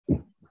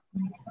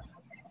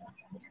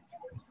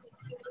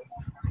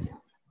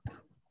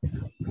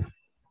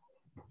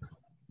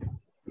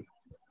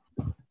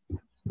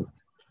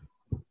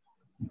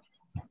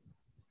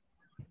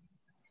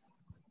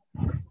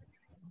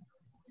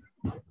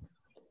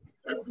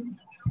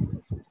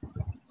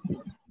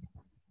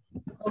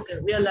Okay,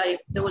 we are live.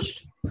 They will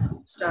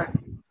start.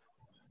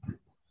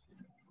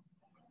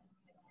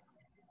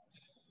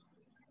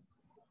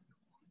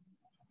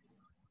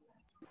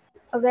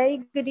 A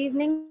very good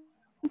evening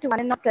to one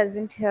and all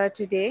present here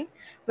today.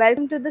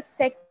 Welcome to the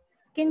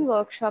second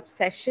workshop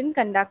session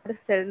conducted by the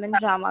Film and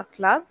Drama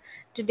Club.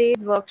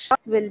 Today's workshop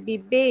will be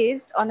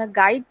based on a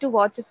guide to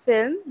watch a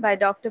film by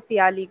Dr.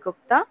 Piali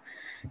Gupta.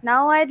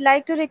 Now I'd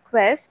like to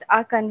request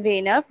our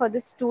convener for the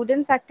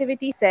Students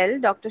Activity Cell,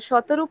 Dr.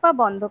 Shotarupa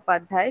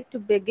Bandhopadhyay, to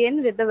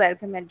begin with the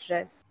welcome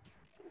address.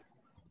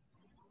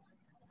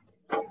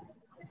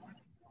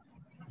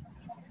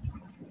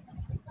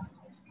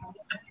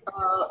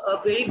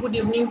 A very good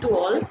evening to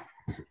all.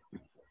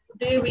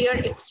 Today we are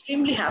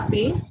extremely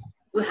happy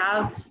to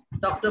have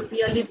Dr.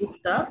 Piali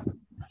Gupta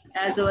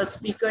as our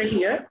speaker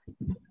here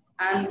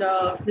and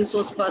the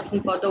resource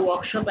person for the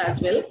workshop as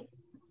well.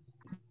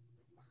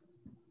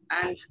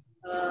 And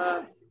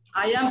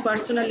I am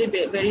personally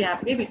very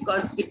happy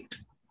because it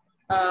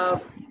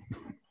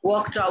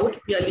worked out.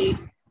 Piali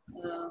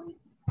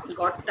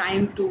got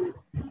time to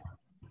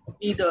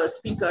be the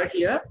speaker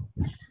here.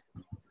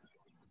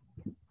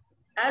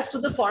 As to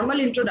the formal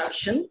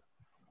introduction,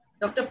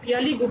 Dr.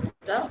 Piali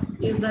Gupta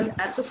is an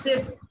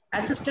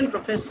assistant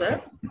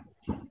professor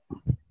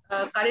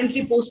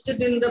currently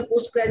posted in the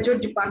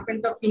postgraduate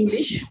department of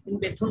English in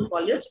Bethune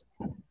College.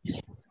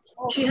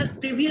 She has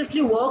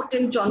previously worked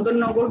in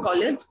Chandanagar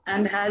College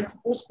and has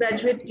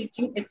postgraduate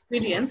teaching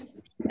experience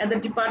at the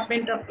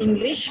Department of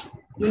English,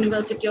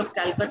 University of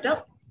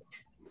Calcutta,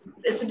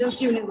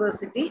 Presidency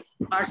University,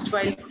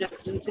 erstwhile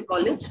Presidency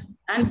College,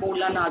 and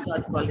Maulana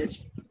Azad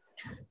College.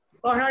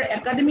 For her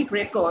academic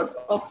record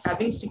of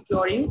having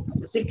secured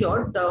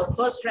the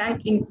first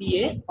rank in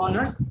BA,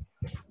 Honours,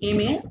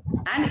 MA,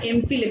 and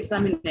MPhil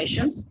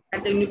examinations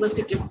at the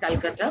University of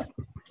Calcutta,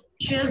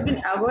 she has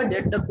been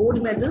awarded the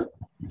Gold Medal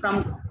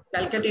from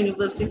Calcutta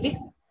University,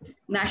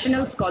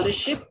 National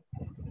Scholarship,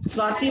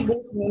 Swati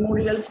Bose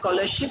Memorial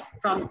Scholarship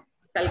from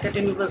Calcutta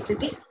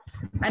University,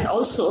 and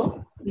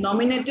also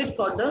nominated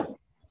for the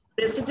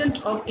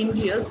President of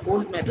India's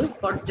Gold Medal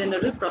for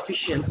General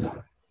Proficiency.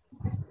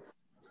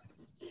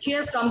 She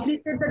has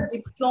completed the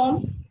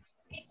Diplôme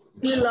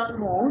de la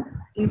Langue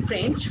in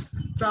French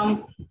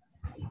from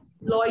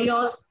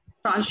Loyos,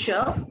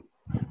 Francia,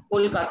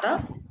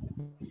 Kolkata.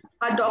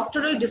 Her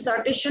doctoral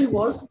dissertation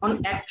was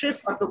on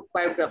actress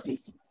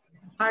autobiographies.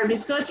 Her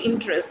research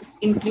interests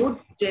include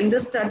gender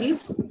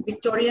studies,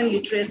 Victorian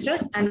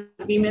literature, and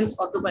women's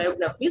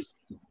autobiographies.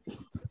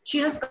 She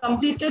has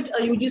completed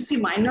a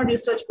UGC minor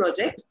research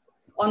project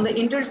on the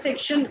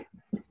intersection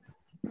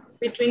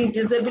between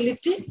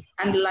disability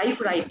and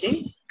life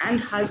writing and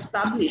has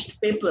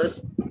published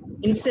papers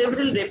in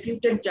several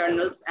reputed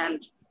journals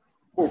and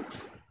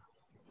books.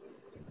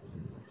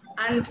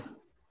 And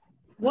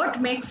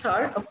what makes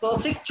her a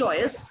perfect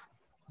choice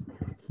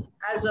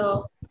as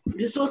a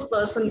resource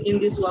person in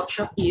this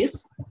workshop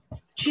is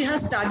she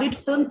has studied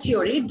film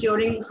theory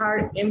during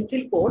her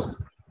MPhil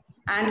course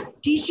and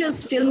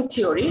teaches film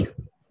theory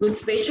with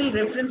special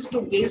reference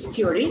to gaze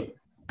theory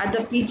at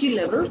the PG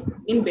level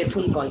in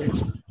Bethune College.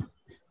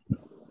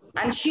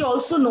 And she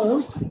also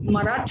knows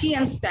Marathi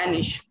and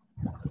Spanish,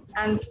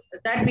 and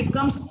that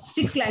becomes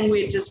 6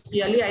 languages,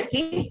 Piali, I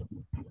think,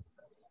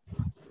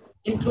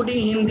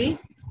 including Hindi.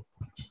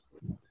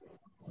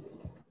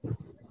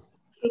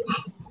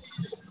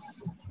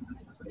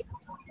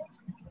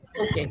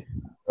 Okay,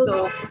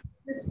 so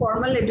this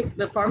formal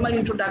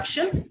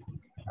introduction,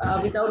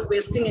 without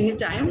wasting any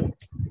time,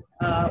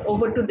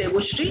 over to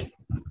Devoshri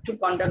to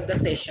conduct the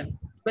session.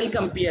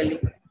 Welcome, Piali.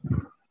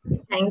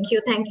 Thank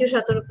you,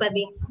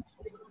 Shatarupadi.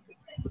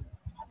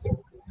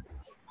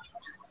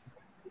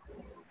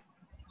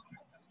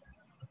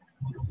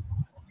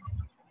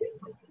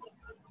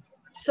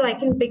 So I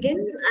can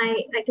begin.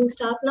 I can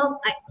start now.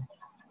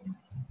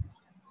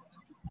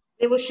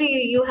 Devoshri,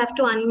 you have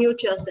to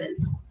unmute yourself.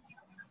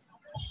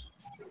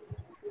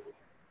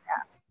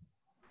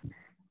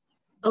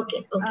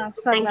 Okay.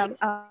 Sorry, Thank you.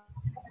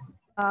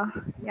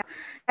 Yeah.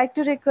 I'd like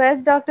to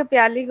request Dr.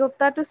 Piali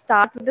Gupta to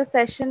start with the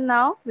session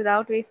now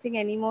without wasting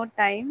any more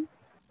time.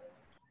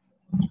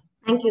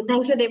 Thank you,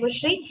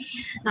 Devoshri.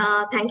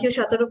 Thank you,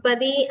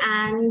 Shatarupadi,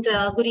 and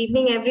good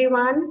evening,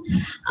 everyone.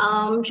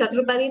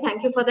 Shatarupadi,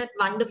 thank you for that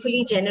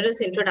wonderfully generous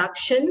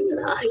introduction.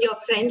 Your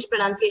French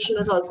pronunciation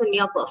was also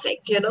near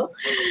perfect, you know.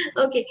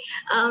 Okay,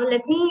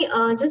 let me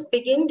just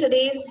begin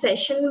today's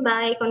session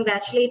by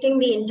congratulating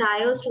the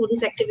entire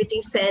Students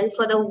Activity Cell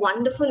for the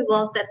wonderful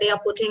work that they are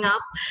putting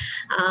up.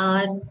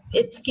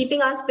 It's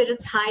keeping our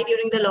spirits high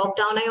during the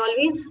lockdown. I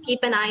always keep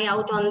an eye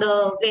out on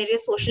the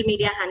various social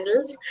media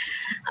handles.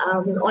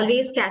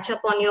 Always catch up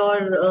on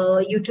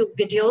your YouTube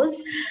videos,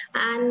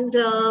 and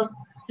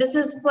this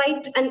is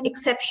quite an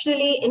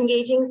exceptionally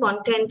engaging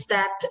content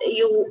that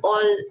you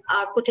all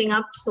are putting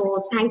up.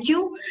 So thank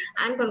you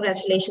and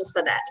congratulations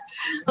for that.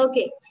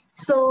 Okay,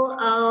 So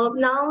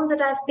now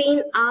that I've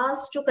been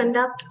asked to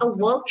conduct a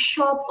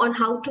workshop on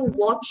how to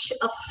watch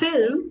a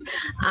film,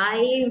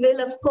 I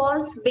will of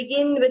course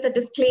begin with a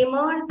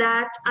disclaimer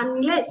that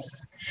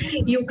unless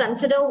you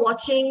consider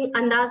watching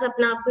Andaz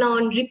Apna Apna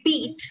on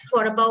repeat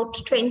for about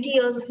 20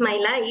 years of my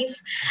life,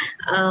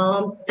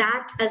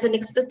 that as an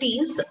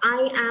expertise,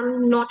 I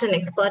am not an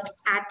expert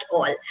at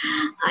all.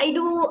 I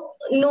do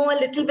know a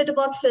little bit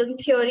about film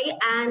theory,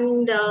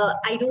 and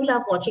I do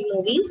love watching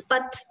movies,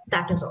 but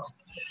that is all.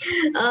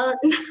 Uh,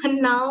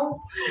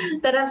 Now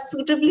that I've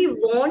suitably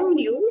warned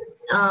you,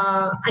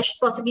 I should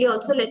possibly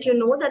also let you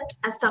know that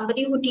as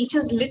somebody who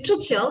teaches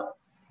literature,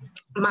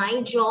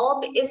 my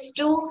job is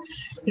to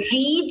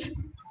read,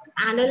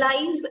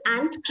 analyze,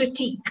 and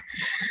critique.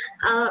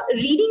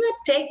 Reading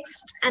a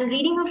text and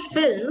reading a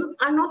film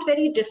are not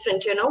very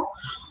different, you know.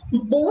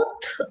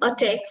 Both a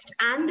text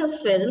and a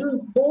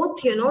film,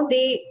 both, you know,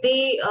 they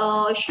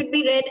should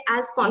be read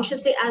as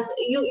consciously as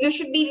you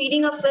should be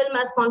reading a film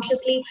as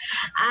consciously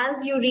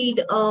as you read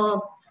a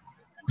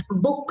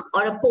book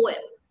or a poem.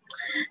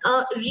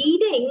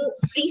 Reading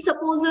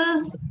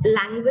presupposes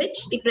language,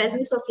 the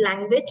presence of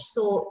language.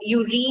 So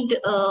you read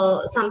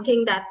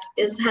something that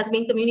has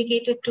been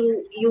communicated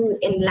to you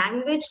in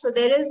language. So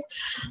there is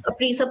a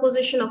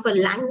presupposition of a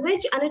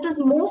language, and it is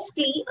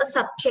mostly a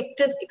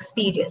subjective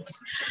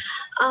experience.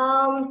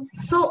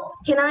 So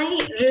can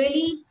I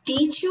really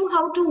teach you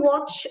how to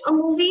watch a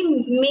movie?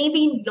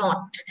 Maybe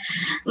not.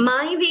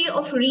 My way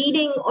of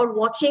reading or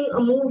watching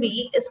a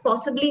movie is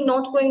possibly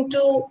not going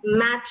to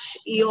match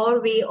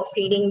your way of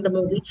reading the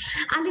movie,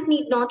 and it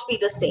need not be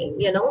the same.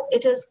 You know,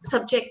 it is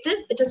subjective,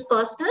 it is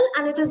personal,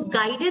 and it is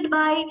guided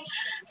by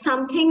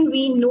something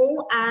we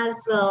know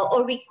as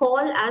or we call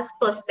as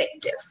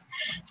perspective.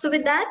 So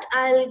with that,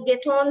 I'll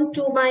get on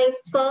to my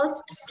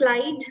first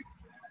slide.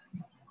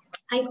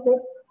 I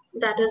hope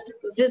that is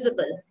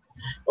visible.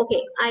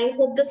 Okay, I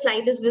hope the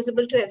slide is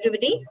visible to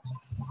everybody.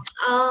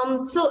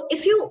 So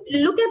if you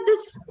look at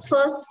this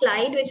first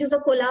slide, which is a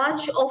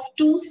collage of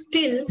two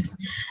stills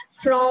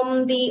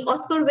from the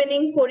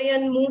Oscar-winning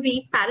Korean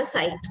movie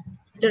Parasite,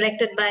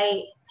 directed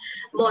by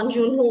Bong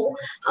Joon-ho.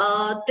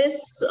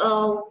 This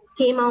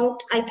came out,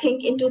 I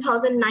think, in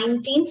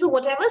 2019. So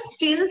whatever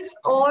stills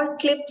or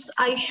clips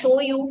I show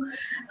you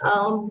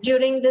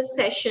during this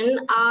session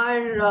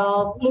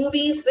are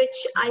movies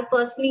which I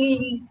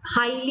personally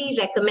highly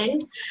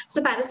recommend.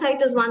 So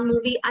Parasite is one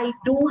movie I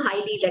do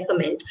highly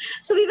recommend.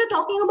 So we were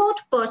talking about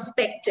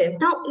perspective.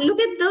 Now look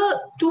at the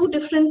two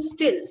different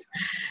stills.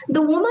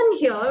 The woman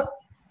here,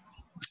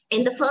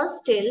 in the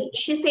first still,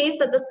 she says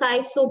that the sky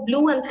is so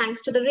blue and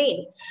thanks to the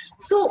rain.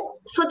 So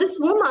for this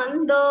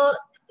woman, the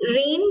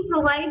rain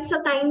provides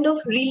a kind of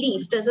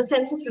relief. There's a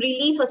sense of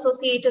relief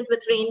associated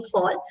with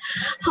rainfall.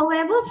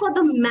 However, for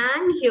the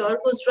man here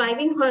who's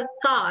driving her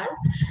car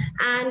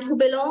and who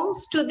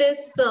belongs to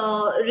this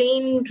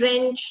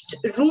rain-drenched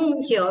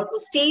room here, who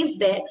stays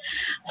there,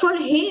 for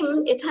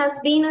him, it has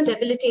been a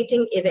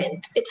debilitating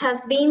event. It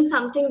has been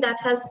something that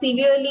has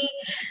severely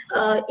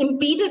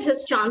impeded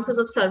his chances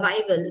of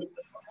survival.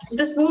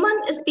 This woman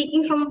is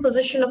speaking from a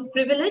position of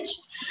privilege.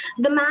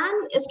 The man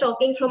is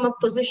talking from a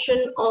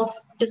position of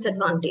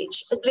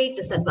disadvantage, a great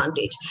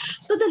disadvantage.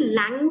 So the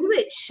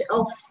language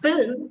of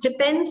film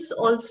depends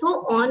also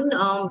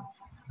on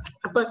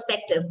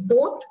perspective,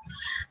 both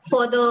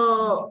for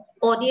the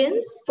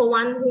audience, for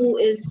one who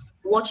is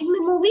watching the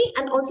movie,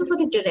 and also for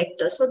the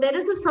director. So there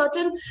is a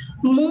certain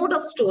mode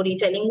of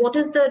storytelling. What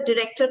is the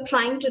director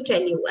trying to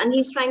tell you? And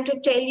he's trying to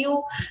tell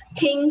you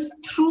things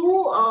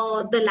through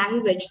the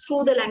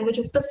language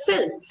of the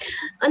film.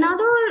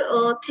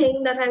 Another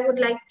thing that I would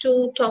like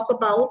to talk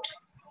about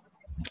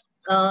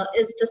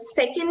is the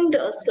second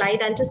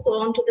slide. I'll just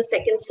go on to the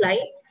second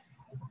slide.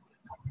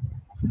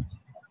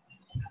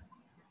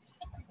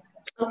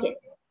 Okay,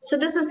 so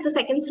this is the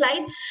second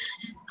slide.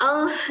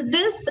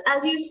 This,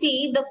 as you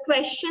see, the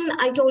question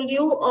I told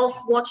you of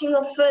watching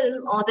a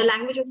film or the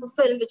language of a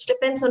film, which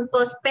depends on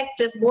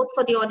perspective, both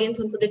for the audience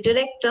and for the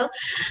director.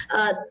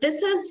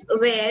 This is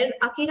where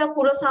Akira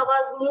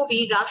Kurosawa's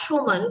movie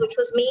Rashomon, which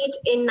was made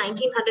in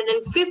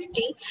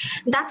 1950,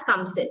 that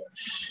comes in.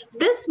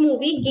 This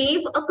movie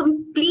gave a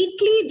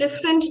completely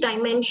different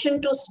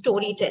dimension to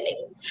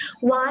storytelling.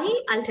 Why?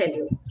 I'll tell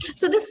you.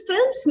 So this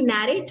film's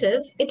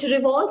narrative, it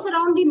revolves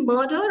around the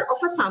murder of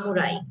a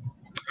samurai.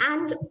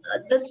 And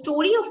the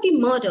story of the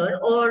murder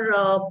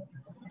or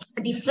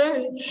the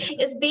film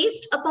is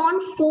based upon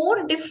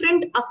 4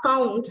 different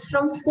accounts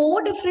from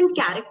 4 different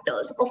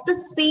characters of the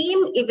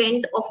same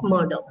event of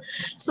murder.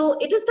 So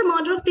it is the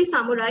murder of the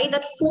samurai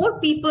that 4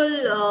 people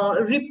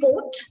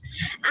report,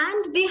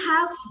 and they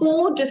have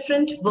 4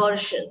 different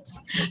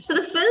versions. So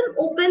the film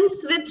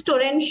opens with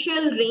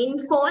torrential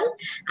rainfall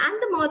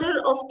and the murder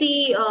of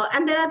the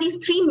and there are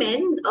these 3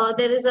 men.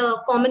 There is a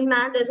common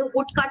man, there's a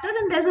woodcutter,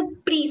 and there's a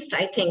priest,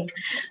 I think.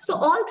 So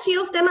all 3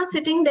 of them are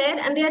sitting there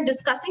and they are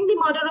discussing the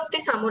murder of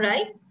the samurai.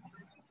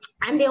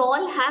 and they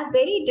all have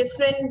very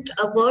different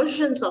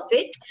versions of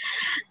it.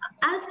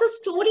 As the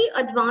story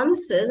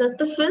advances, as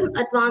the film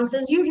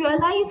advances, you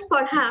realize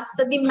perhaps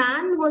that the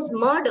man was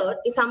murdered,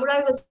 the samurai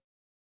was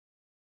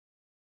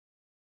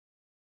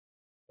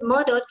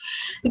murdered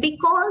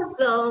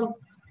because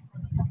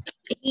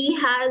he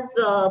has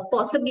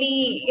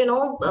possibly,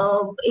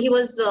 he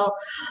was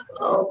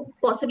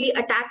possibly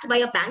attacked by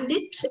a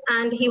bandit,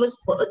 and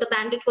the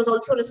bandit was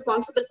also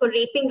responsible for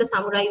raping the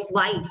samurai's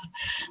wife.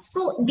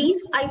 So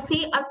these, I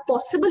say, are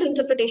possible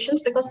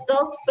interpretations, because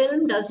the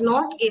film does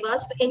not give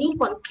us any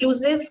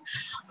conclusive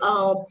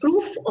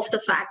proof of the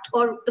fact,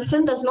 or the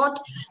film does not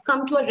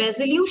come to a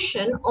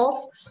resolution of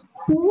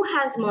who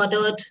has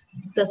murdered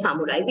the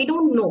samurai. We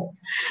don't know.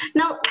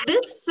 Now,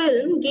 this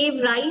film gave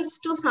rise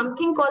to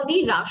something called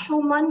the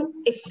Rashomon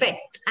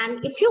effect.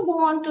 And if you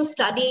go on to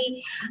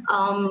study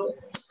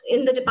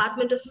in the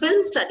Department of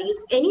Film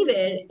Studies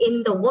anywhere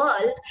in the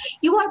world,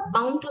 you are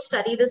bound to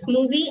study this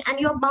movie, and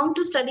you are bound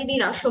to study the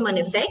Rashomon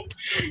effect.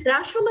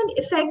 Rashomon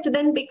effect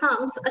then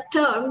becomes a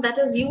term that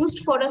is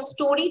used for a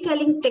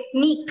storytelling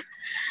technique.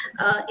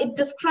 It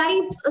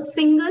describes a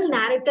single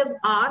narrative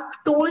arc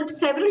told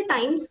several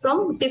times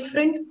from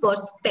different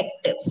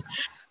perspectives.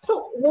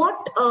 So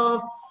what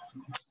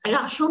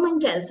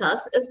Rashomon tells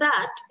us is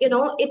that,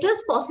 it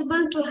is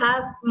possible to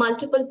have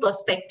multiple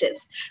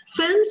perspectives.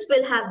 Films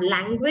will have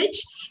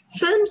language,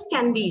 films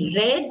can be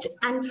read,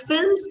 and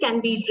films can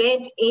be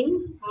read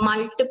in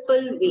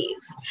multiple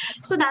ways.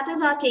 So that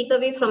is our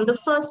takeaway from the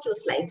first two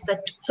slides,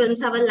 that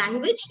films have a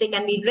language, they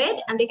can be read,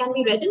 and they can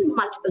be read in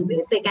multiple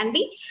ways. There can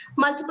be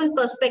multiple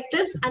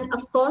perspectives. And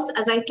of course,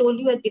 as I told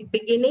you at the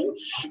beginning,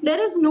 there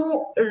is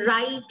no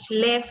right,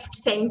 left,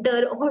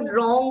 center, or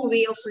wrong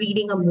way of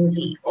reading a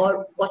movie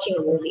or watching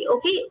a movie.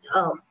 Okay,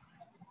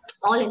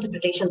 all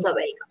interpretations are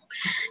welcome.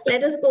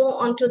 Let us go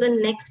on to the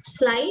next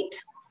slide.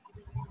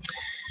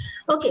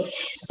 Okay,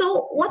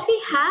 so what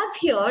we have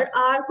here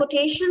are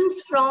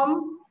quotations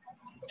from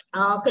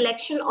a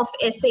collection of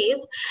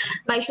essays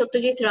by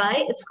Satyajit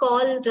Ray. It's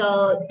called,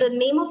 the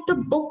name of the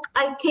book,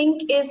 I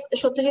think, is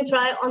Satyajit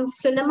Ray on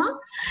Cinema,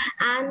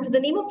 and the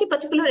name of the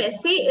particular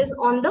essay is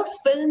on the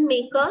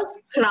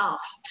filmmaker's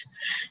craft.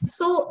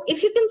 So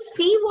if you can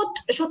see what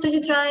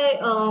Satyajit Ray,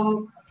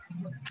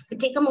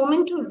 take a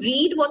moment to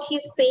read what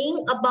he's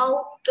saying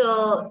about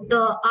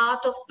the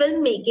art of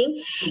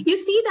filmmaking, you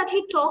see that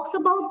he talks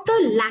about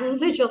the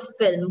language of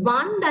film.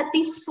 One, that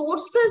the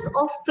sources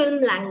of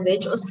film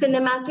language or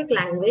cinematic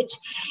language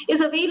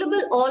is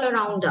available all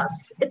around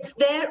us. It's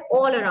there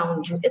all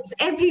around you. It's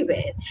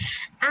everywhere.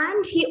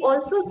 And he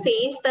also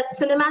says that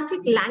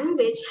cinematic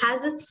language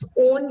has its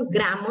own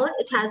grammar,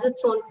 it has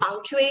its own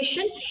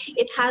punctuation,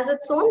 it has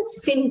its own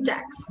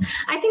syntax.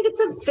 I think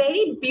it's a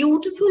very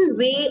beautiful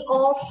way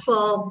of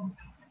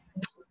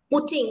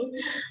putting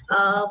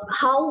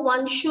how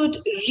one should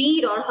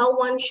read or how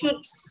one should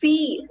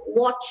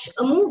watch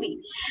a movie.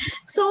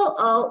 So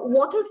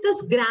what is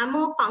this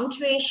grammar,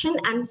 punctuation,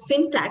 and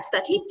syntax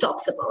that he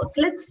talks about?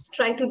 Let's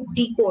try to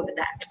decode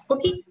that.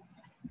 Okay,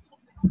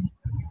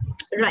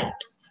 right.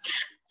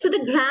 So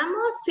the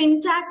grammar,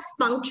 syntax,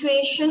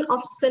 punctuation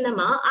of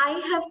cinema,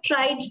 I have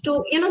tried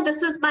to,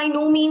 this is by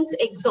no means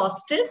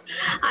exhaustive.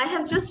 I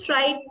have just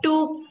tried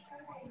to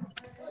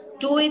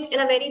do it in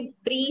a very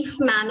brief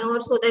manner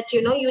so that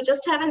you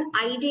just have an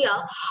idea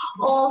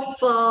of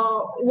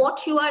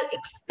what you are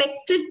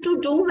expected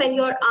to do when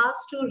you're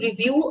asked to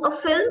review a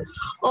film,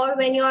 or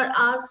when you're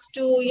asked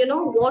to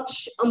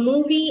watch a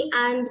movie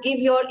and give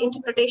your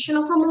interpretation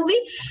of a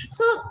movie.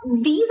 So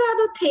these are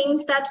the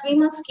things that we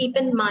must keep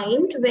in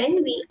mind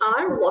when we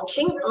are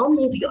watching a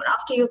movie, or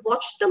after you've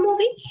watched the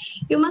movie,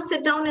 you must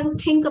sit down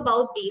and think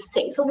about these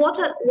things. So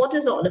what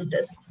is all of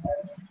this?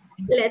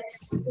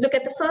 Let's look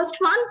at the first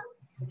one.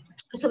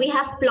 So we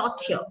have plot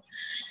here.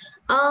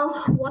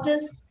 What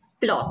is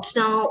plot?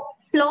 Now,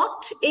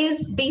 plot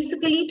is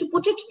basically, to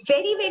put it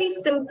very, very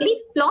simply,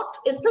 plot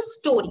is the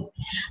story.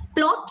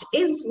 Plot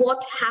is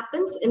what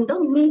happens in the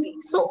movie.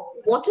 So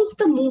what is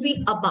the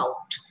movie about?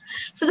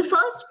 So the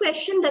first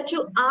question that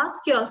you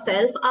ask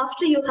yourself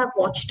after you have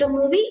watched a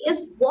movie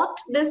is what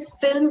this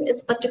film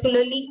is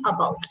particularly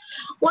about.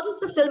 What is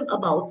the film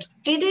about?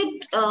 Did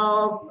it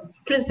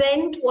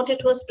present what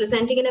it was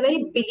presenting in a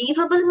very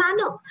believable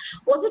manner?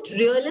 Was it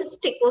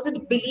realistic? Was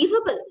it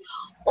believable?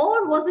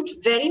 Or was it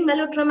very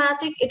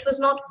melodramatic? It was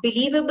not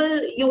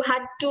believable. You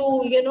had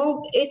to,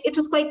 it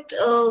was quite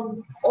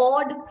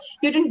odd.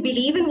 You didn't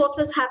believe in what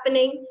was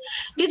happening.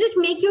 Did it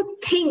make you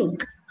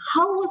think?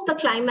 How was the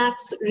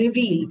climax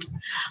revealed?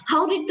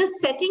 How did the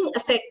setting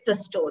affect the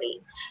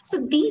story?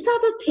 So these are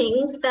the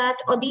things that,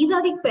 or these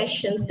are the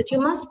questions that you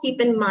must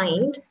keep in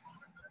mind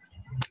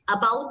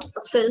about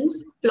a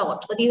film's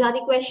plot. Or these are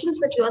the questions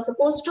that you are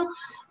supposed to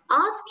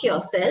ask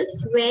yourself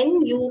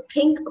when you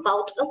think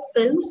about a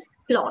film's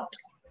plot.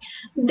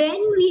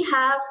 Then we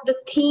have the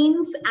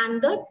themes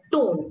and the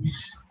tone.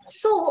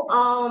 So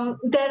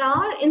there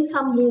are in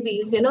some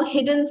movies,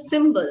 hidden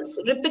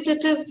symbols,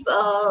 repetitive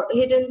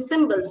hidden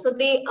symbols. So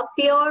they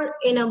appear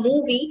in a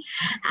movie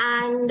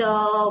and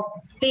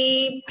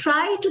they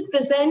try to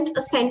present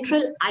a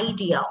central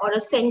idea or a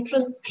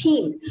central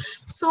theme.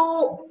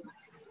 So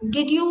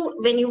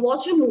when you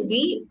watch a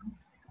movie,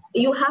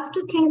 you have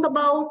to think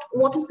about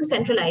what is the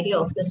central idea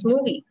of this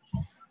movie.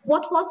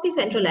 What was the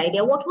central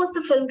idea? What was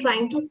the film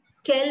trying to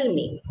tell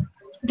me?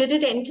 Did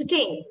it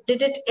entertain?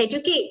 Did it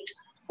educate?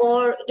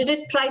 Or did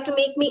it try to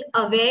make me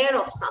aware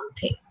of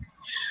something?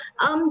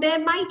 There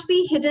might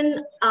be hidden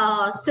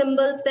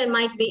symbols, there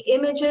might be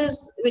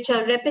images which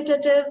are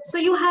repetitive. So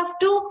you have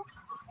to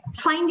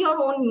find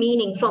your own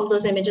meaning from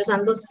those images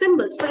and those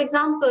symbols. For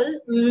example,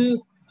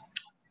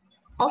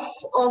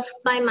 of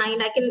my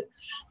mind, I can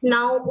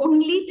now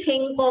only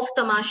think of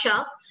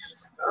Tamasha,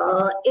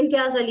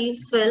 Imtiaz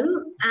Ali's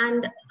film.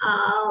 And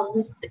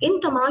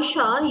in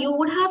Tamasha, you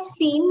would have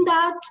seen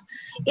that,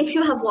 if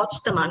you have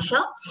watched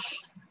Tamasha,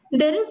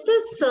 there is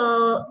this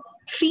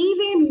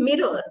three-way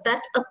mirror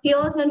that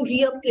appears and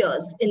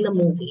reappears in the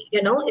movie.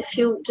 If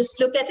you just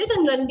look at it,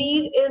 and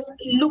Ranbir is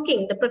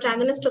looking, the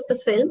protagonist of the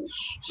film,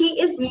 he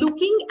is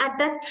looking at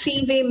that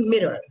three-way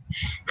mirror,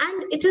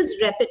 and it is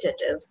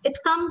repetitive. It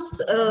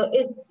comes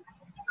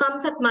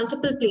at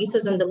multiple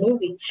places in the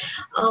movie.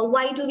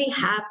 Why do we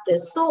have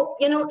this? So,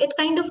 it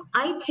kind of,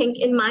 I think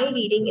in my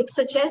reading, it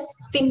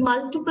suggests the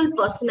multiple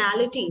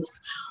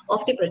personalities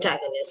of the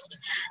protagonist.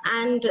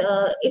 And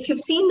if you've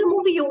seen the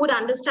movie, you would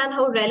understand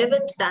how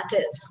relevant that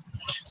is.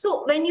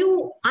 So when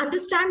you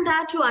understand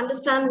that, you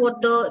understand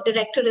what the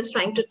director is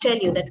trying to tell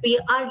you, that we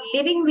are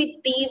living with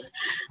these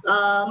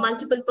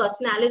multiple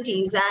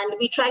personalities, and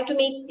we try to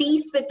make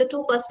peace with the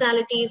two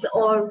personalities,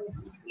 or,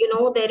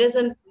 there is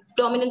a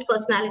dominant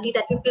personality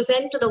that we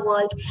present to the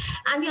world,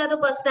 and the other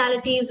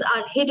personalities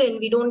are hidden.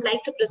 We don't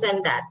like to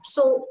present that.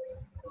 So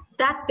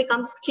that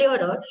becomes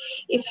clearer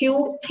if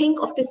you think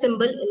of the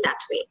symbol in that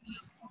way.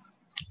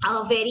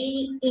 A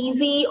very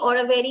easy or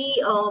a very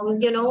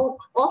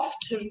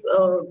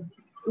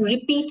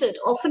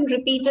often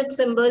repeated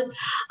symbol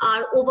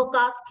are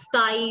overcast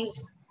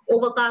skies,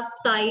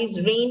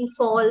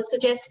 rainfall,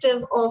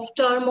 suggestive of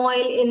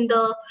turmoil in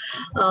the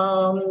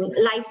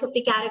lives of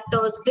the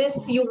characters.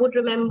 This you would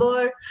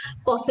remember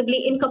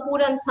possibly in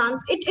Kapoor and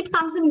Sons. It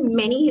comes in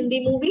many Hindi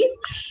movies.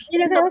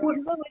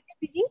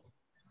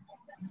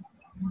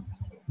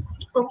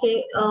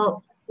 Okay,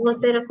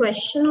 was there a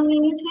question or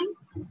anything?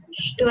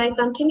 Do I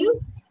continue?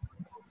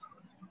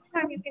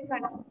 You can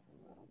continue.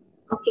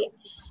 Okay,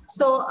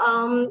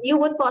 so you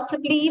would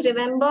possibly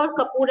remember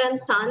Kapoor and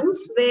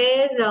Sons,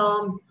 where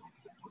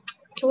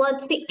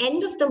towards the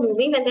end of the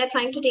movie, when they're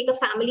trying to take a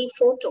family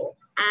photo,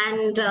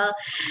 and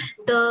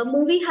the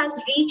movie has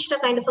reached a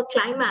kind of a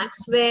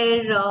climax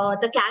where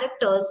the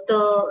characters,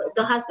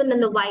 the husband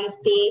and the wife,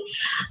 they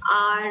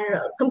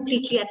are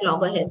completely at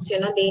loggerheads.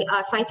 They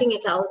are fighting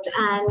it out,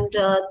 and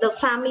the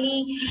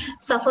family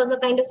suffers a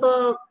kind of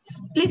a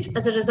split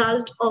as a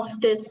result of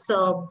this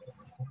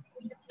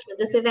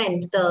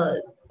event,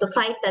 the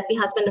fight that the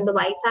husband and the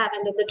wife have,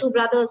 and that the two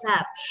brothers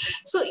have.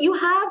 So you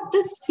have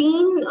this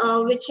scene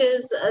which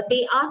is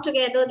they are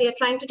together, they are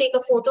trying to take a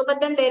photo, but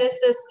then there is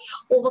this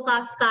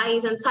overcast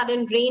skies and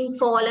sudden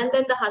rainfall, and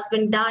then the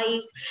husband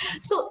dies.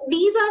 So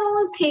these are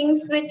all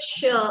things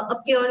which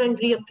appear and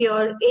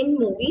reappear in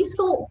movies.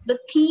 So the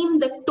theme,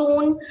 the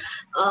tone,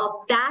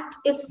 that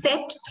is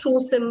set through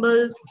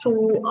symbols,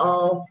 through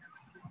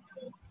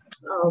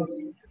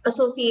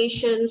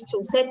associations,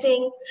 through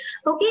setting.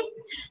 Okay,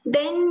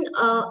 then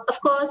of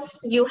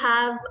course you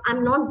have,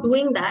 I'm not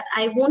doing that,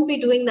 I won't be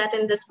doing that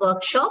in this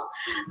workshop,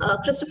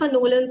 Christopher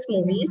Nolan's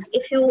movies.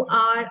 If you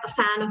are a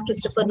fan of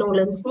Christopher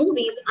Nolan's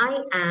movies,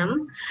 I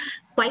am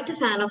quite a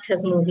fan of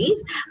his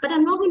movies, but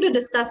I'm not going to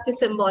discuss the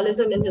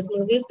symbolism in his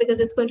movies because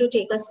it's going to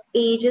take us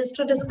ages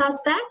to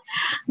discuss that.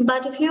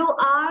 But if you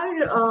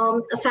are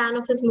a fan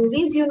of his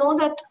movies, you know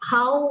that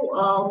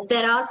how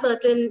there are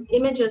certain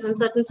images and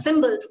certain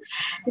symbols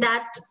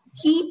that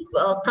keep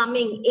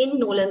coming in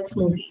Nolan's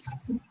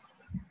movies.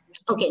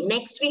 Okay,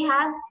 next we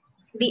have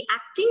the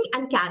acting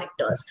and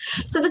characters.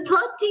 So the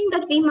third thing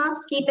that we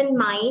must keep in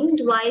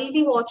mind while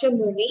we watch a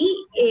movie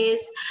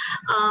is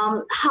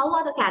how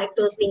are the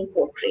characters being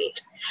portrayed?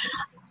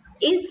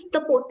 Is the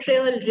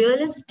portrayal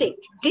realistic?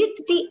 Did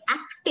the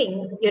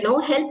acting,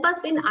 help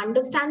us in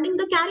understanding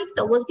the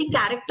character? Was the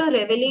character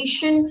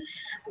revelation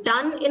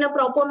done in a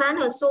proper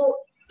manner? So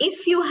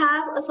if you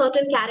have a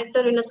certain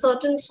character in a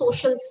certain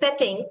social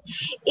setting,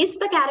 is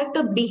the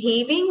character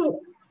behaving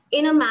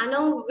in a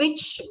manner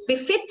which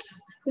befits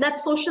that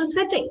social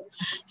setting?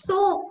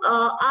 So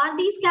are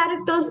these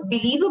characters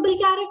believable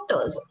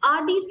characters?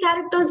 Are these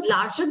characters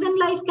larger than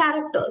life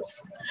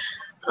characters?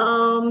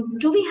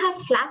 Do we have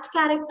flat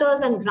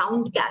characters and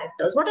round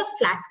characters? What are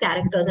flat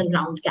characters and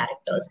round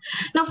characters?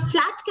 Now,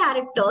 flat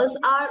characters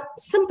are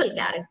simple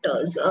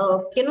characters,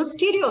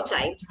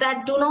 stereotypes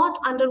that do not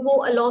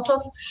undergo a lot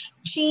of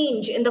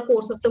change in the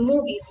course of the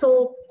movie.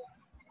 So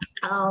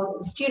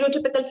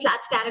stereotypical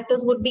flat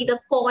characters would be the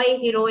coy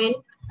heroine,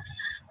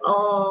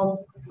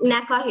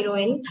 Naka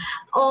heroine,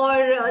 or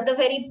the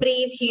very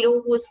brave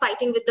hero who is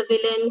fighting with the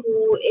villain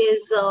who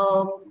is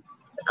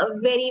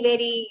very,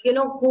 very,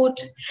 good,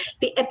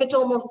 the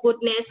epitome of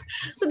goodness.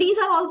 So these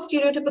are all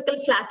stereotypical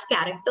flat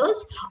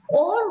characters.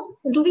 Or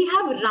do we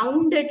have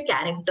rounded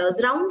characters?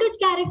 Rounded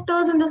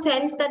characters in the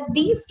sense that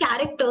these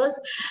characters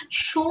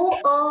show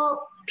a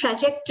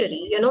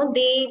trajectory,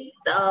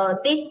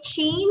 they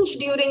change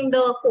during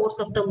the course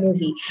of the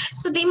movie.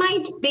 So you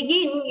might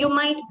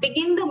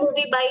begin the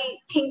movie by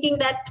thinking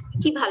that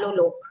ki bhalo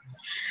lok,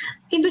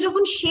 কিন্তু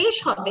যখন শেষ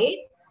হবে,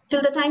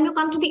 till the time you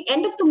come to the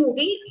end of the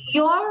movie,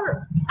 your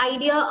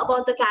idea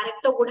about the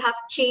character would have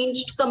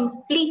changed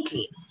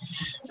completely.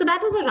 So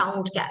that is a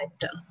round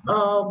character.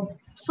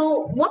 So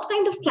what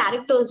kind of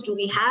characters do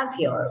we have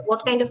here?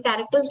 What kind of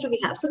characters do we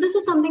have? So this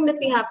is something that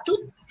we have to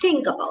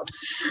think about.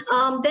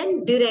 Then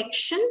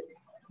direction.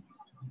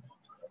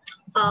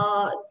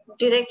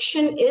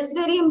 Direction is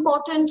very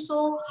important. So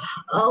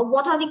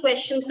what are the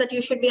questions that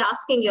you should be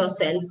asking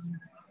yourself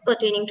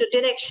pertaining to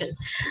direction?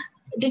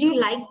 Did you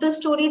like the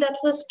story that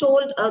was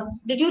told?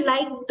 Did you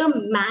like the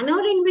manner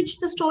in which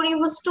the story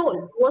was told?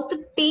 Was the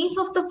pace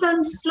of the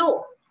film slow?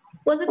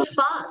 Was it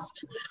fast?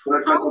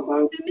 How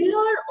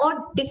similar or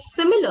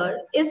dissimilar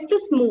is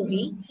this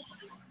movie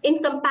in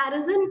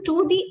comparison to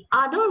the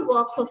other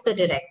works of the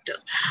director?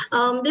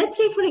 Let's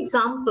say, for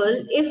example,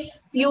 if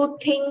you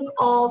think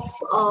of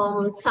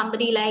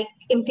somebody like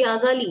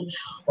Imtiaz Ali,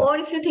 or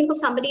if you think of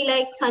somebody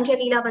like Sanjay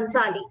Leela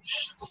Bhansali.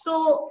 So,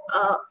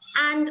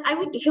 and I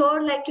would here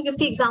like to give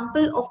the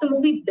example of the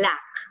movie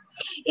Black.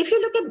 If you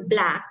look at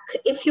Black,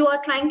 if you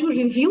are trying to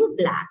review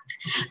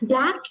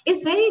Black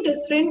is very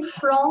different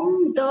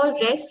from the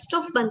rest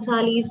of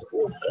Bhansali's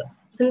oeuvre,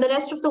 in the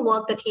rest of the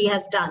work that he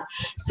has done.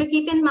 So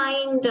keep in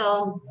mind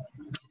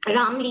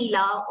Ram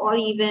Leela, or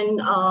even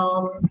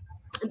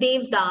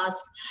Devdas,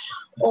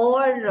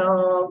 or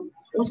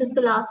which is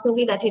the last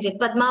movie that he did,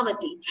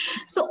 Padmavati.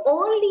 So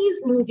all these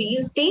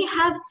movies, they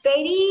have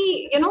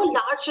very,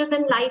 larger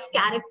than life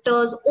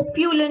characters,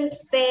 opulent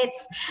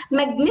sets,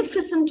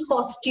 magnificent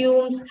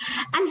costumes.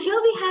 And here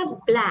we have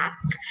Black,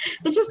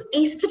 which is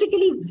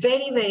aesthetically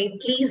very, very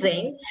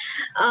pleasing.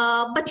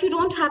 But you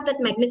don't have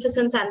that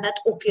magnificence and that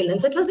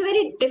opulence. It was a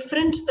very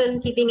different film,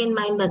 keeping in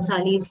mind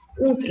Bhansali's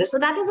oeuvre. So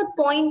that is a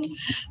point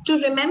to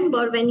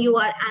remember when you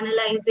are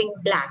analyzing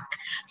Black.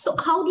 So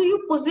how do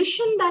you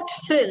position that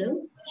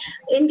film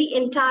in the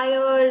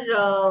entire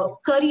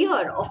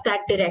career of that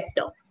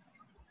director?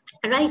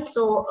 Right,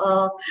 so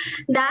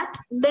that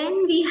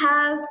then we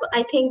have,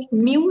 I think,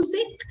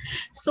 music.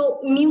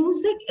 So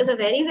music is a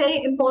very,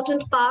 very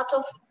important part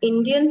of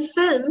Indian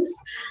films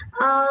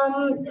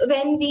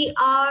when we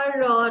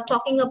are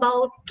talking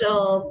about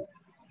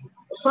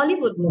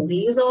Hollywood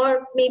movies,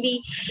 or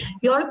maybe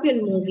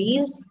European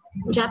movies,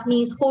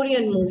 Japanese,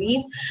 Korean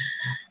movies.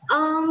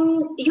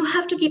 You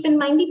have to keep in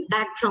mind the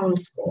background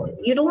score.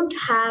 You don't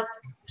have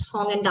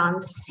song and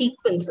dance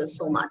sequences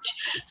so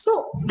much.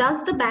 So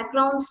does the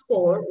background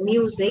score,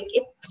 music,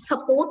 it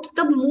support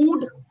the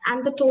mood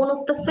and the tone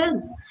of the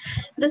film?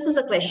 This is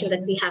a question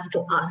that we have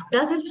to ask.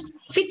 Does it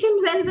fit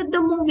in well with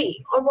the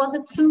movie, or was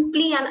it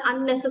simply an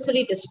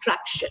unnecessary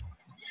distraction?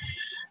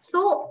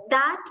 So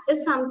that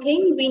is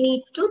something we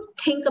need to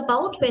think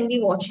about when we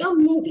watch a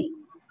movie.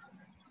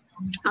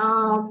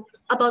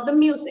 About the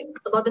music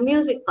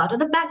part, or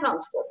the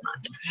background score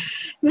part.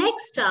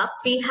 Next up,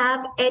 we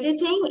have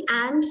editing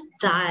and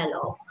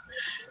dialogue.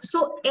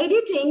 So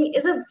editing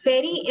is a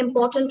very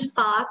important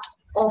part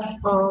of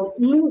a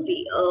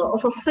movie,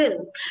 of a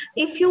film.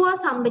 If you are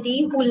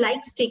somebody who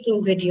likes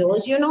taking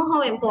videos, you know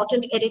how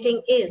important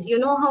editing is. You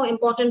know how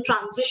important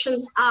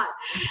transitions are,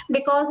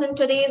 because in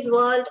today's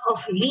world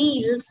of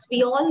reels,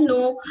 we all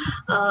know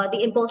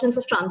the importance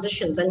of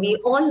transitions, and we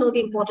all know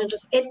the importance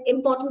of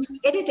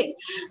editing.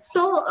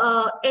 So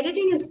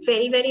editing is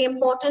very, very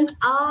important.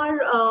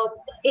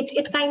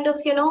 It kind of,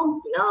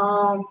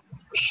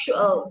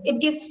 it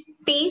gives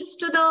pace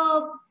to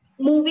the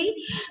movie.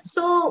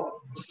 So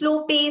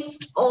slow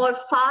paced or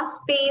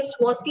fast paced,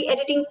 was the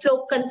editing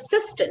flow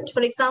consistent?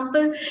 For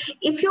example,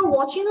 if you're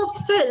watching a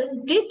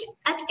film, did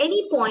at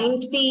any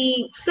point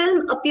the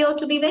film appear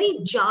to be very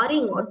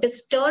jarring or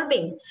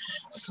disturbing?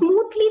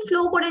 Smoothly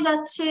flow kore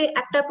jacche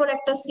ektar por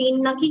ekta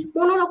scene, naki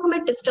kono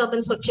rokomer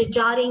disturbance hocche,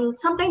 jarring,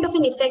 some kind of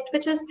an effect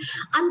which is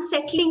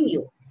unsettling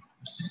you?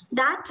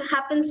 That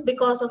happens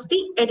because of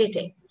the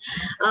editing.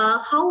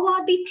 How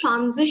are the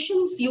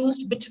transitions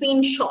used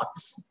between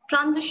shots?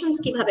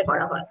 Transitions kibhabe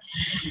kora hoy?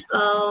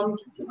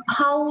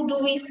 How do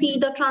we see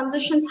the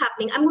transitions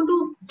happening? I'm going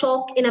to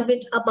talk in a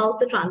bit about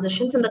the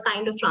transitions and the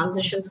kind of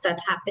transitions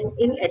that happen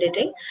in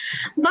editing.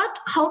 But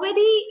how were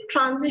the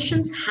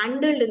transitions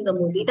handled in the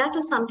movie? That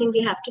is something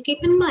we have to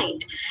keep in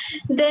mind.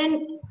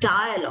 Then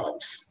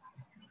dialogues.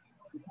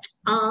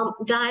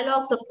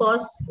 Dialogues, of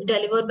course,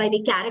 delivered by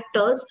the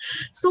characters.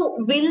 So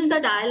will the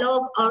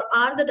dialogue, or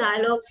are the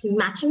dialogues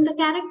matching the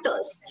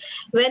characters?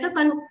 Were the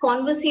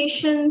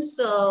conversations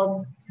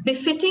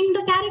befitting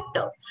the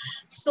character?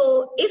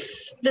 So if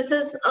this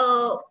is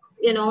a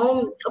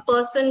a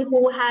person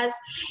who has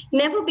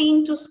never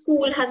been to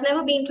school, has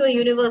never been to a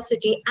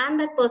university, and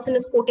that person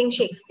is quoting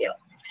Shakespeare.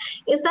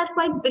 Is that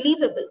quite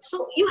believable?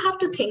 So you have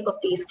to think of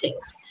these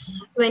things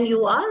when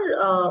you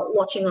are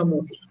watching a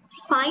movie.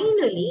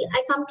 Finally,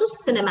 I come to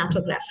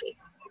cinematography.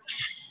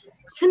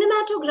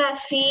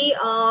 Cinematography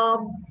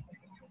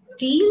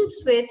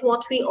deals with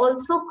what we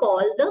also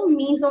call the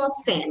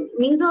mise-en-scène.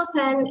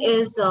 Mise-en-scène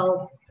is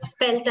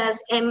spelt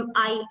as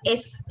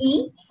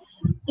Miscene.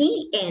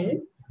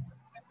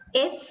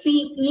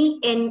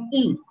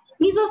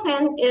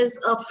 Mise-en-scène is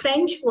a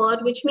French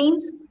word which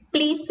means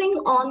placing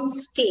on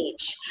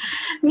stage.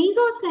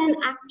 Mise-en-scène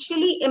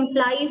actually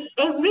implies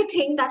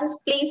everything that is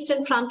placed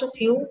in front of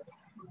you,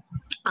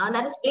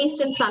 that is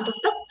placed in front of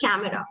the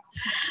camera.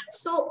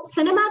 So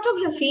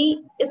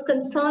cinematography is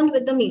concerned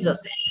with the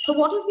mise-en-scène. So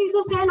what is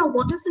mise-en-scène or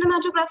what is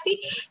cinematography?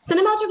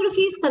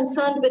 Cinematography is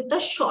concerned with the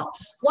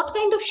shots. What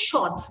kind of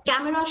shots,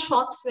 camera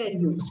shots were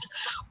used?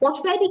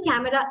 What were the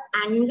camera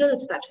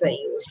angles that were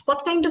used?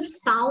 What kind of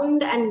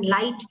sound and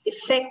light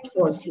effect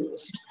was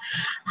used?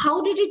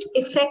 How did it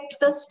affect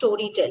the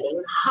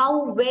storytelling?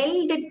 How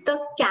well did the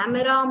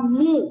camera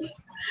move?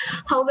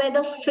 How were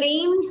the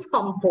frames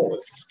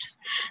composed?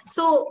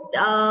 So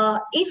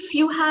if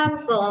you have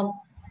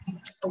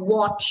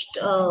watched,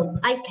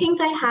 I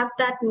think I have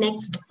that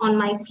next on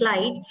my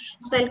slide.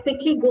 So I'll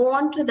quickly go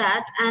on to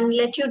that and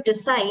let you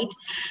decide.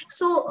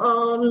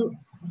 So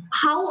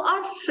how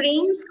are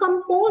frames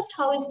composed?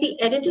 How is the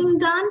editing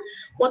done?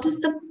 What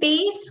is the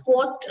pace?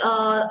 What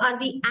are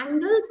the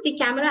angles, the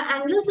camera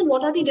angles, and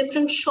what are the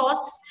different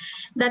shots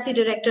that the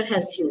director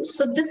has used?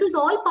 So this is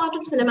all part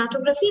of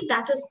cinematography.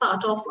 That is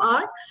part of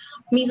our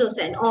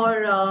mise-en-scène,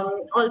 or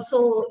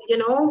also,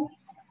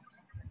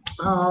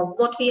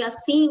 what we are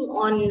seeing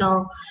on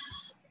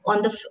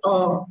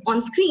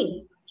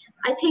screen.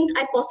 I think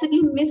I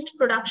possibly missed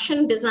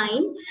production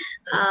design.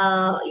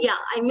 Yeah,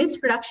 I missed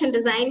production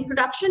design.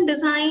 Production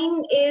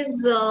design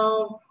is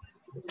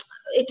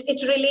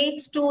it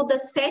relates to the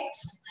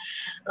sets,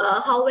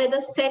 how were the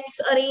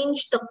sets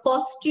arranged, the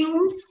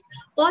costumes,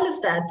 all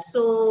of that.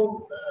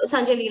 So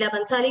Sanjay Leela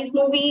Bhansali's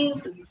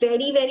movies,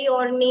 very, very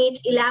ornate,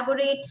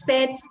 elaborate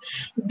sets,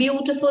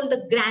 beautiful,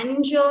 the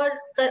grandeur.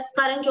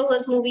 Karan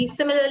Johar's movies,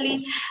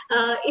 similarly,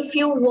 if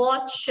you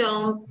watch,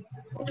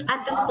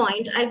 at this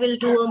point, I will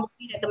do a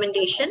movie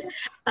recommendation.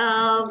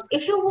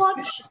 If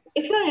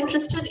you're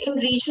interested in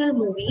regional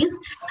movies,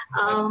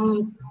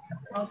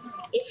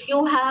 if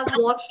you have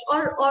watched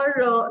or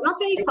not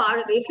very far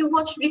away, if you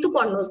watched Ritu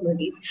Porno's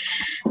movies,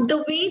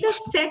 the way the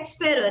sets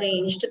were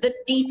arranged, the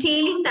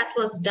detailing that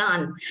was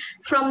done,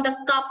 from the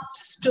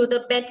cups to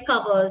the bed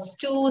covers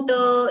to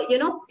the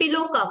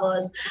pillow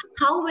covers,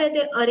 how were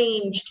they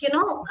arranged?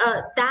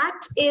 That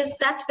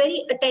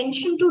very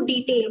attention to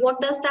detail. What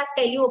does that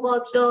tell you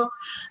about the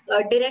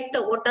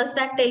director? What does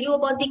that tell you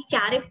about the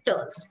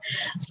characters?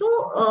 So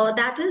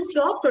that is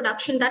your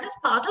production. That is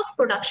part of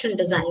production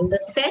design. The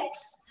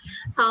sets,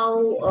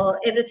 how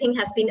everything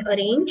has been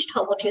arranged,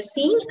 what you're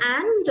seeing,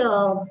 and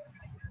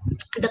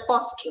the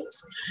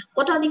costumes.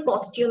 What are the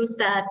costumes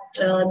that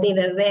they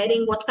were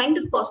wearing? What kind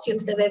of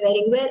costumes they were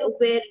wearing?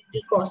 Where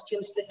the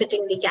costumes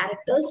befitting the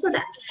characters? So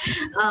that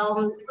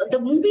the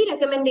movie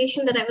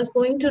recommendation that I was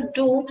going to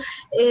do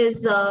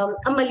is a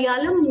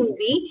Malayalam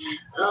movie.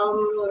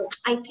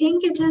 I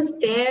think it is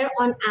there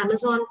on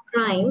Amazon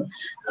Prime.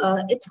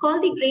 It's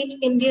called The Great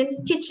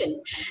Indian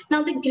Kitchen.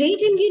 Now, The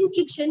Great Indian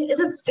Kitchen is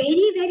a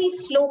very, very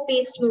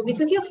slow-paced movie.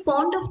 So if you're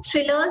fond of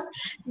thrillers,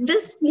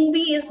 this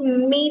movie is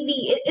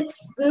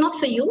it's not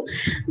for you,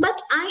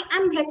 but I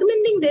am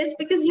recommending this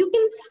because you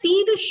can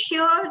see the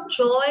sheer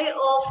joy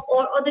of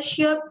or the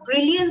sheer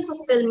brilliance of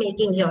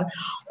filmmaking here.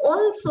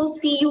 Also,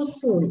 See You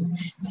Soon.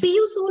 See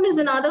You Soon is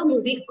another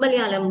movie,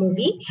 Malayalam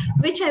movie,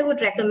 which I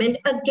would recommend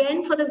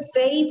again for the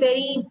very,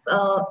 very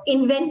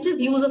inventive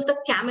use of the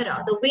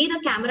camera, the way the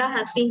camera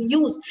has been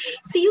used.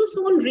 See You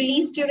Soon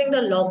released during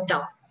the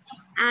lockdown.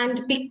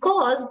 And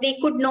because they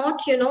could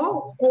not,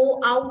 go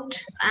out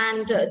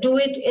and do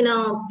it in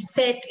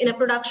a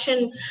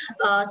production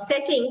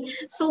setting,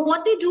 so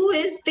what they do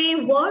is they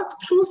work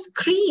through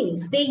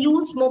screens. They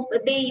used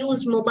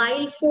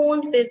mobile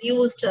phones. They've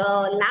used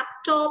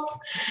laptops.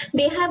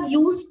 They have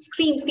used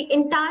screens. The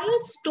entire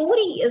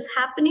story is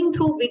happening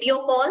through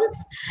video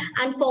calls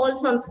and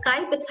calls on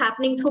Skype. It's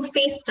happening through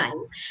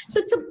FaceTime.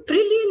 So it's a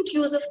brilliant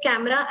use of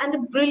camera and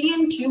a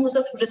brilliant use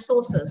of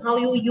resources. How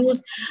you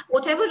use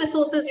whatever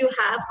resources you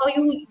have, how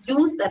you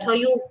use that, how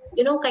you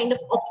kind of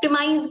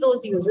optimize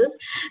those uses.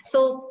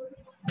 So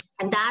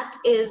and that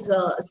is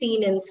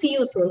seen in See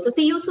You Soon. So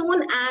See You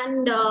Soon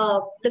and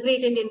The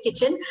Great Indian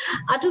Kitchen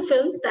are two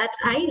films that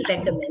I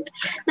recommend.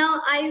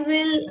 Now I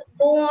will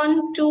go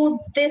on to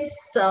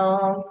this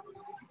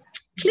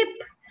clip.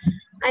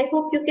 I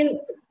hope you can,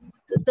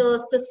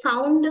 the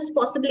sound is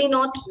possibly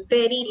not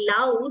very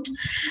loud,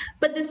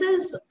 but this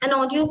is an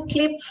audio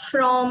clip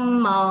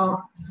from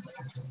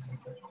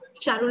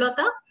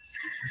Charulata.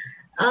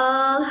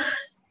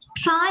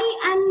 try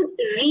and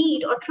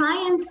read or try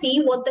and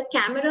see what the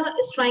camera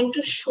is trying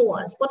to show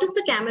us. What is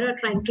the camera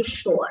trying to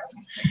show us?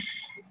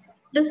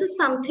 This is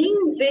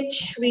something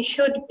which we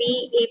should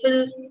be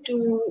able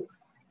to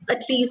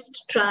at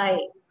least try.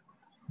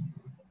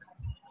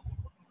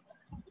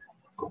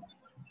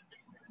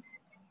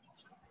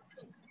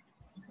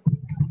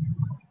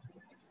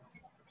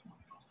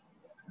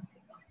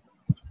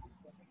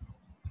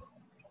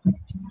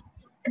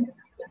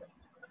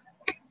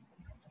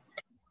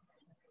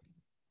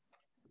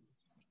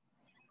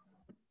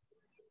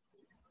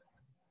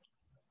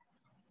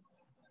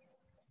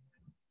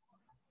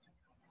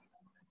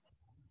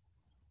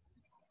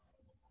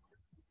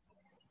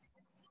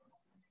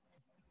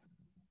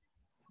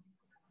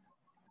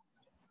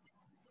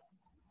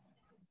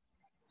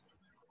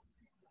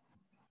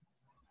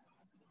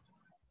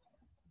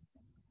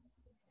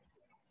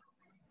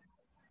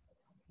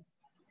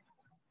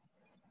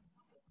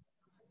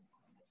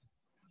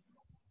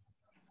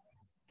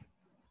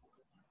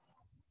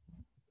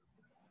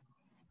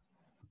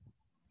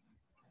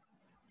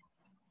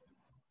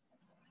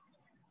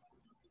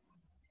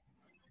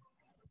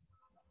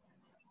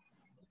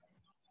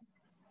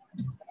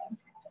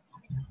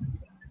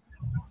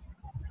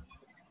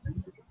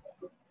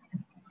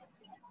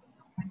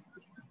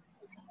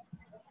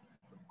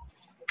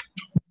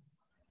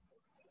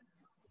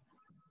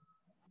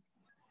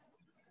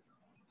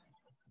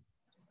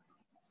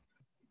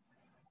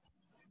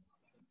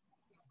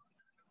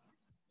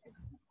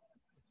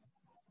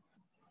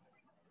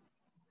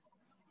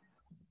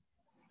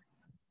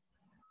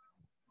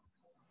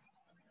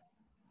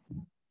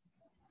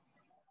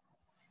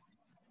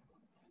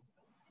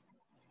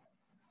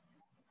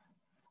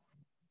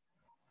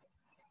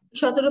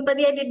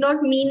 Shatrupati, I did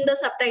not mean the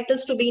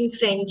subtitles to be in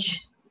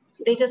French.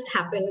 They just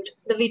happened.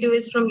 The video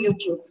is from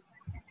YouTube.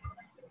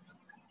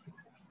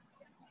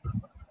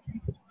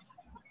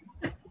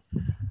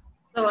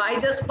 So I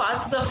just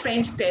passed the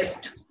French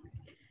test.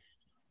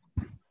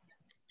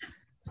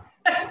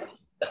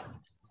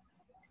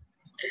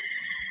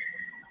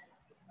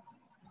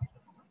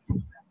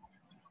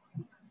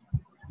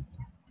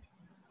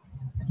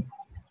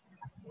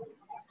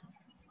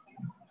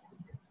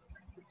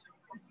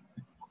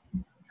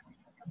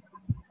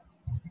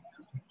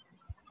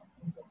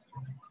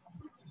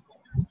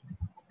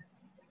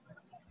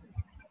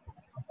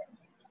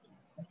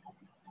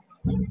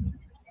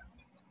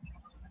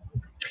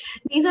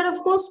 These are, of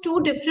course,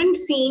 two different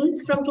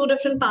scenes from two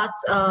different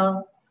parts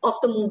of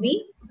the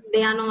movie.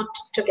 They are not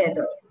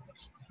together.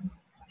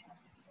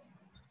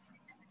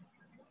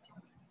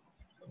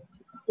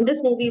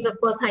 This movie is, of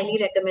course, highly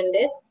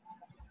recommended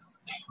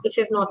if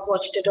you have not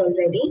watched it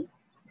already.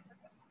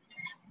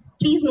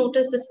 Please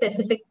notice the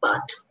specific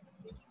part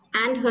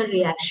and her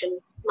reaction,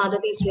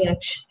 Madhavi's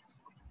reaction.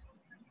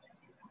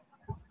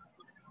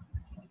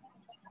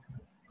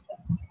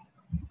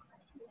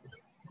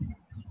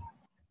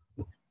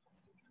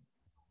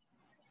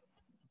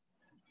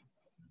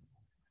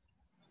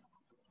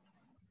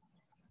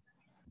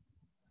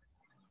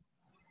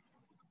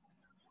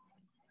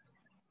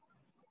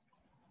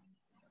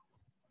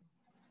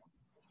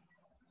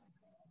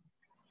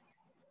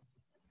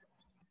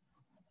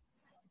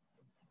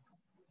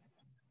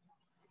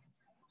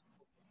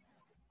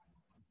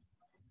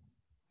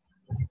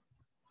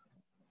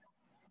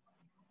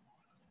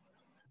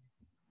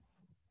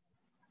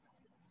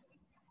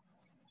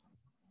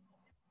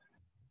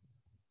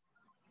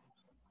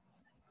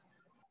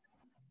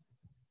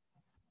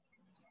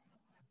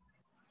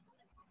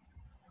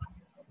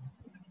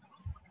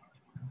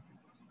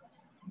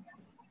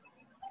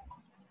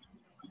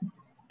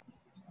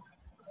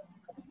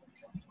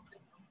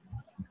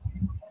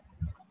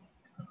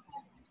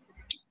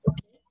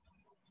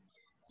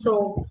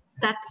 So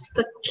that's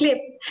the clip.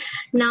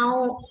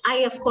 Now, I,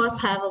 of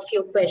course, have a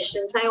few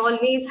questions. I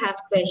always have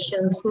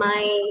questions.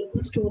 My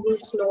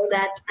students know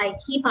that I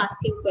keep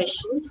asking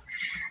questions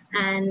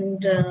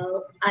and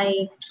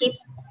I keep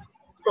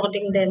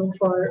prodding them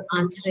for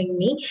answering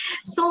me.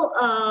 So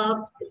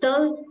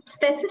the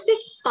specific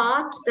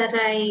part that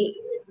I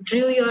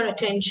drew your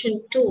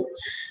attention to,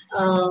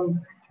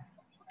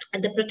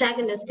 the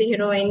protagonist, the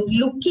heroine,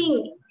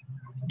 looking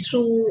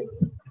through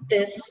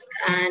this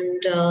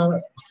and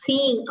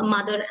seeing a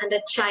mother and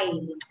a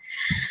child,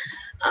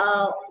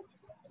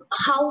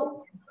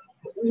 how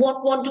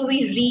what do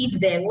we read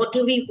there, what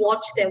do we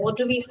watch there, what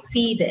do we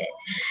see there?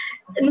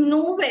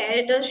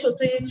 Nowhere does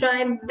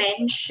Shotritra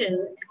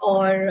mention,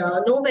 or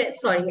nowhere,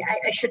 sorry,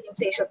 I shouldn't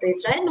say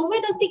Shotritra, nowhere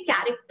does the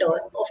character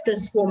of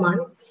this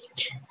woman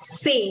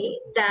say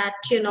that,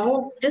 you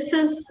know, this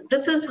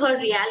is her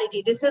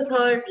reality, this is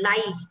her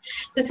life,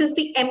 this is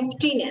the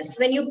emptiness.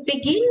 When you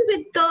begin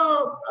with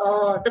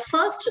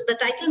the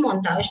title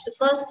montage, the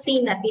first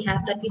scene that we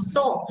have, that we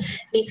saw,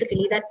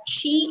 basically, that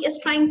she is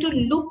trying to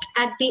look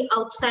at the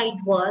outside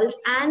world,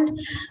 and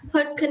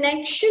her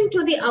connection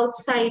to the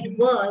outside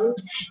world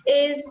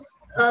is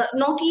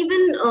not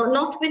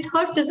with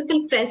her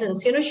physical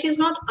presence. You know, she's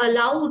not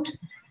allowed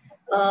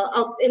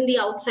out in the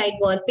outside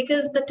world,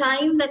 because the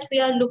time that we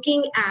are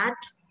looking at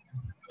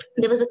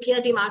There was a clear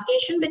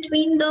demarcation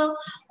between the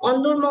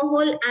Ondur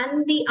Mahal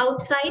and the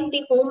outside,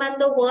 the home and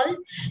the world.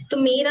 তো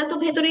মেয়েরা তো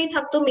ভেতরেই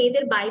থাকতো,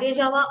 মেয়েদের বাইরে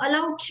যাওয়া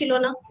allowed ছিল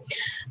না।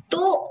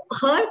 So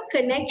her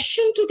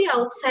connection to the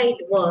outside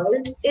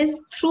world is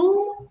through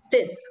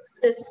this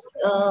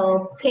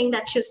thing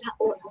that she's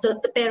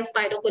the pair of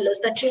binoculars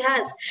that she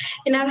has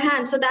in her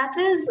hand. So that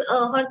is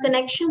her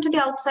connection to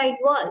the outside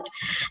world,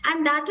 and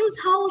that is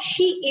how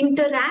she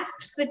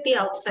interacts with the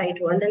outside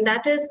world, and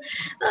that is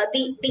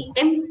the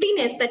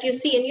emptiness that you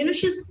see. And you know,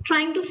 she's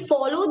trying to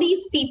follow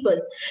these people.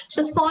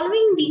 She's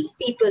following these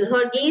people.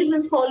 Her gaze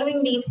is following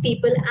these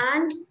people,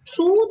 and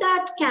through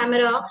that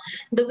camera,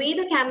 the way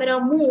the camera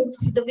moves,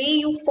 the way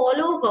you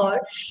follow her,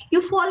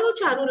 you follow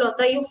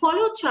Charulata, you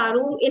follow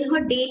Charu in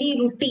her daily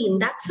routine.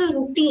 That's her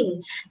routine,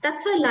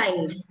 that's her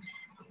life.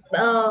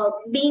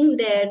 Being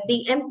there, the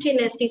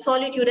emptiness, the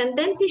solitude, and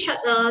then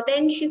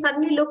she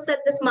suddenly looks at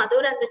this mother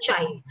and the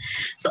child.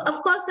 So of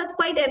course that's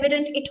quite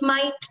evident. It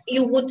might,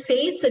 you would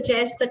say,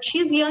 suggest that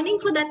she's yearning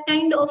for that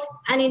kind of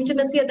an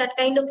intimacy or that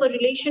kind of a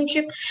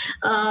relationship,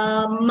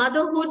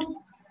 motherhood.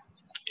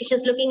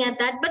 She's looking at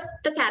that, but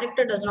the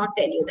character does not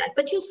tell you that,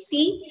 but you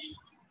see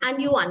and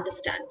you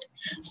understand.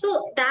 So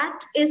that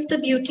is the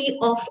beauty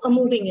of a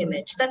moving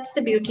image. That's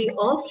the beauty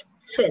of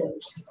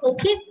films.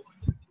 Okay.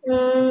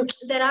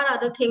 There are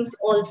other things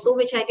also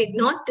which I did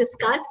not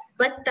discuss,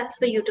 but that's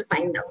for you to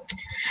find out.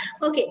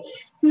 Okay,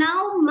 now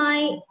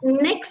my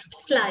next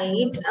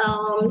slide,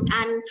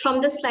 and from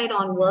this slide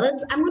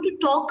onwards, I'm going to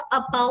talk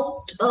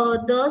about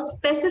the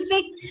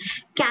specific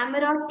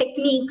camera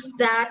techniques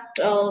that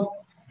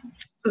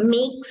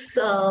makes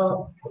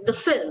the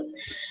film.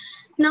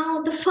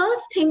 Now, the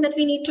first thing that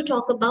we need to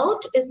talk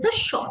about is the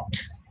shot.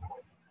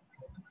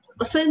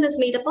 A film is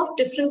made up of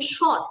different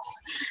shots,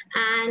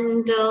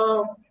 and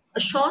a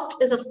shot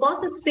is of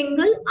course a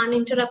single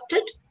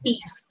uninterrupted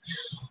piece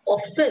of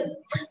film.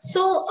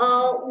 So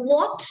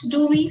what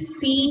do we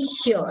see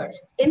here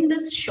in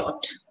this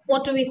shot?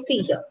 What do we see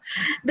here?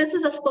 This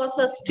is of course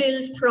a still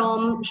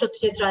from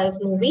Satyajit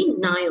Ray's movie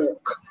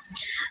Nayok.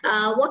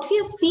 What we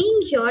are seeing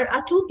here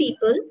are two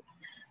people,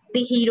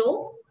 the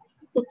hero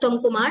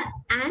Uttam Kumar,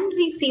 and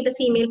we see the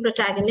female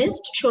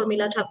protagonist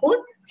Sharmila Thakur.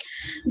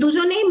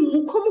 দুজনে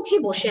মুখোমুখি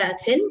বসে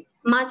আছেন,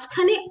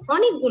 মাঝখানে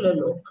অনেকগুলো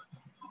লোক।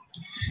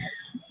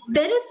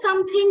 There is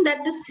something that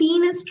the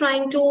scene is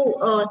trying to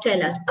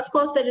tell us. Of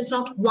course, there is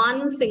not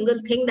one single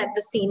thing that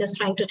the scene is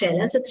trying to tell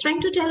us. It's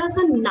trying to tell us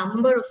a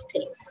number of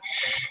things.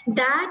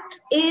 That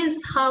is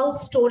how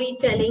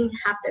storytelling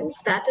happens.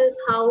 That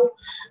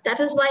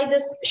is why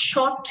this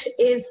shot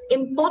is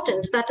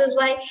important. That is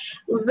why,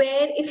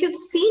 where, if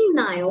you've seen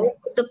Nayok,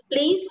 the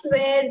place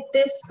where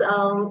this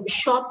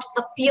shot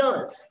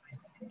appears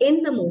in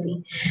the movie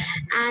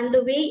and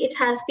the way it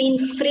has been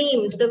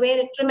framed, the way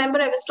remember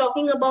I was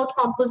talking about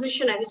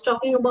composition, I was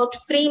talking about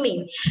framing.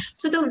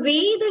 So the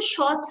way the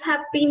shots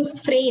have been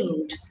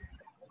framed,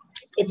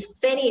 it's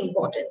very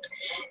important.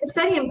 It's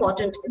very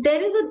important.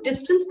 There is a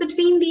distance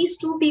between these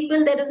two people.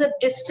 There is a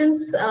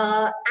distance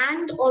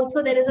and also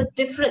there is a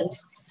difference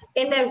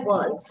in their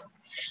worlds.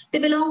 They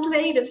belong to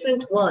very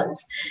different worlds.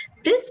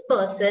 This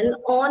person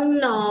on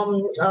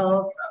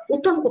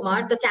Uttam Kumar,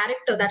 the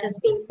character that has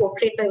been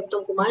portrayed by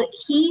Uttam Kumar,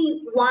 he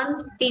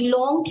once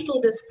belonged to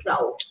this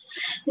crowd.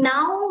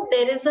 Now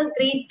there is a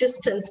great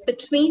distance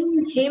between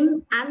him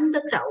and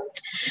the crowd.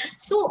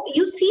 So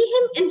you see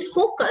him in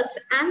focus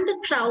and the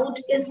crowd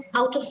is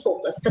out of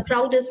focus. The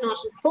crowd is not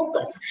in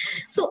focus.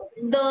 So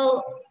the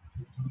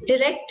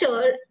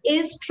director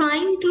is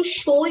trying to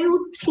show you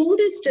through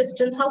this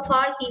distance how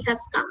far he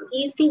has come.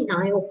 He's the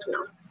Nayok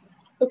now.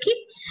 Okay,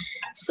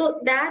 so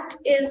that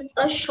is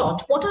a shot.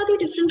 What are the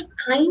different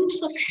kinds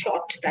of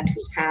shot that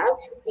we have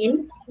in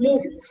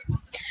movies?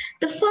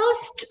 The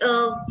first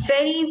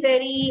very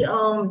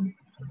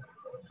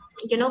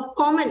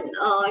common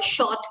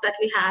shot that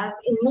we have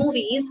in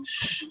movies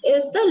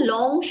is the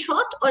long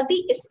shot or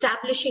the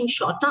establishing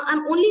shot. Now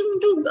I'm only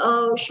going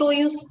to show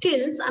you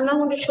stills. I'm not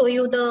going to show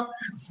you the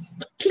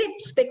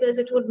clips because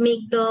it would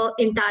make the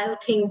entire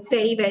thing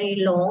very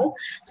long.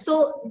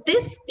 So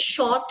this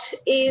shot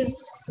is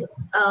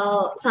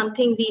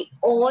something we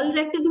all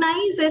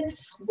recognize.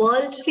 It's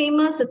world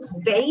famous. It's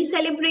very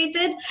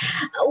celebrated.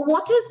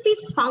 What is the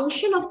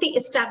function of the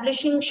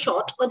establishing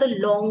shot or the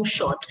long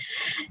shot?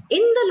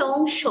 In the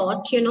long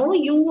shot,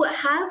 you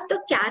have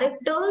the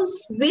characters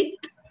with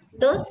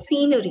the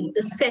scenery,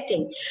 the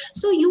setting.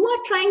 So you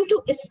are trying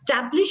to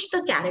establish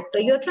the character.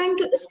 You're trying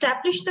to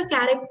establish the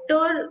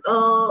character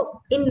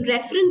in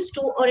reference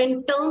to or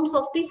in terms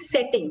of the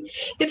setting.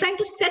 You're trying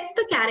to set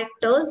the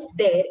characters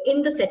there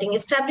in the setting,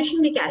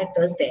 establishing the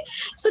characters there.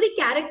 So the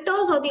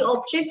characters or the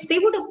objects, they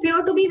would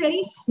appear to be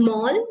very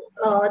small.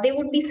 They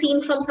would be seen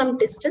from some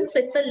distance. So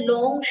it's a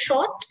long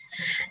shot.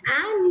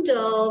 And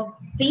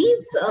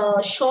these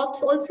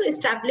shots also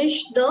establish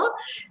the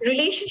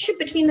relationship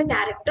between the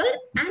character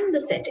and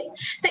the setting.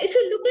 Now, if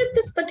you look at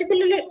this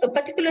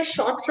particular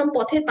shot from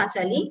Pother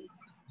Pachali,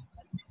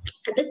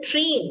 the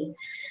train,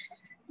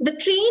 The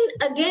train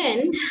again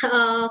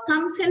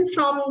comes in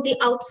from the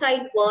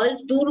outside world.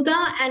 Durga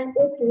and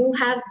Opu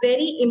have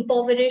very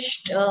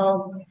impoverished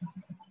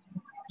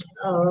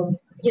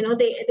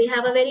they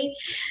have a very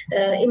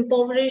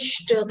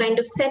impoverished kind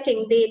of setting.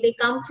 They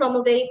come from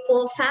a very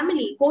poor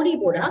family, Kori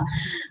Bora.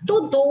 তো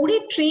দৌড়ে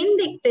train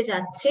দেখতে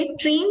যাচ্ছে,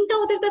 ট্রেনটা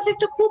ওদের কাছে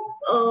একটা খুব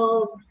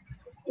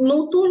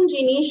নতুন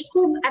জিনিস,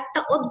 খুব একটা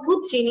অদ্ভুত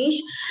জিনিস।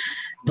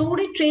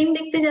 দৌড়ে ট্রেন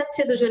দেখতে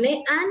যাচ্ছে দুজনে,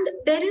 and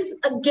there is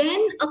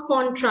again a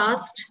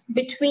contrast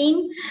between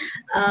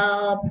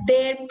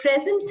their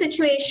present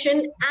situation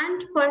and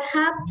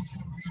perhaps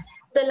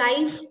the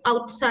life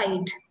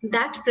outside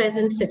that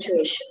present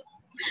situation.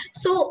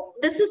 So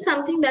this is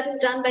something that is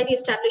done by the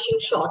establishing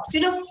shots.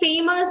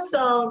 Famous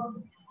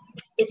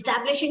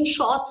establishing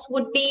shots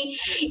would be,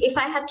 if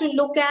I had to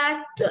look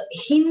at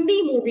Hindi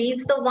movies,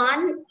 the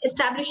one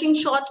establishing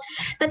shot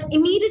that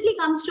immediately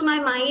comes to my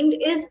mind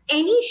is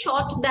any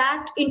shot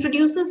that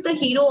introduces the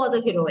hero or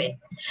the heroine.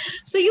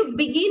 So you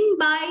begin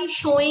by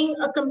showing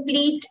a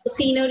complete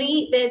scenery.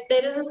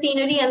 There is a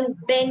scenery, and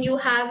then you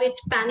have it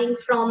panning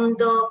from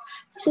the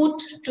foot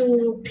to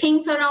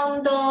things around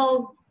the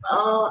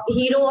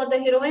hero or the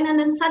heroine, and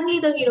then suddenly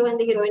the hero and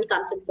the heroine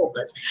comes in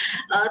focus.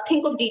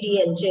 Think of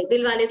DDLJ,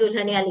 Dilwale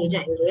Dulhaniya Le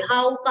Jayenge,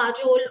 how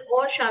Kajol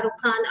or Shah Rukh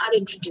Khan are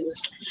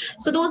introduced.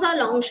 So those are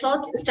long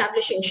shots,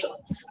 establishing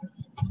shots.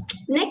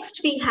 Next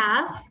we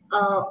have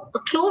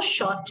a close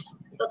shot,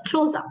 a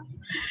close-up.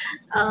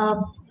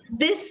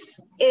 This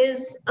is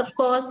of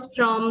course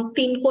from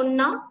Teen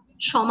Konna,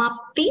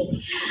 Shomapti.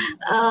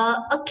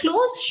 A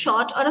close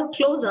shot or a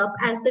close-up,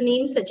 as the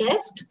name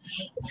suggests,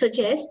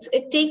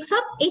 it takes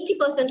up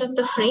 80% of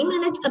the frame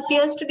and it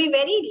appears to be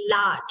very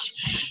large.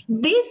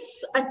 This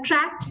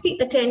attracts the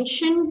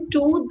attention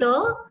to the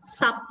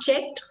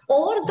subject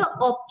or the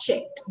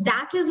object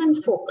that is in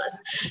focus.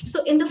 So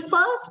in the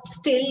first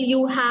still,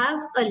 you have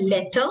a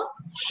letter.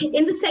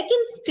 In the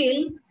second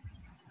still,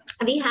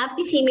 we have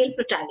the female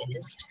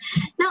protagonist.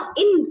 Now,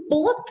 in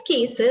both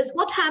cases,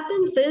 what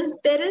happens is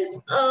there is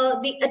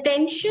the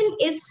attention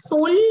is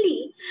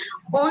solely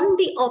on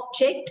the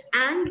object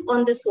and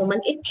on this woman.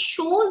 It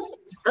shows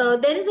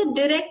there is a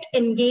direct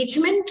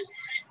engagement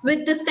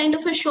with this kind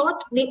of a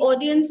shot. The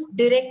audience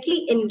directly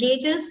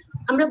engages.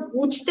 আমরা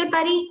বুঝতে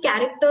পারি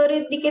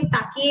ক্যারেক্টারের দিকে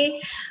তাকিয়ে,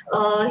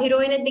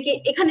 হিরোইনের দিকে,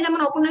 এখানে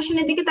যেমন অপর্ণা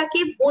দিকে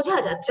তাকিয়ে বোঝা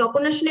যাচ্ছে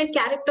অপর্ণা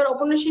ক্যারেক্টার,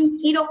 অপর্ণা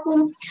কি রকম,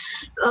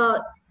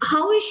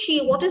 how is she,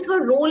 what is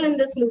her role in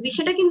this movie,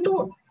 সেটা কিন্তু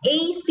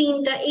এই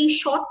সিনটা, এই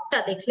শটটা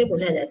দেখলে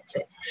বোঝা যাচ্ছে।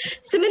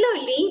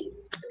 Similarly,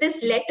 this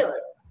letter,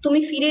 তুমি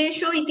ফিরে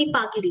এসো ইতি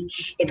পাগলি,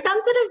 it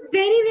comes at a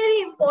very, very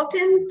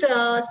important,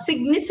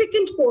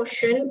 significant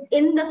portion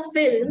in the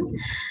film.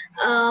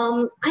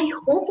 I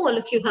hope all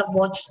of you have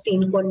watched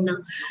Teen Konna.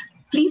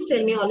 Please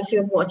tell me all of you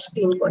have watched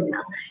Teen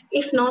Konna.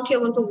 If not,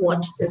 you're going to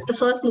watch this. The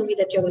first movie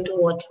that you're going to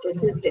watch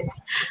is this.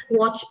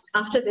 Watch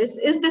after this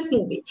is this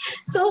movie.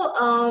 So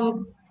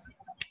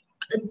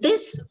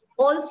this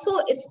also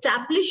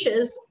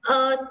establishes a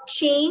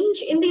change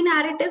in the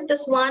narrative,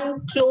 this one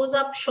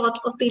close-up shot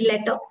of the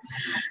letter.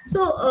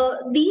 So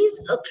these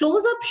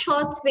close-up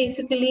shots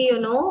basically,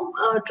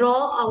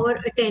 draw our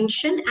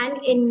attention and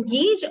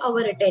engage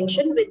our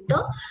attention with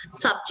the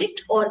subject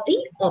or the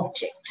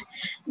object.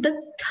 The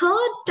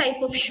third type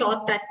of shot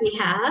that we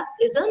have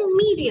is a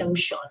medium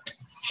shot.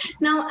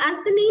 Now, as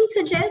the name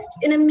suggests,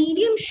 in a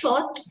medium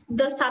shot,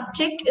 the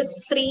subject is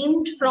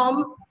framed from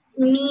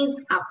knees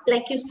up,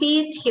 like you see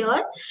it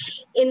here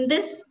in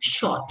this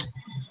shot.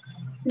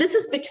 This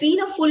is between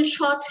a full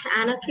shot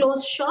and a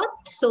close shot.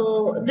 So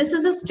this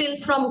is a still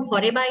from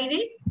Ghore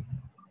Baire,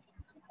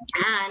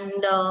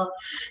 and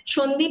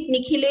Shondeep,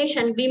 Nikhilesh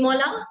and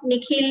Bimola,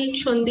 Nikhil,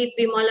 Shondeep,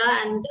 Bimola,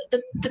 and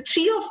the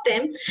three of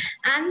them,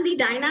 and the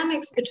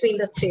dynamics between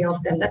the three of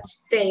them, that's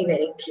very,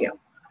 very clear.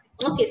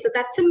 Okay, so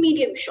that's a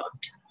medium shot.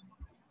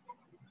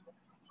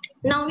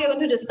 Now we are going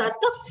to discuss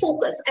the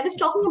focus. I was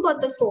talking about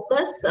the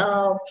focus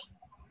a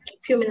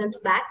few minutes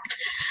back.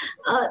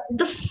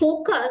 The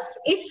focus,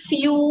 if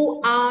you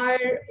are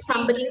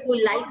somebody who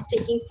likes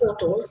taking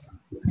photos,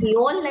 we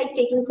all like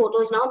taking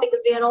photos now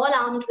because we are all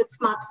armed with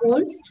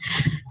smartphones.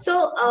 So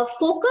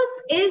focus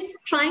is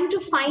trying to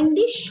find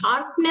the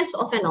sharpness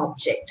of an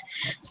object.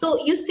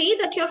 So you say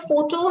that your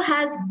photo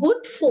has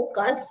good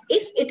focus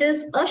if it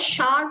is a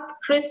sharp,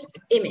 crisp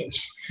image.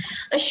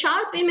 A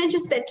sharp image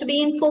is said to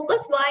be in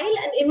focus, while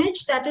an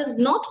image that is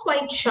not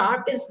quite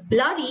sharp, is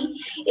blurry,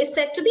 is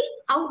said to be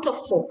out of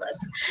focus.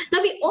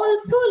 Now, we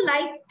also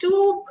like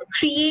to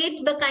create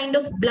the kind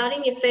of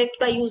blurring effect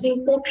by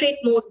using portrait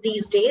mode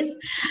these days.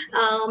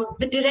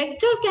 The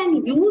director can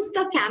use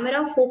the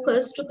camera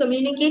focus to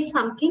communicate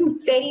something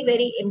very,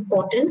 very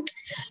important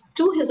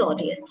to his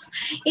audience.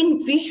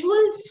 In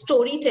visual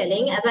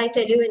storytelling, as I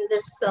tell you in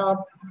this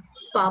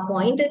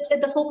PowerPoint,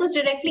 the focus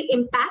directly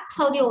impacts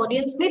how the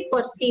audience may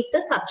perceive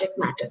the subject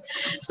matter.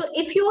 So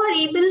if you are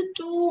able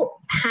to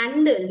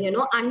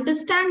handle,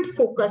 understand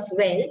focus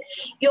well,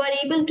 you are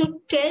able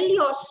to tell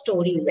your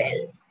story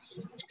well.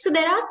 So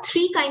there are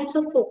three kinds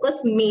of focus,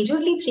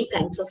 majorly three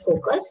kinds of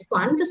focus.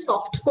 One, the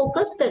soft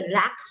focus, the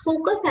rack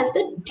focus, and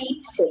the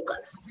deep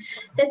focus.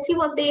 Let's see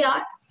what they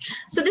are.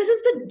 So this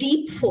is the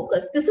deep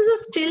focus. This is a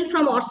still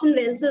from Orson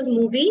Welles'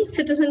 movie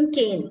Citizen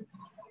Kane,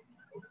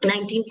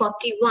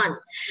 1941.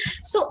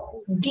 So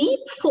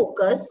deep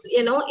focus,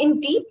 in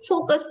deep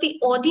focus, the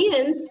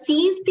audience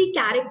sees the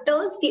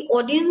characters, the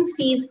audience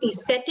sees the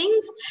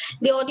settings,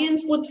 the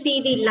audience would see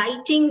the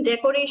lighting,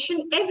 decoration,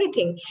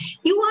 everything.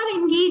 You are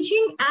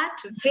engaging at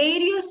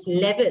various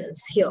levels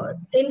here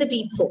in the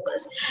deep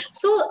focus.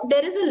 So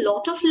there is a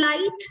lot of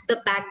light, the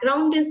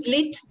background is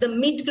lit, the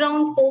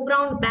midground,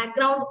 foreground,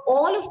 background,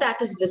 all of that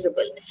is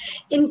visible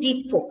in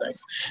deep focus.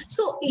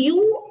 So you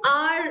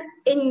are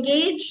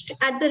engaged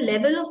at the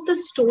level of the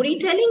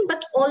storytelling,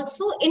 but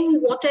also in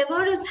whatever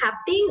is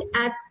happening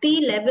at the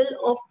level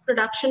of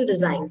production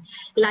design,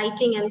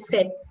 lighting and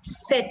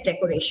set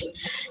decoration.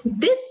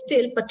 This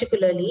still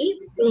particularly,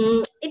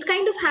 it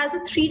kind of has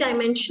a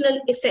three-dimensional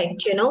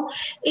effect,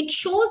 It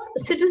shows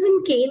Citizen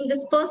Kane,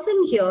 this person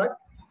here,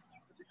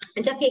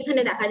 যাকে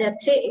এখানে দেখা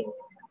যাচ্ছে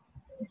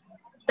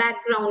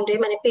ব্যাকগ্রাউন্ডে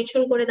মানে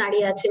পেছন করে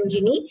দাঁড়িয়ে আছেন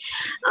যিনি,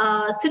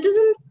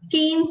 Citizen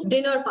Kane's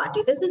dinner party.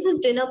 This is his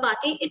dinner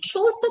party. It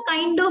shows the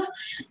kind of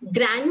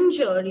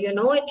grandeur,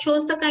 it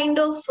shows the kind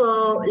of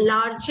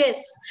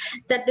largesse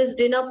that this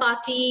dinner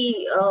party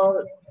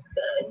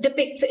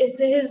depicts. Is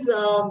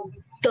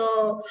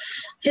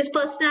his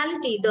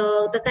personality,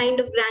 the kind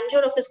of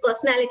grandeur of his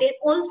personality. And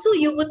also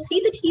you would see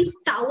that he's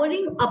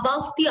towering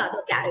above the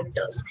other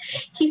characters.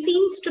 He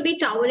seems to be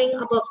towering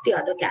above the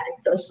other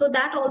characters. So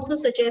that also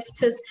suggests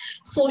his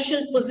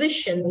social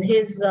position,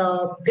 his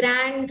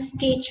grand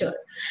stature.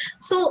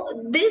 So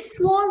this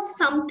was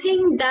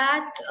something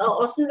that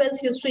Orson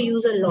Welles used to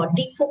use a lot.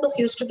 Deep focus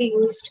used to be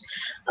used.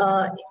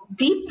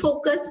 Deep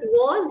focus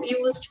was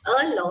used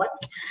a lot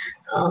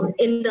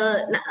in the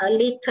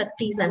late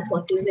 30s and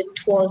 40s. It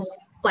was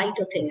quite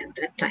a thing at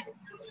that time.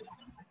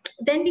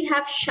 Then we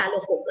have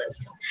shallow focus.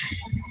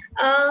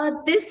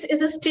 This is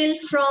a still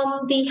from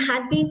The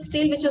Handmaid's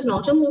Tale, which is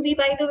not a movie,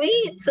 by the way.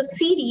 It's a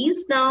series.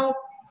 Now,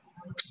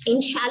 in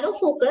shallow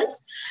focus,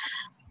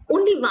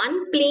 only one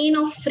plane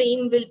of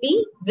frame will be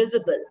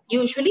visible,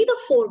 usually the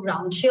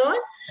foreground. Here,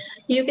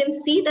 you can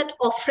see that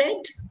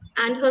Offred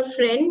and her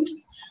friend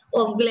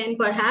of Glenn,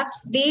 perhaps,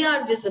 they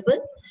are visible.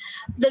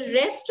 The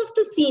rest of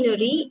the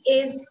scenery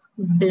is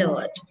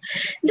blurred.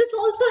 This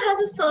also has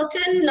a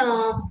certain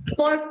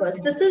purpose.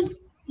 This is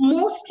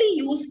mostly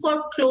used for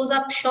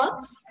close-up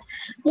shots.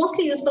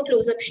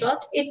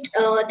 It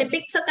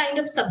depicts a kind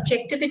of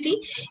subjectivity.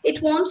 It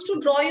wants to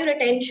draw your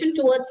attention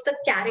towards the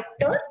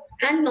character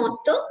and not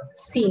the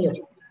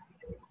scenery.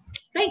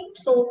 Right,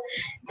 so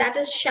that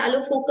is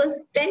shallow focus.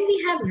 Then we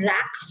have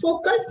rack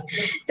focus.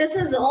 This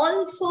is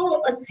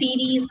also a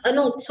series.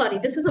 No, sorry,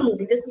 this is a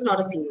movie. This is not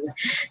a series.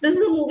 This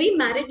is a movie,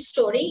 Marriage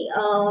Story.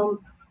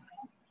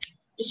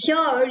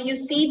 Here you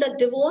see the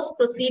divorce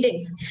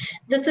proceedings.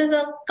 This is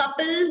a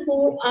couple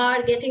who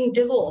are getting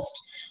divorced.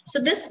 So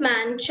this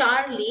man,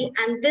 Charlie,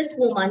 and this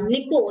woman,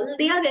 Nicole,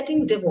 they are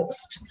getting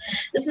divorced.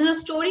 This is a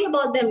story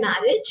about their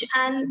marriage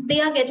and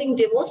they are getting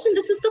divorced. And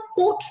this is the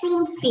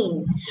courtroom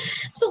scene.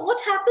 So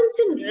what happens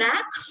in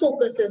rack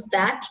focus is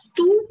that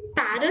two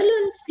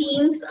parallel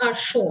scenes are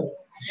shown.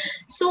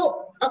 So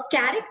a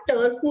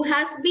character who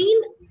has been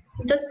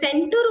the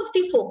center of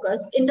the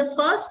focus in the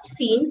first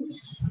scene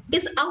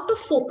is out of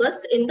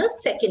focus in the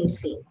second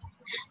scene.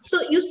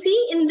 So you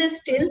see in this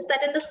stills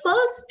that in the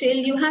first still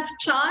you have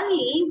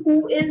Charlie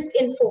who is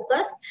in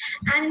focus,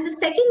 and in the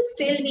second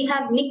still we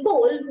have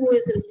Nicole who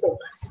is in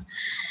focus.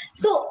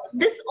 So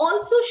this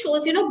also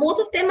shows, both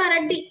of them are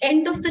at the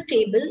end of the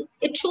table.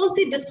 It shows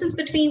the distance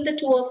between the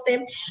two of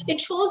them. It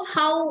shows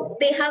how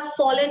they have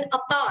fallen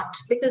apart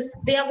because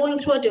they are going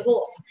through a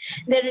divorce.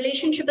 Their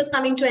relationship is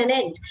coming to an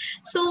end.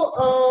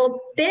 So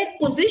their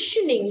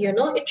positioning,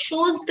 it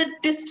shows the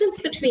distance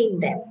between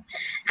them.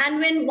 And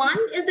when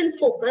one is in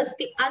focus,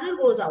 the other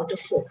goes out of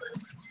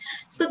focus.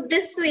 So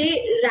this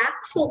way, rack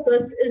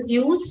focus is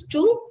used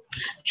to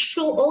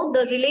show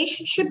the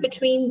relationship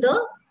between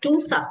the two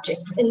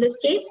subjects, in this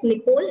case,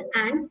 Nicole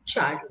and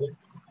Charlie.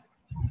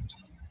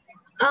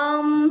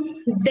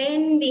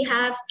 Then we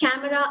have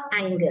camera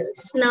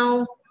angles.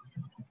 Now,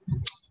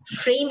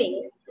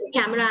 framing,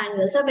 camera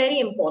angles are very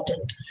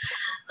important.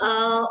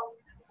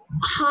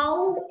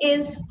 How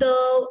is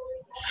the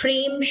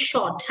frame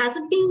shot? Has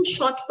it been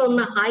shot from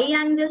a high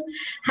angle?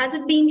 Has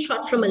it been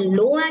shot from a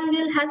low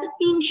angle? Has it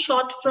been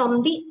shot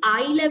from the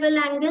eye level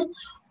angle?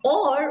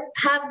 Or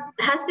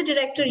has the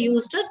director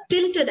used a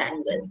tilted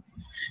angle?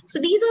 So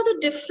these are the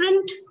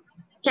different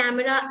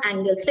camera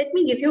angles. Let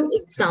me give you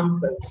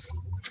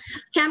examples.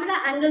 Camera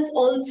angles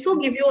also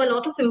give you a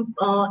lot of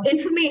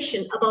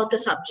information about the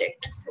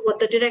subject. what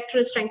the director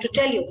is trying to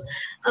tell you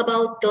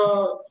about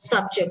the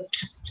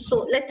subject.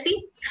 So let's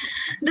see.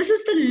 This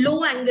is the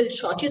low angle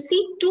shot. You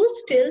see two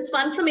stills,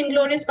 one from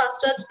Inglourious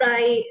Basterds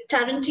by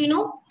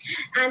Tarantino,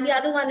 and the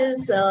other one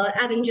is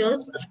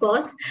Avengers, of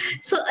course.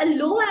 So a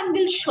low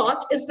angle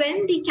shot is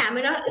when the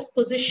camera is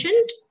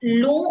positioned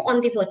low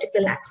on the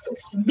vertical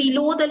axis,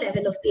 below the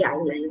level of the eye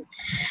line,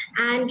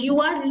 and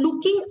you are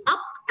looking up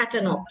at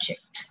an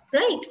object,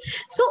 right?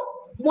 So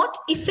what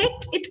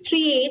effect it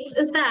creates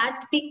is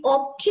that the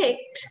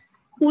object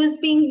who is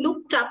being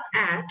looked up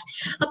at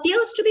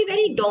appears to be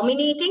very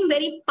dominating,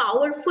 very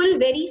powerful,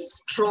 very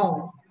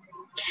strong.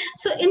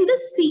 So in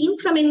this scene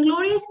from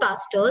Inglourious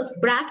Basterds,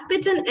 Brad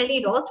Pitt and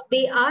Eli Roth,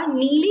 they are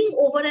kneeling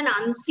over an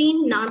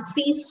unseen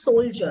Nazi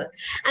soldier,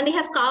 and they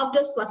have carved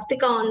a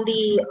swastika on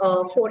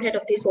the forehead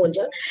of the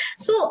soldier.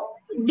 So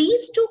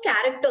these two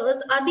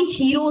characters are the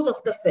heroes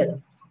of the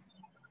film.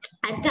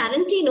 And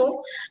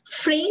Tarantino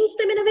frames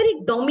them in a very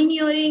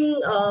domineering,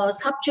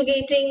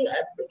 subjugating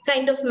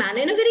kind of manner,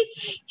 in a very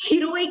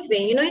heroic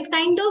way. You know, it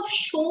kind of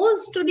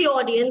shows to the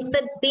audience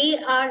that they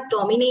are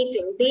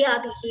dominating, they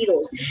are the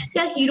heroes,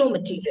 they are hero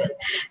material.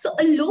 So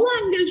a low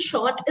angle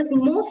shot is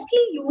mostly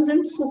used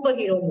in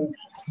superhero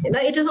movies. You know,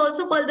 it is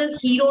also called the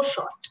hero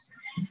shot.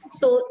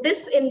 So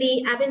this in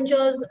the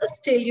Avengers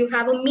still, you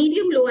have a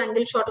medium low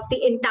angle shot of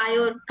the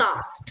entire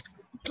cast.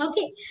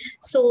 Okay,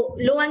 so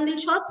low angle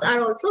shots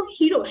are also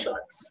hero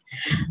shots.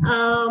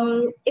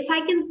 If I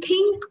can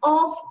think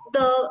of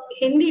the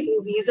Hindi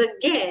movies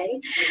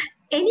again,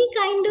 any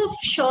kind of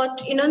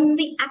shot, you know, in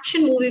the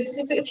action movies,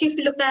 if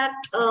you look at,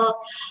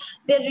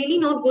 they're really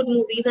not good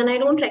movies and I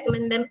don't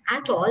recommend them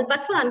at all,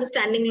 but for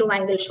understanding low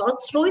angle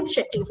shots, Rohit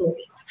Shetty's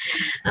movies,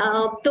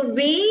 the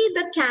way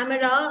the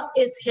camera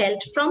is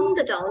held from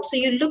the down, so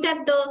you look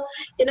at the,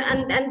 you know,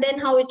 and then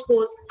how it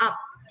goes up.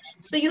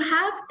 So you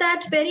have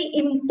that very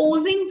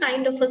imposing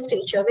kind of a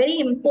stature, very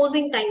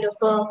imposing kind of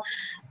a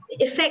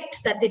effect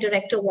that the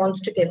director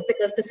wants to give,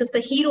 because this is the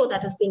hero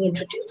that is being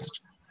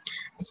introduced.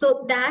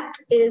 So that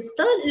is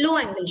the low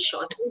angle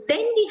shot.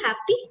 Then we have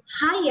the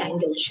high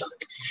angle shot.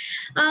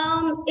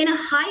 In a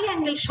high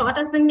angle shot,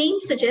 as the name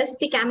suggests,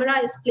 the camera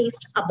is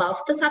placed above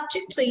the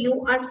subject. So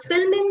you are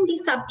filming the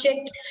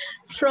subject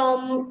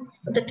from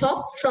the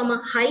top, from a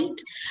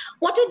height.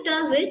 What it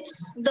does,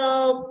 it's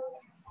the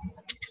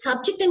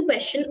subject in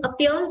question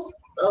appears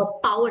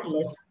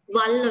powerless,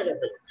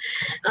 vulnerable.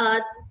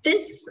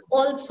 This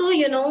also,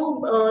 you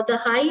know, the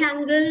high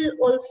angle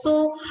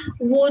also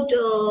would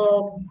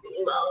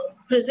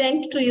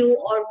present to you,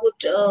 or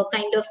would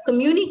kind of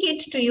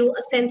communicate to you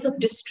a sense of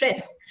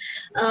distress,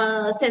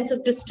 a sense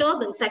of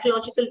disturbance,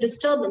 psychological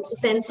disturbance, a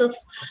sense of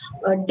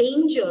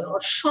danger or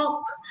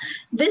shock.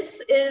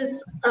 This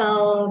is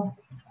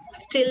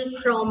still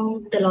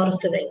from The Lord of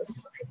the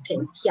Rings, I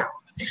think. Yeah.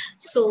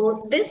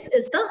 So this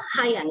is the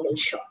high angle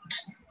shot.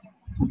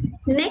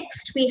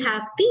 Next, we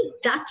have the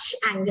Dutch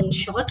angle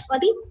shot or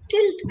the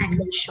tilt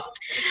angle shot.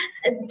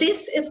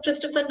 This is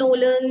Christopher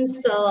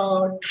Nolan's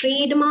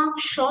trademark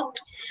shot.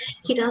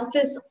 He does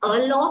this a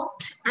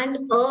lot and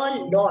a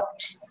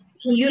lot.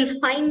 You'll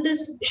find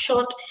this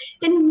shot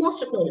in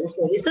most of Nolan's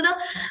movies. So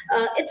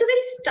it's a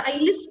very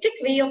stylistic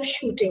way of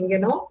shooting, you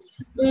know.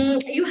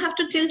 You have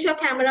to tilt your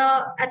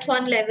camera at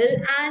one level,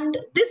 and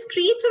this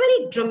creates a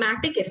very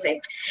dramatic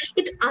effect.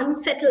 It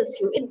unsettles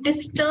you, it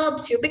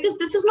disturbs you, because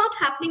this is not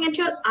happening at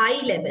your eye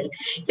level.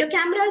 Your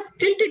camera is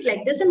tilted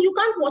like this and you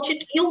can't watch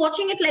it. You're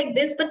watching it like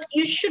this, but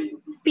you should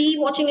be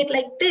watching it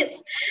like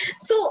this.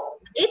 So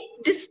it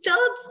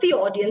disturbs the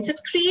audience. It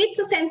creates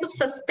a sense of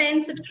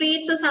suspense. It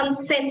creates a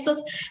sense of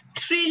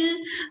thrill,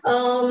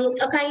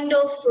 a kind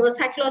of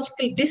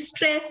psychological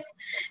distress.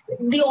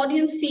 The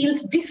audience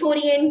feels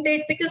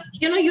disoriented because,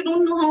 you know, you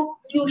don't know how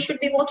you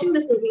should be watching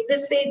this movie.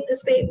 This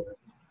way,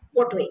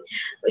 what way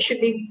should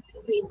we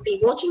be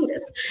watching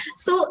this?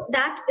 So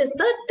that is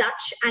the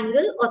Dutch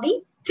angle or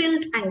the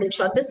tilt angle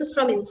shot. This is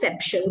from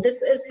Inception.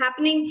 This is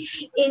happening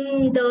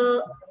in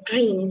the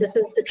dream. This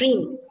is the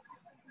dream.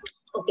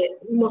 Okay,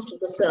 most of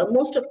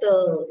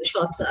the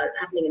shots are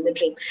happening in the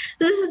dream.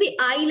 This is the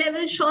eye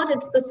level shot.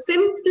 It's the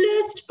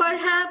simplest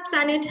perhaps,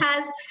 and it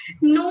has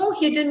no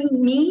hidden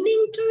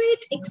meaning to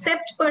it,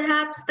 except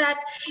perhaps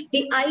that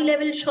the eye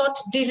level shot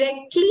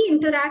directly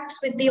interacts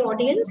with the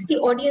audience. The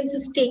audience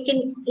is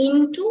taken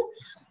into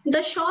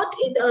the shot.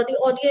 The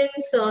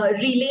audience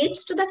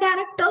relates to the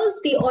characters.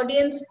 The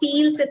audience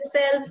feels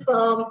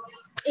itself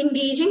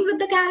engaging with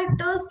the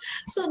characters.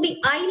 So the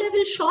eye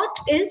level shot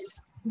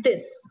is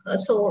this.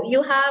 So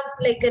you have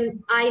like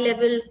an eye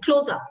level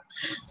close up.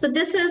 So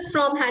this is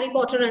from Harry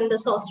Potter and the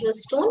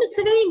Sorcerer's Stone. It's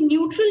a very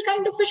neutral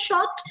kind of a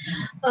shot,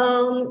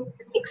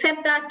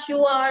 except that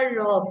you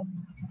are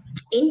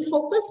in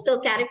focus. The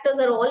characters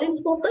are all in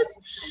focus,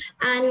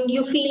 and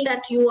you feel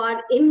that you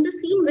are in the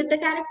scene with the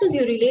characters.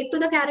 You relate to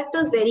the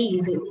characters very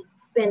easily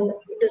when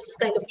this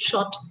kind of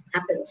shot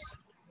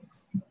happens.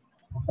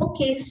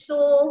 Okay,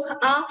 so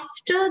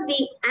after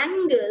the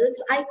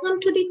angles, I come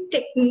to the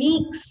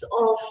techniques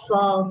of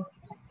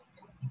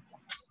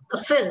a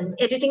film,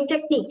 editing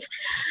techniques.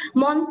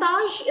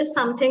 Montage is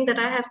something that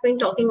I have been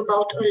talking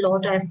about a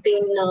lot. I've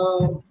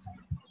been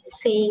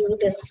saying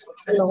this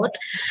a lot.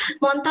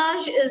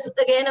 Montage is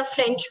again a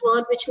French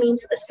word which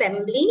means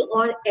assembly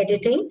or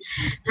editing.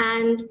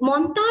 And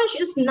montage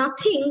is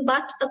nothing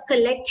but a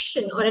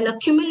collection or an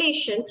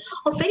accumulation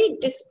of very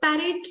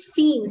disparate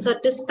scenes or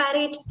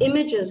disparate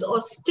images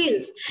or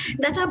stills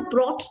that are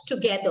brought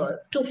together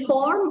to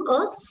form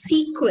a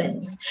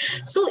sequence.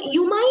 So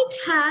you might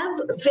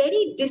have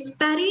very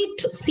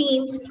disparate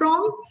scenes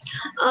from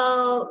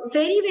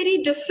very, very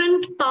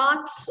different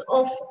parts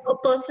of a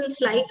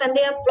person's life, and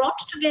they are brought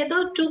together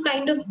to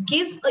kind of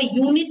give a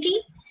unity,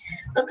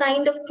 a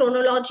kind of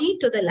chronology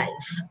to the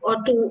life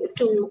or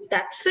to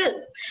that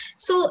film.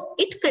 So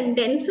it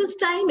condenses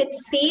time, it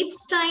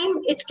saves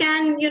time, it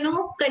can,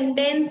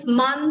 condense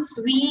months,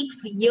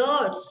 weeks,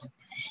 years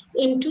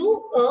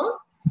into a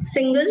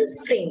single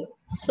frame.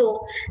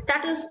 So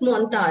that is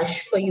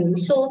montage for you.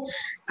 So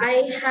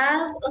I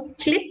have a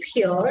clip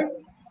here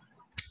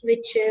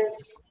which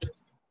is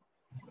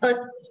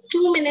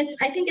 2 minutes.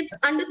 I think it's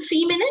under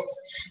 3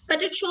 minutes,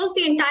 but it shows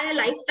the entire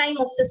lifetime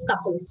of this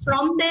couple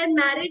from their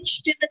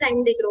marriage till the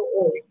time they grow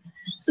old.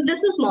 So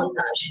this is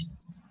montage.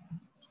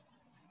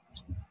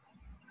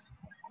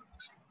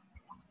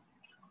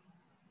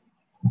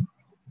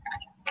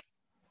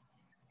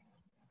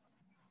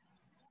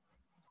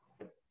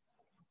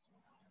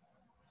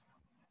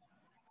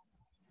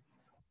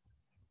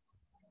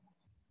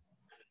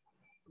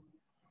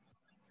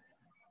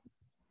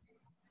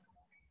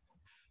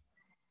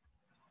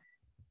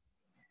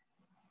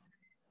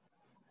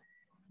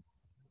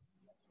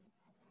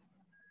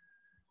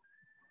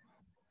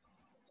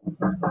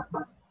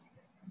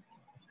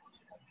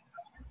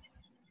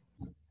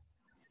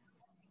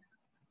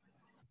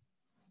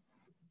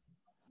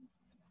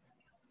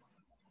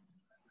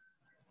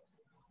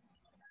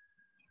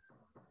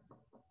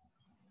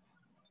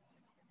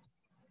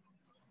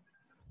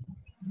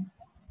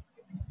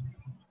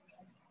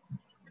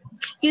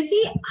 You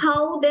see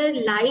how their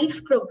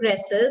life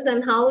progresses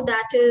and how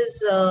that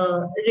is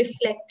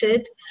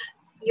reflected.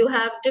 You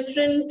have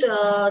different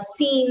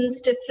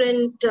scenes,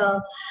 different,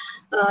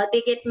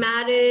 they get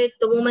married,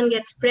 the woman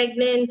gets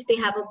pregnant, they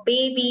have a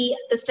baby.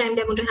 This time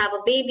they're going to have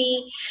a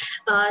baby.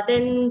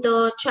 Then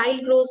the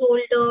child grows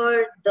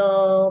older,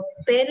 the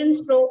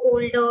parents grow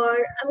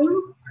older. I'm going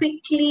to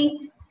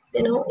quickly,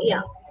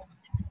 yeah.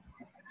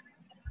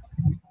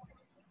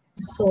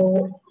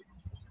 So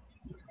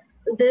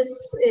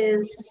this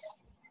is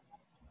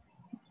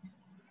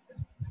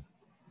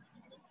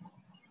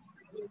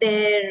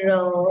their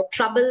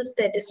troubles,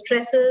 their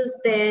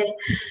distresses, their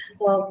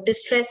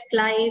distressed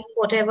life,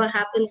 whatever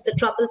happens, the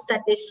troubles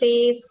that they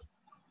face,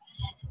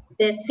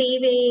 their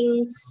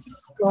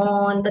savings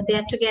gone, but they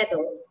are together.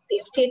 They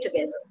stay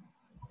together.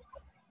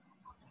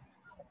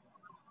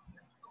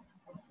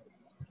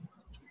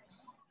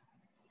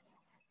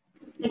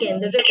 Again,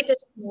 the repetitive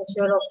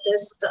nature of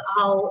this,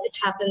 how it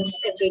happens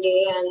every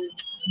day and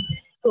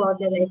throughout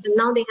their life. And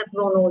now they have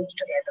grown old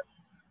together.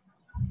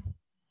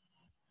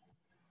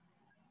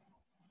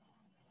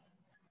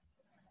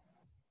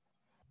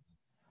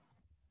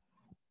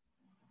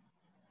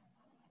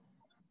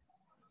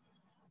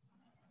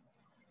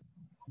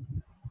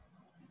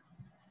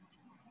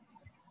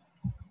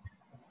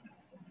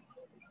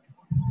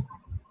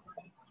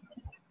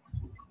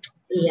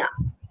 Yeah.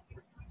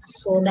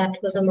 So that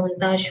was a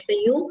montage for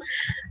you.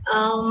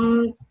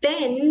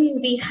 Then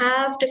we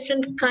have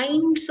different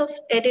kinds of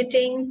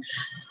editing.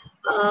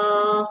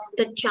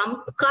 The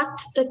jump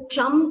cut. The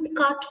jump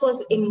cut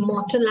was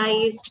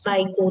immortalized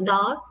by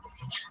Godard,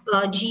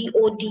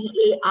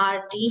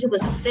 Godard. He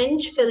was a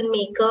French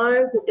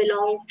filmmaker who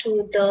belonged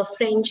to the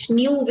French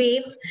New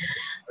Wave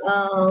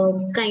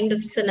kind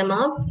of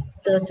cinema.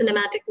 The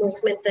cinematic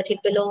movement that he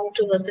belonged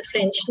to was the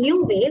French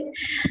New Wave.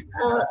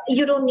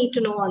 You don't need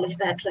to know all of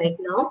that right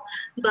now.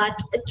 But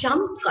a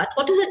jump cut,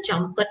 what is a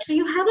jump cut? So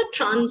you have a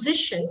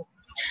transition,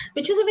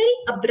 which is a very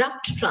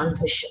abrupt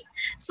transition.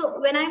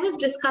 So when I was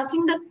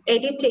discussing the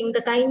editing,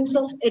 the kinds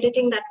of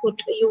editing that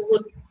you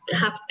would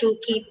have to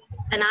keep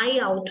an eye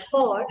out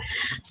for.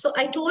 So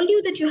I told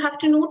you that you have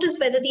to notice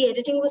whether the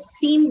editing was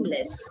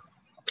seamless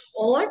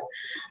or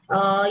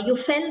you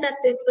felt that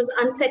it was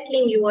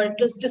unsettling you or it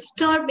was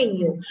disturbing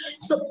you.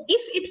 So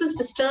if it was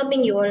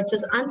disturbing you or it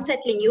was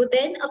unsettling you,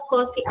 then of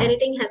course the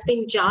editing has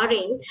been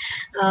jarring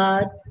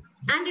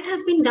and it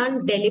has been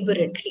done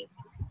deliberately.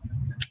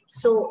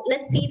 So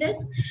let's see this.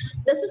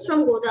 This is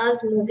from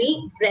Godard's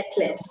movie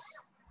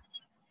Breathless.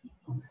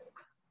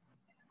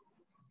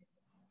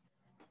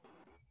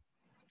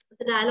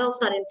 The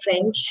dialogues are in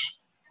French.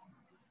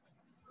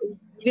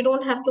 You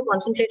don't have to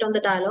concentrate on the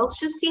dialogues.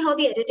 Just see how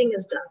the editing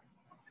is done.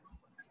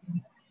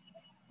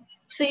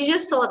 So you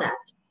just saw that.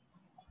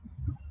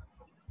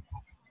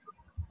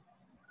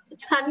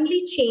 It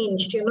suddenly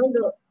changed,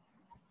 the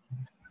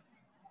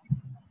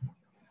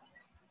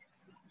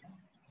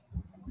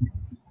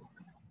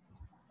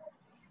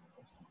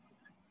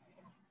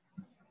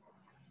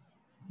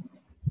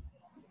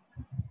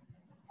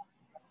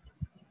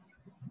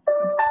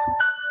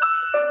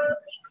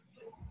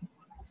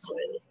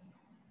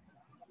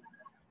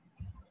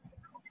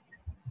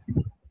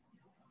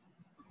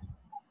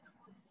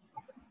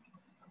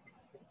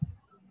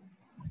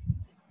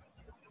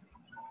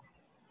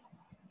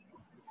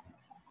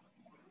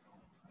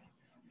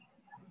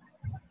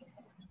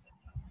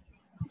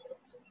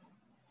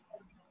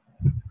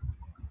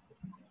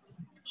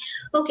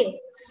Okay,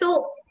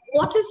 so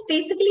what is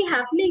basically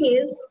happening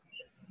is,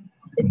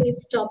 let me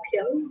stop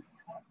here.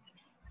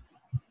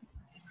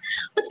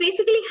 What's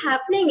basically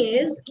happening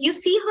is you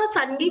see her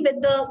suddenly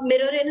with the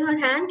mirror in her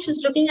hand.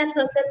 She's looking at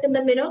herself in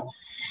the mirror.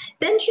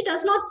 Then she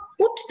does not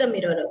put the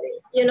mirror away.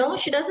 You know,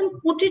 she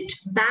doesn't put it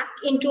back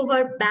into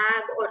her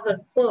bag or her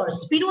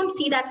purse. We don't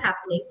see that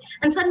happening.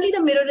 And suddenly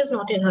the mirror is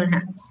not in her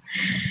hands.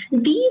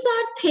 These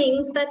are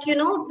things that, you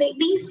know,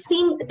 these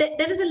seem,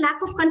 there is a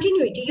lack of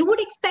continuity. You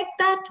would expect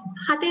that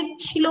হাতে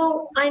ছিল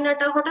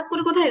আয়নাটা হঠাৎ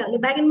করে কোথায় গেল,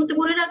 ব্যাগের মধ্যে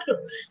ভরে রাখলো,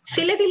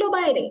 ফেলে দিল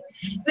বাইরে.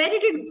 Where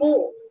did it go?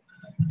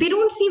 We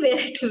don't see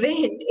where it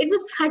went. It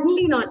was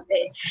suddenly not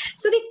there.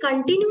 So the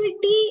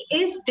continuity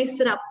is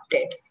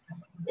disrupted.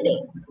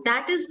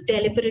 That is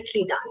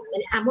deliberately done.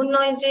 এমন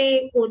নয় যে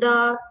ওদা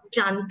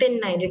জানতেন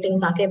না editing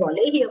কাকে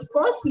বলে. He of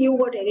course knew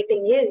what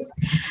editing is,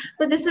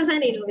 but this is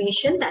an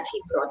innovation that he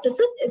brought. This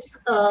is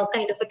a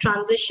kind of a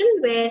transition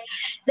where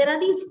there are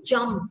these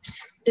jumps,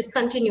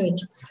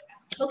 discontinuities.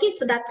 Okay,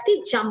 so that's the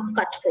jump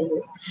cut for you.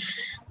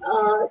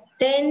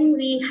 Then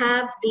we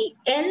have the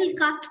L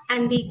cut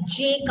and the J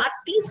cut.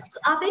 These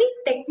are very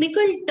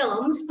technical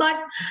terms, but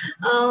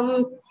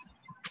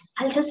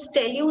I'll just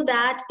tell you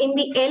that in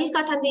the L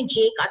cut and the J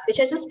cut, which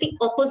are just the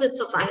opposites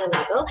of one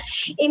another,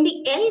 in the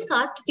L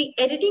cut, the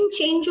editing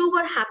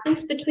changeover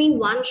happens between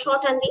one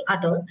shot and the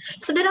other.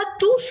 So there are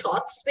two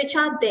shots which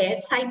are there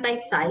side by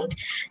side,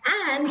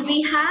 and we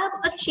have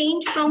a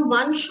change from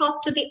one shot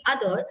to the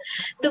other.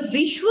 The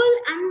visual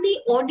and the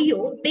audio,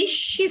 they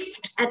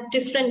shift at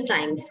different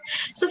times.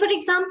 So for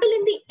example,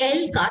 in the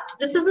L cut,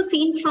 this is a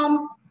scene from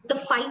the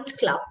Fight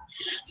Club.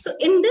 So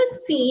in this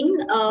scene,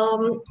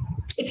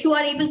 if you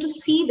are able to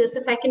see this,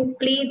 if I can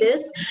play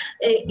this,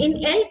 in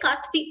L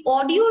cut, the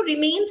audio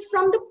remains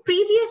from the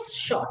previous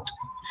shot,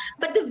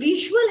 but the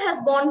visual has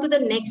gone to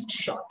the next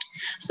shot.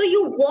 So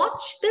you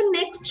watch the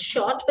next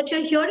shot, but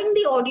you're hearing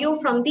the audio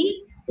from the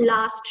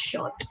last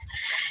shot.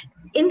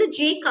 In the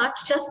J cut,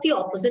 just the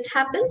opposite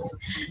happens.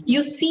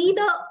 You see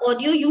the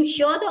audio, you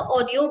hear the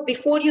audio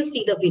before you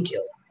see the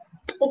video.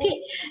 Okay,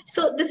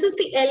 so this is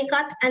the L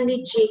cut and the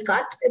J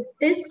cut.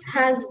 This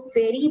has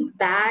very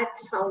bad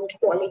sound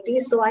quality,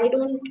 so I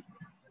don't.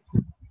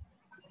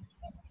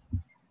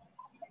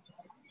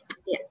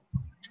 Yeah.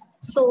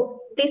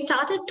 So they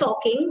started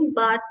talking,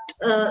 but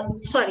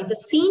sorry, the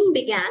scene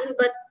began,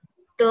 but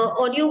the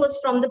audio was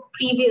from the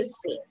previous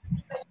scene.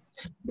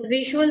 The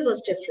visual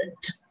was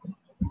different.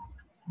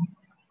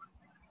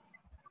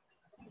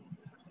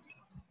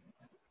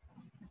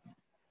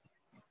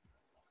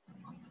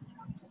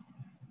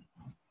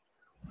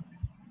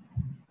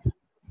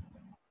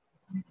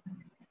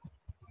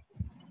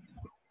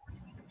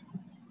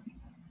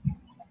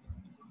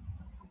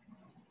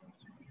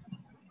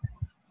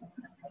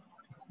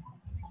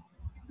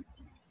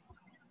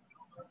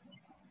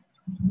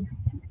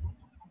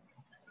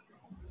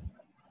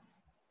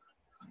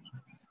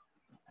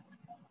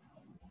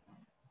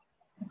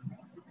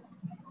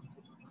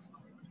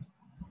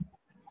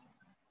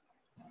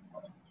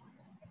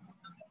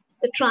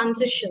 The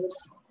transitions,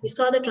 we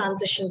saw the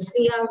transitions.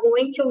 We are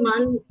going from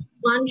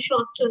one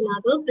shot to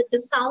another, but the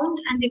sound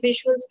and the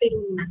visuals, they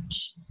don't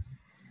match.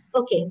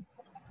 Okay.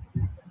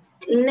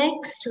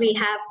 Next, we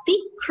have the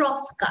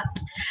cross cut.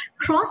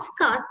 Cross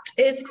cut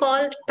is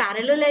called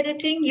parallel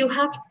editing. You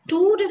have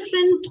two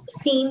different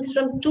scenes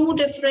from two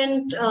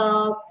different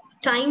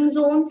time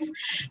zones,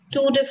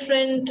 two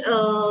different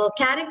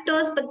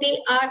characters, but they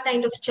are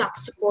kind of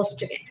juxtaposed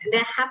together.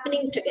 They're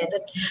happening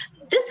together.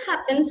 This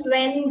happens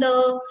when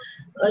the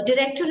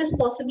director is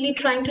possibly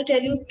trying to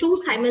tell you two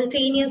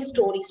simultaneous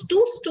stories.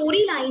 Two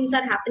storylines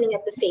are happening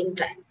at the same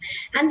time,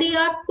 and they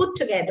are put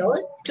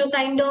together to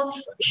kind of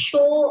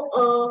show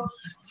a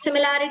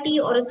similarity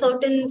or a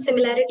certain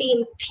similarity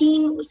in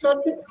theme,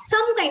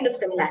 some kind of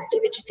similarity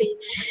which the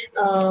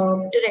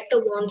director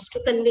wants to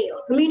convey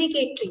or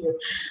communicate to you.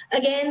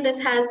 Again,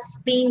 this has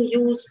been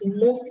used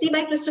mostly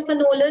by Christopher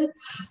Nolan.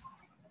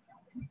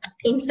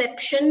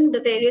 Inception,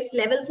 the various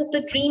levels of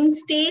the dream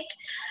state.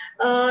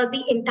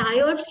 The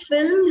entire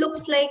film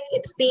looks like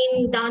it's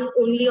been done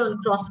only on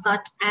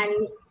crosscut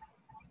and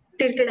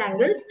tilted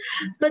angles,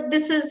 but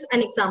this is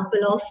an example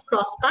of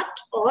crosscut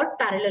or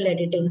parallel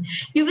editing.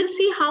 You will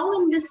see how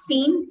in this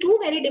scene, two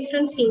very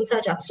different scenes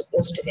are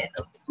juxtaposed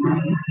together.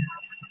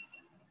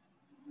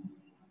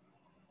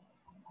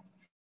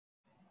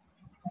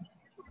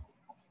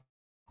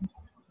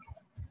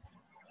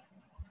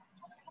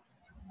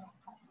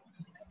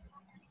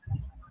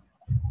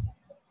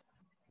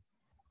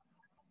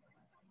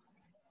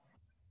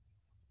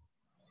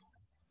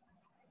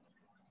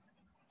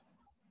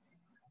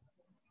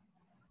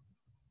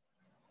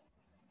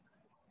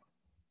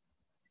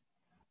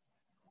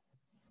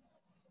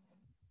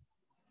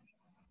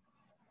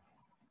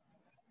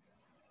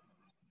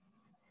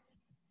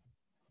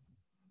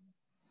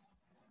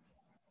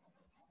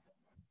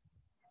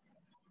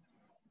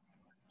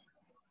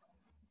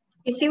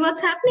 You see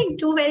what's happening?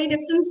 Two very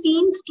different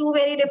scenes, two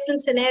very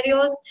different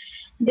scenarios.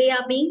 They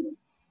are being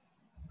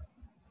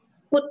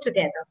put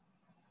together.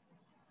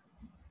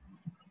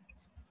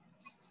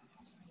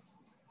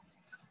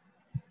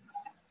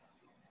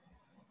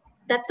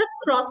 That's a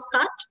cross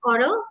cut or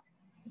a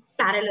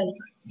parallel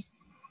cut.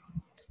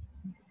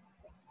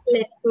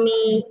 Let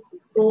me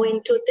go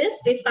into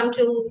this. We've come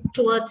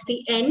towards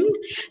the end.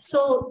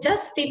 So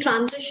just the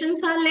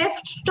transitions are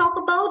left to talk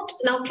about.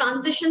 Now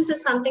transitions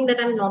is something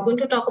that I'm not going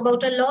to talk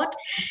about a lot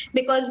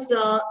because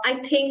I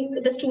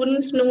think the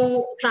students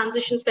know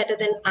transitions better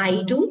than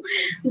I do.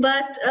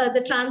 But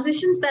the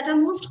transitions that are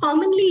most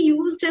commonly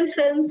used in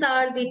films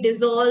are the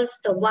dissolve,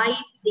 the wipe,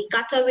 the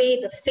cutaway,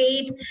 the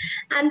fade,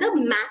 and the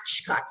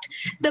match cut.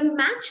 The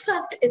match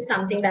cut is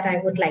something that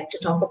I would like to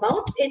talk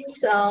about.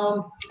 It's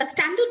a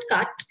standard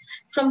cut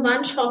from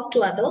one shot to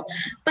other,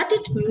 but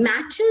it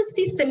matches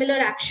the similar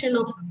action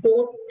of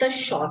both the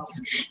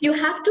shots. You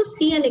have to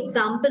see an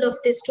example of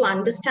this to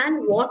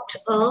understand what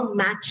a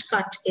match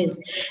cut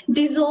is.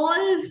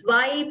 Dissolve,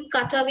 wipe,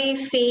 cutaway,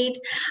 fade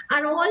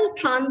are all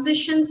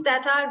transitions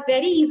that are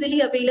very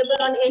easily available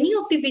on any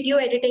of the video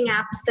editing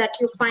apps that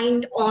you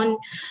find on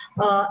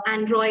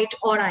Android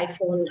or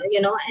iPhone,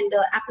 in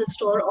the Apple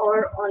Store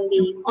or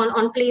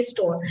on Play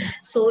Store.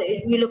 So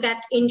if you look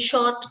at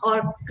InShot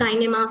or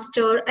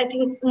KineMaster, I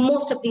think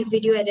most of these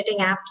video editing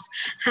apps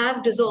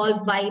have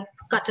dissolve, wipe,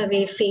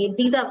 cutaway, fade.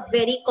 These are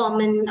very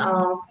common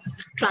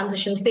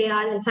transitions. They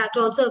are in fact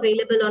also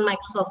available on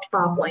Microsoft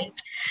PowerPoint.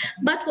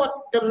 But what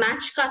the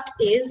match cut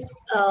is,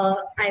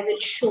 I will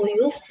show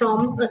you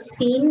from a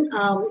scene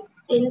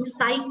in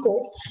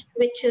Psycho,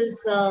 which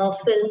is a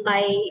film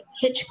by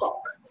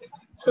Hitchcock.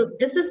 So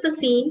this is the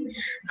scene.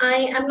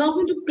 I am not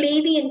going to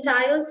play the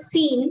entire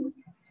scene,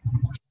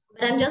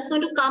 but I'm just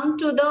going to come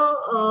to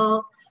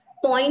the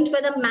point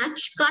where the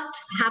match cut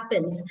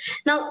happens.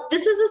 Now,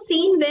 this is a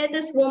scene where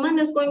this woman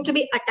is going to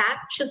be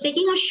attacked. She's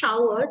taking a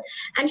shower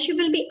and she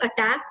will be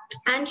attacked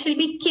and she'll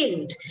be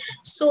killed.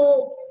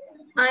 So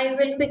I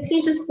will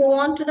quickly just go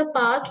on to the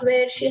part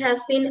where she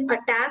has been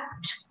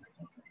attacked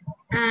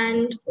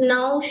and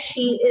now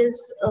she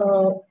is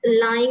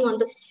lying on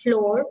the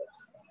floor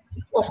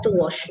of the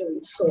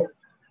washroom. So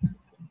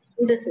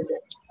this is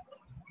it.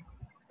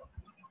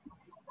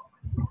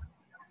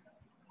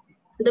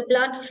 The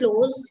blood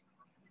flows.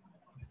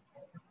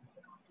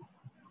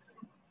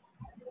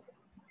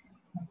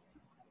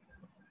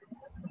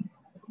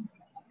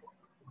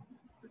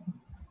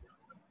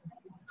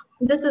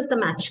 This is the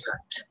match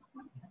cut.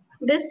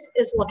 This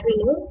is what we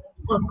know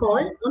or call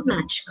a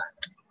match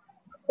cut.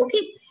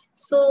 Okay,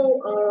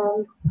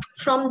 so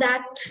from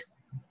that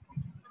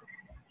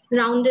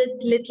rounded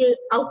little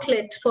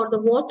outlet for the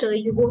water,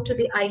 you go to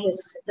the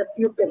iris, the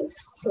pupils.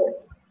 So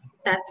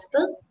that's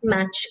the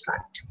match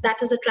cut.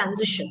 That is a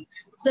transition.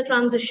 It's a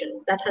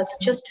transition that has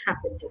just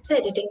happened. It's an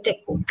editing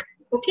technique.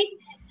 Okay.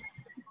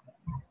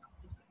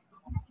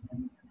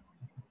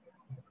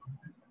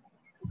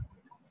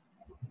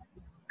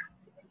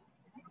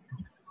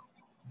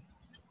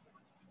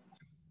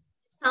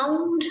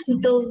 Sound,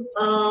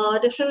 the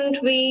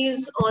different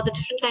ways or the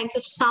different kinds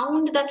of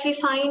sound that we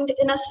find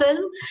in a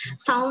film.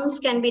 Sounds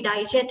can be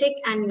diegetic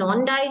and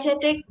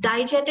non-diegetic.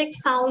 Diegetic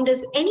sound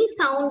is any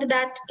sound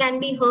that can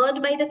be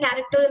heard by the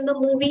character in the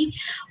movie,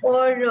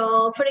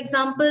 or for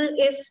example,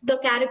 if the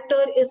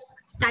character is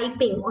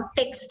typing or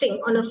texting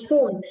on a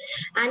phone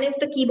and if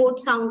the keyboard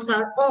sounds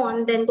are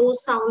on, then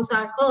those sounds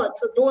are heard.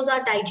 So those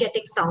are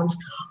diegetic sounds.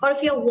 Or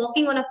if you're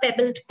walking on a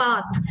pebbled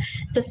path,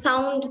 the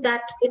sound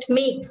that it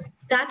makes,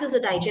 that is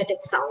a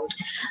diegetic sound.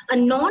 A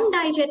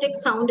non-diegetic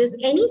sound is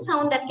any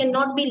sound that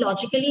cannot be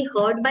logically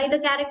heard by the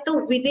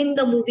character within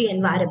the movie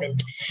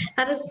environment.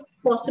 That is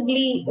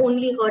possibly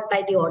only heard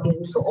by the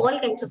audience. So all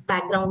kinds of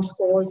background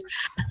scores,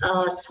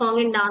 song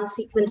and dance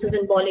sequences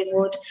in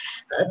Bollywood,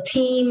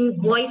 theme,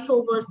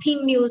 voiceovers,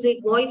 theme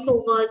music,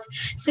 voiceovers.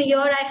 So here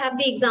I have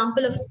the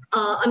example of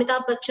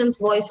Amitabh Bachchan's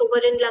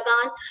voiceover in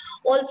Lagan.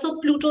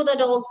 Also Pluto the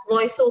dog's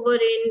voiceover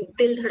in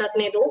Dil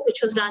Dhadakne Do,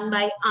 which was done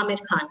by Amir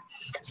Khan.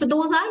 So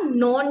those are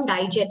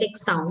non-diegetic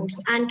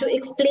sounds. And to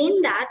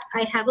explain that,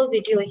 I have a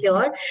video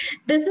here.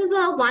 This is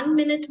a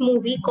 1-minute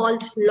movie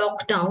called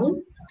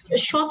Lockdown, a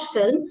short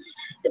film.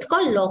 It's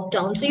called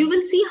Lockdown. So you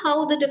will see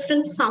how the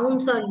different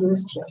sounds are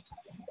used here.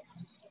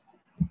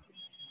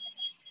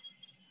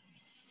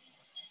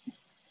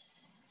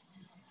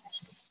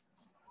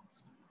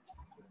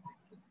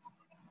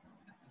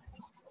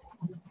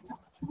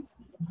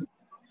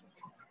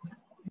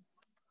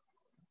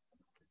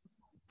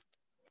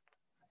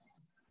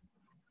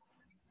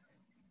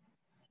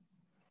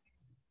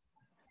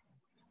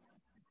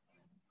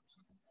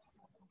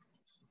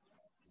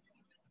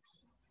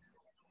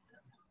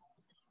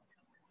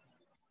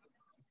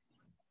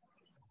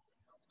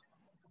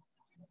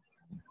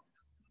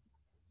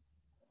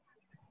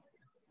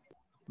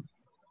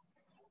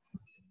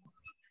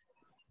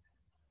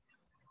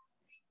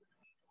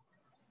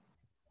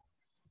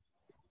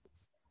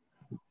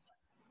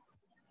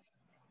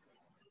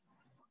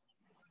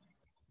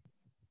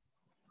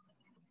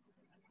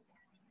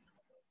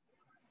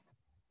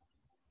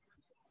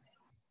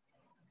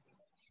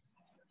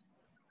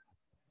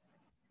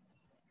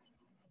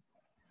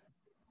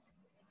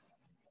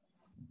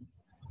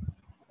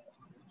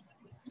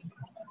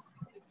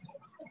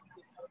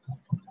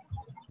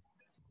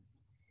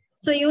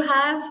 So you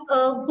have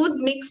a good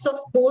mix of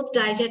both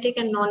diegetic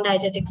and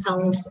non-diegetic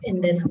sounds in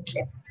this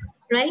clip,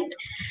 right?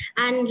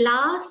 And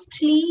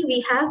lastly,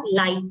 we have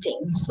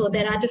lighting. So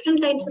there are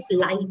different kinds of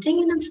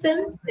lighting in a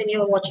film when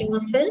you're watching a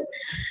film.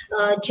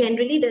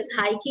 Generally, there's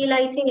high key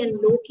lighting and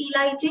low key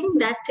lighting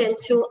that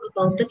tells you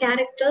about the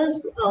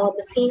characters or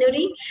the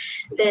scenery.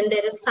 Then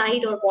there is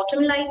side or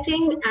bottom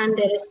lighting, and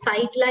there is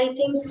side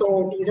lighting.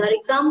 So these are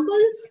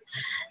examples.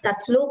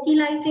 That's low key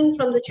lighting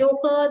from the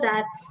Joker.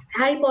 That's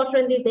Harry Potter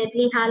and the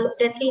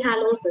Deathly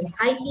Hallows. This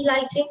high key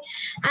lighting,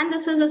 and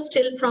this is a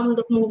still from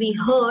the movie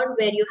Her,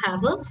 where you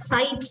have a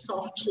side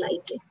soft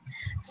lighting.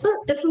 So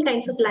different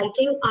kinds of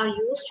lighting are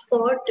used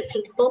for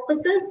different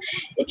purposes.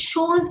 It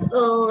shows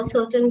a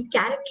certain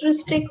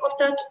characteristic of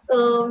that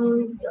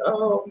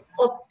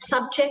of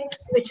subject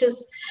which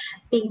is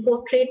being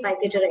portrayed by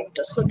the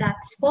director. So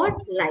that's for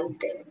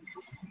lighting.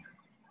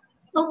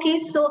 Okay,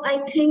 so I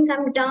think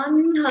I'm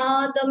done.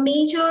 The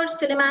major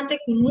cinematic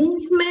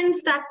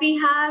movements that we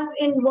have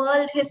in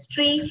world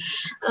history,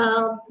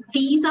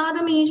 these are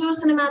the major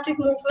cinematic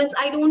movements.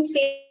 I don't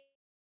say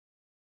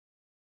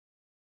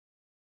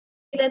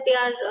that they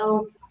are,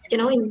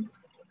 in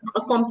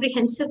a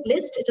comprehensive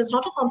list. It is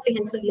not a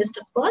comprehensive list,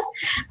 of course,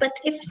 but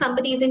if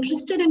somebody is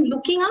interested in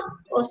looking up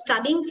or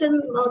studying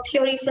film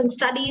theory, film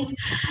studies,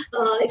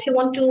 if you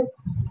want to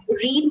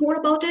read more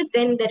about it,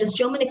 then there is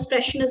German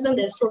Expressionism,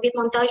 there is Soviet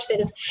montage,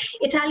 there is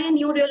Italian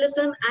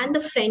Neorealism, and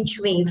the French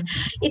wave.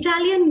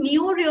 Italian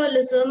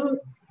Neorealism,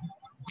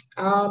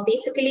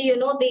 basically,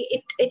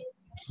 it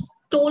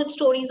told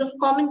stories of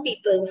common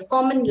people, of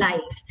common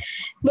life,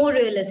 more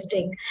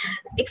realistic.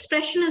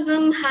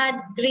 Expressionism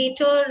had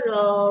greater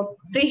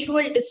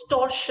visual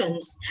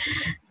distortions,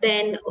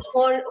 then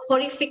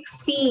horrific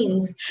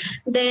scenes.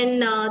 Then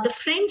the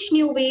French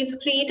New Waves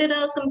created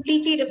a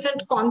completely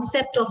different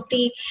concept of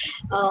the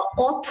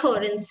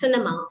author in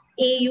cinema.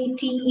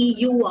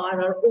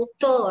 A-U-T-E-U-R, or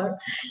author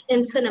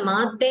in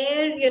cinema.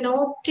 There,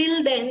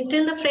 till then,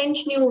 till the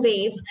French New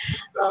Wave,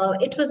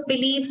 it was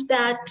believed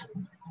that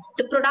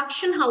the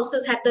production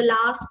houses had the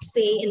last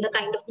say in the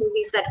kind of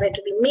movies that were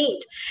to be made.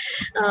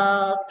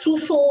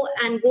 Truffaut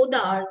and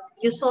Godard,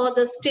 you saw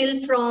the still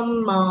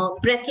from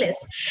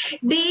Breathless.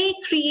 They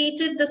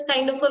created this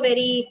kind of a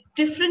very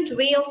different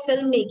way of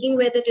filmmaking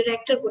where the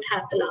director would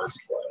have the last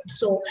word.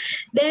 So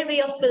their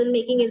way of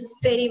filmmaking is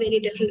very, very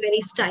different,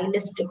 very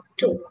stylistic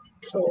too.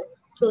 So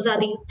those are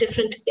the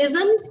different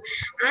isms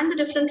and the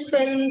different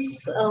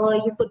films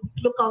you could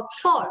look out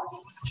for.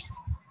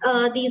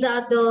 These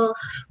are the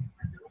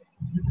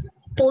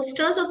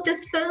posters of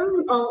this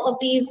film, of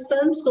these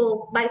films.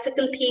 So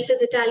Bicycle Thief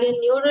is Italian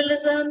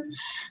Neorealism,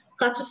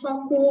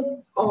 Quatre-Cents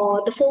Coups,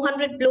 or The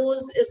 400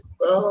 Blows is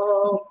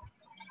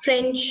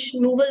French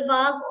Nouvelle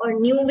Vague or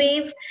New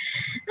Wave,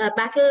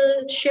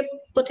 Battleship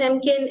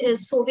Potemkin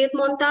is Soviet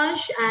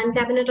montage, and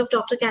Cabinet of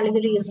Dr.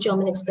 Caligari is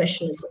German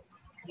Expressionism.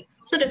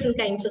 So different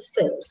kinds of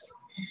films.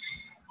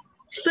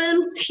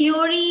 Film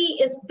theory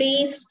is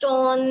based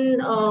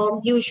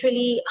on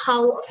usually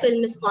how a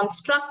film is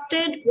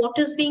constructed, what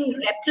is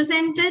being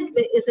represented,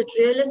 is it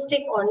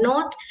realistic or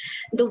not,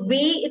 the way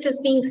it is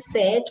being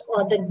said,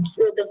 or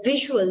the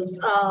visuals,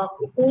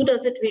 who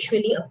does it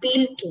visually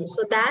appeal to.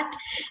 So that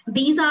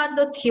these are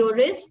the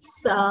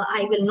theorists.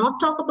 I will not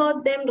talk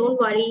about them, don't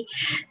worry.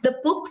 The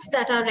books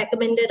that are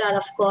recommended are,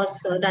 of course,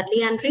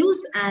 Dudley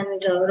Andrews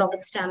and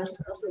Robert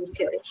Stamm's film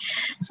theory.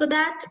 So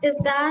that is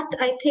that,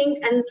 I think.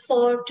 And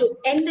to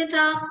end it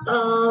up,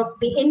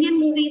 the Indian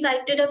movies,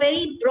 I did a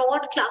very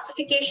broad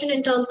classification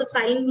in terms of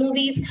silent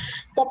movies,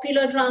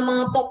 popular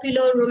drama,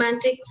 popular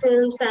romantic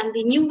films, and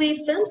the new wave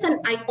films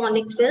and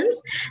iconic films.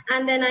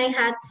 And then I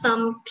had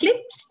some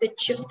clips,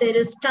 which if there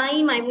is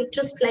time, I would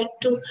just like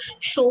to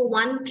show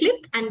one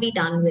clip and be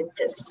done with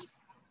this.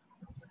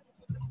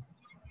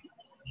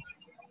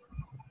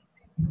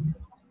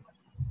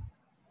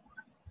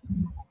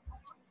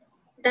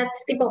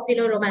 That's the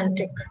popular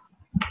romantic.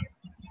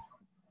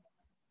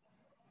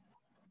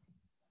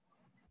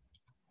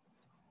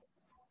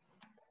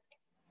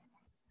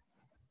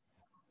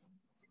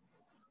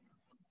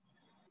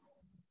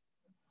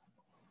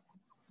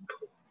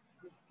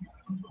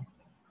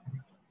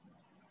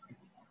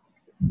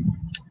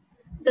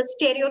 The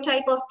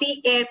stereotype of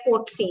the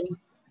airport scene.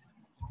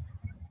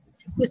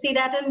 You see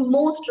that in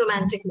most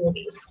romantic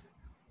movies.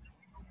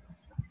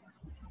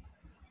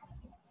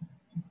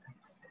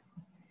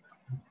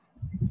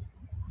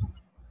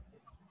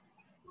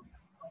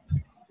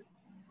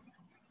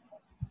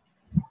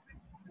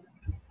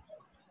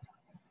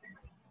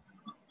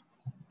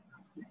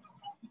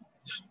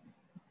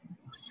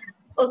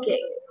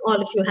 Okay, all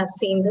of you have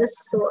seen this,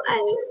 so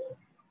I'll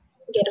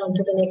get on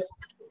to the next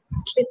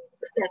clip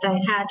that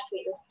I had for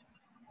you.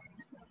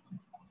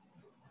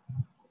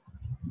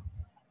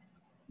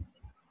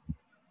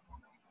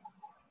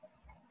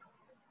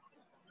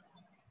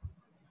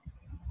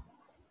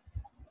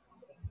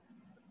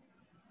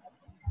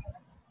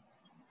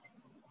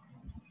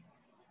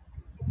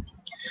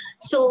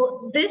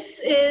 So this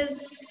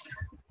is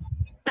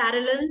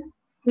parallel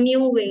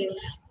new wave.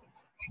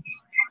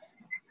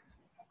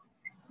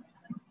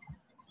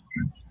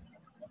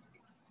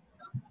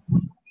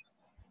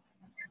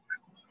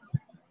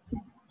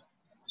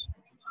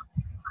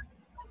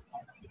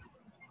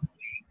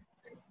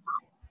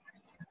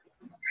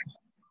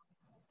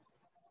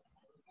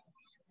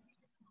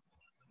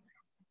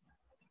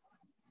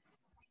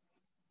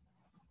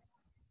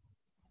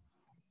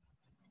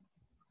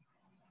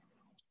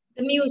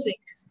 The music.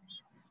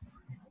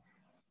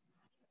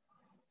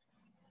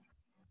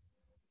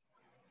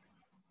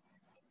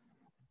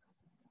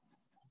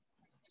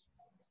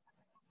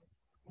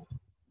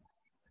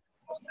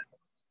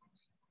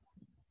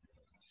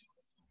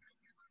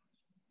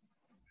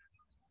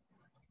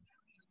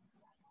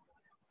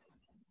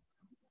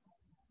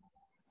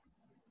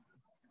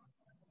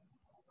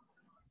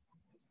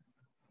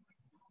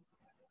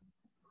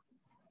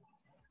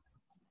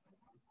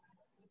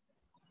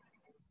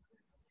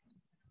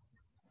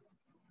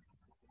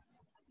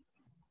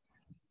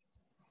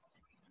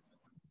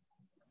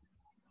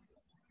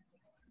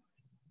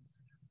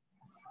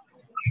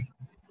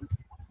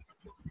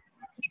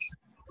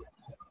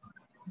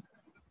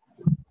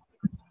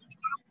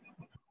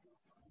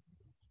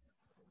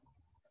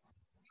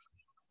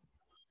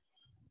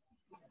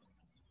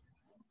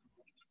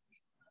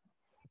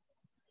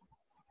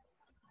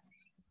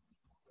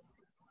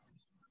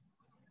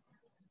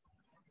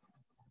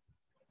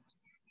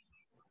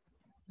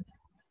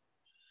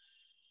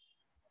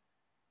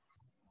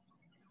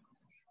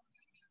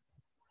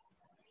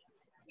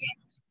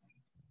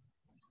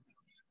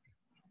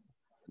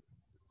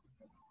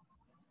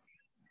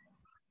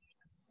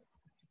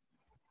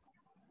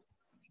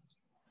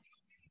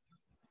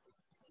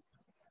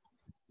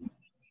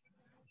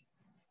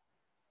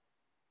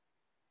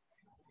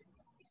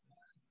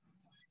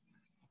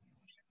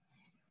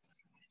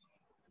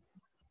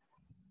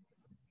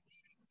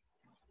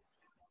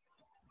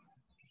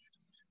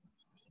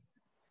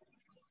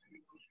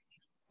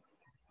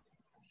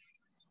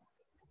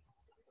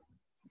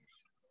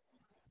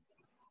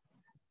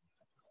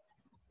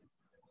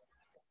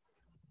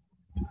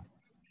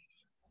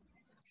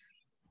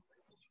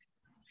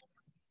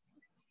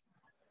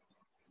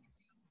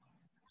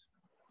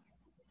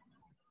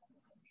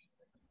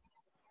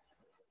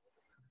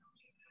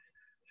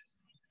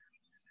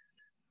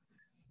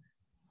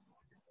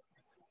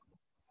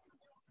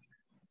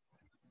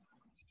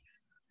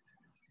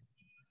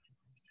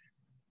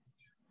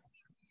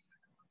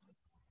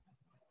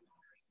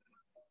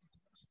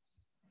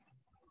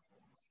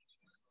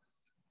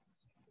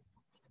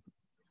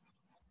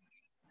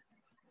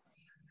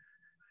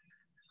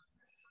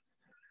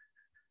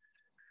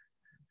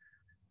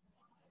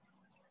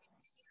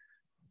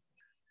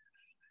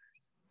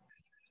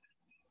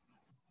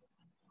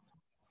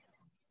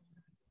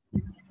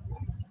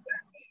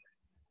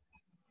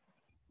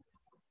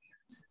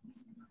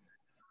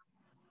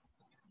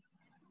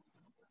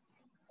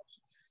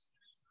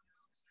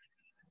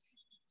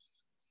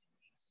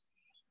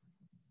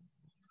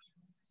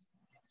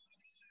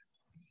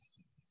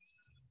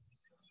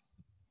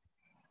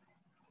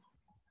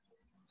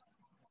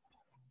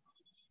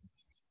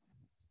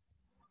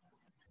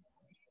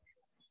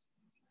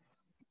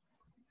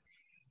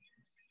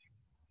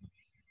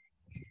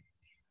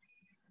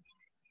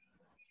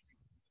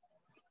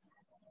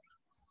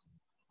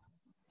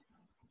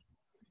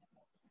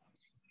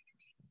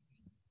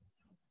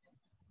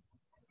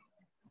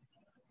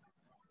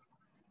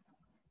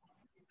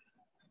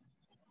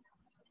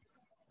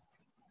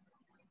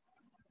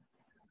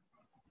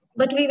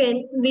 But we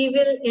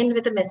will end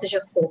with a message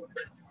of hope.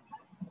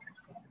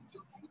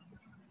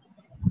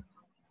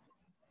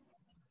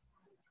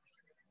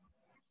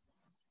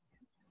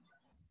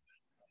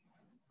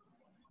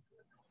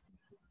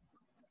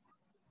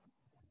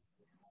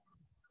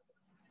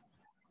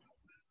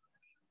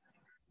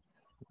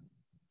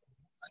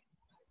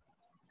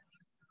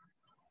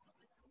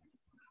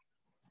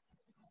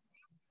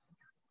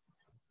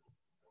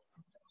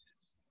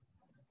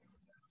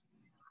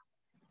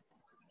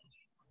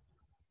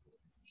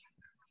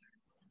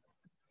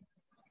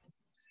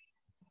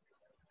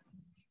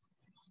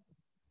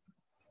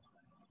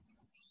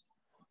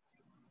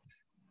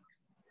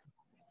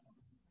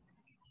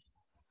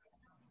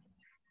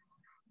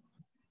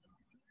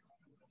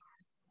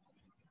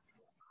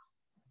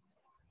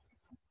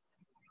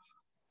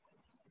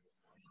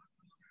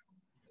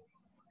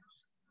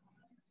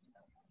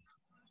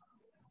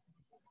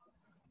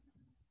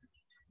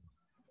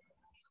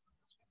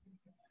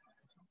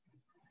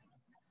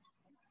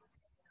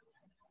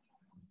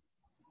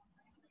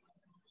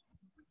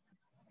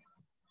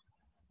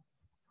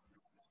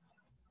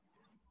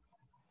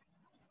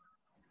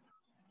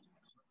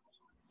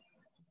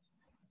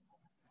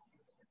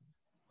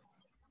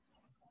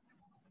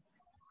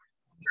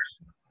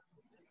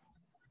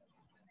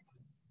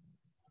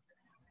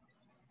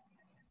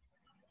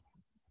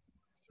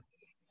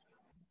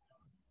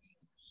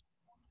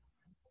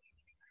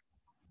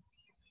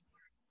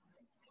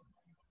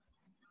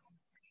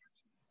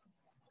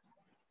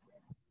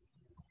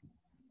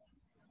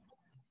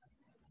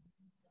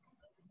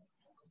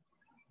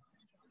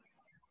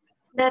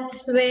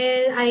 That's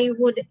where I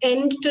would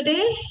end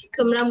today.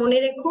 Tumra mone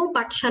rekho,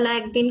 Pathshala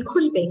ekdin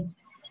khulbe.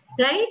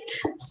 Right?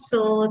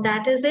 So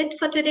that is it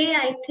for today.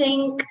 I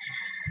think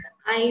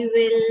I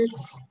will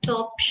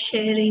stop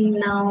sharing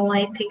now.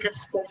 I think I've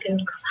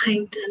spoken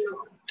quite a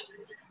lot.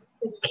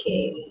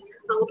 Okay.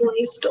 How do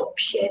I stop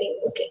sharing?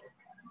 Okay.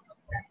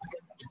 That's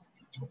it.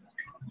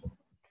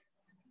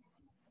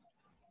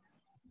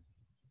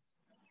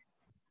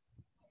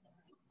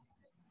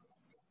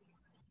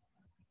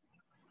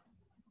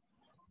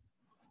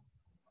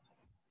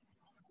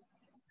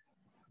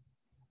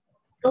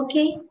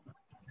 Okay.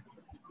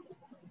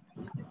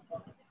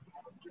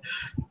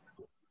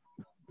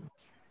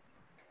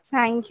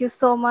 Thank you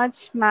so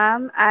much,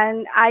 ma'am.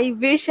 And I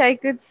wish I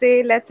could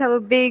say let's have a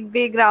big,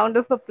 big round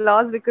of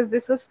applause because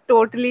this was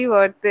totally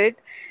worth it.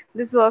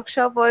 This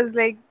workshop was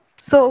like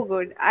so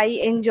good. I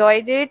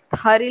enjoyed it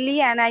thoroughly,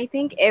 and I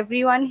think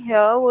everyone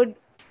here would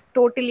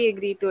totally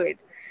agree to it.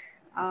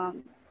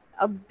 Um,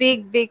 a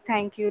big, big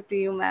thank you to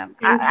you, ma'am.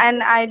 Thank And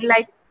you. I'd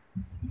like,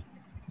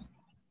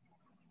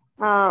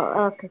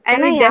 Okay. and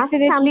Can we I ask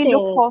definitely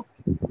look something? for.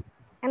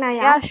 Can I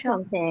Yeah, ask sure.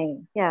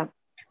 something? Yeah.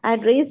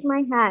 I'd raised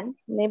my hand.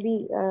 Maybe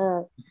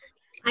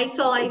I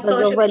saw it was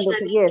Sudeshna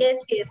overlooked. Di. Yes. Yes,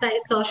 yes, I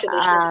saw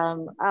Sudeshna Di.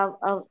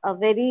 A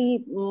very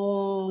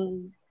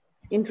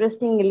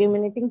interesting,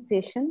 illuminating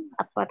session.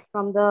 Apart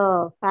from the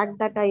fact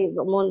that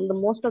the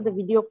most of the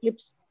video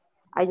clips,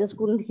 I just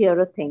couldn't hear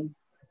a thing.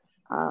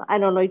 I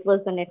don't know. It was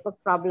the network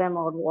problem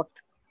or what.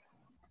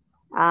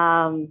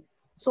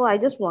 So I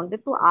just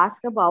wanted to ask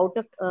about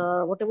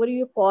whatever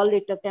you call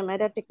it, a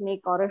camera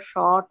technique or a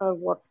shot or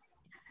what.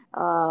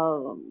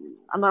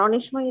 আমার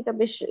অনেক সময় এটা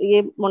বেশ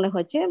মনে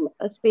হয়েছে,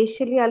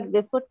 specially I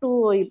refer to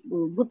ওই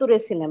ভুতুরে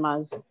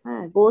cinemas,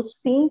 হ্যাঁ, গোস্ট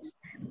সিনস,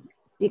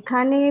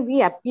 যেখানে we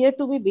appear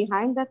to be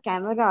behind the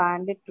camera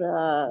and it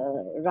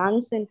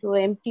runs into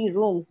empty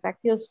rooms,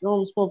 vacuous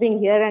rooms, moving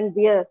here and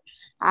there,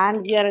 and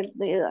we are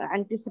the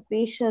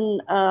anticipation,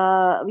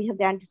 we have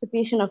the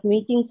anticipation of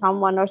meeting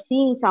someone or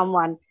seeing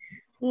someone,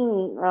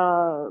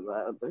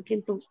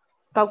 কিন্তু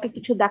কাউকে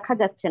কিছু দেখা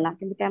যাচ্ছে না,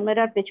 কিন্তু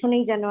ক্যামেরার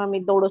পেছনেই যেন আমি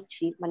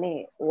দৌড়চ্ছি, মানে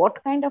what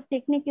kind of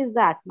technique is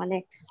that, মানে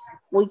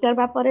ওইটার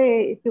ব্যাপারে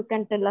if you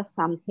can tell us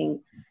something.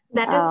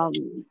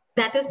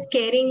 That is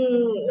scaring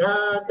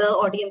the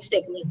audience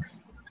technique,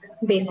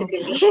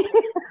 basically.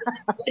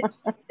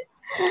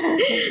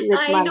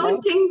 I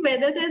don't think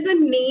whether there's a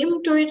name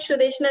to it,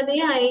 Sudeshna Di.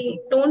 I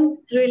don't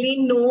really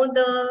know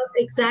the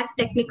exact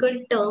technical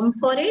term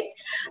for it,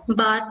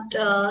 but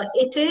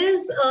it is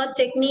a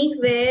technique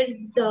where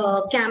the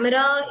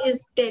camera is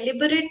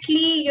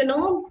deliberately,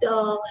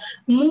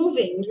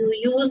 moving. You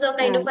use a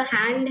kind of a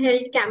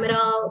handheld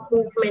camera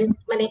movement,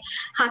 মানে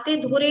হাতে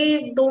ধরে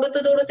দৌড়তে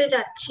দৌড়তে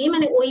যাচ্ছি,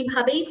 মানে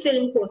ওইভাবেই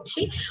film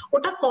করছি।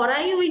 ওটা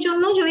করাই ওই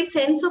জন্য যে ওই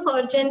সেন্স অফ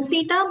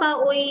আর্জেন্সিটা বা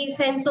ওই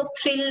সেন্স অফ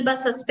থ্রিল বা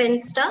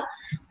সাসপেন্সটা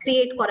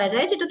ক্রিয়েট করা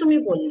যায়, যেটা তুমি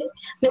বললে।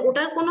 মানে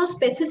ওটার কোনো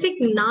স্পেসিফিক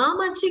নাম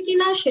আছে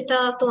কিনা সেটা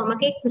তো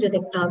আমাকে খুঁজে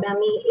দেখতে হবে,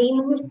 আমি এই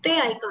মুহূর্তে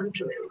আই কান্ট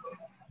রিমেম্বার।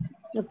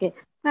 ওকে,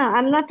 হ্যাঁ, I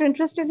am not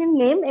interested in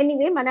name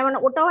anyway, মানে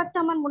ওটাও একটা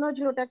আমার মনে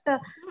হচ্ছিল ওটা একটা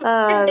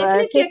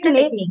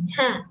টেকনিক।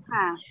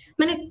 হ্যাঁ,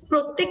 মানে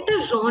প্রত্যেকটা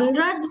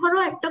জনরার ধরো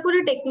একটা করে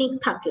টেকনিক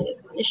থাকে,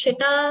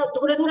 সেটা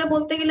ধরে ধরে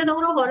বলতে গেলে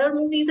ধরো হরর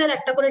মুভিজ এর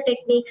একটা করে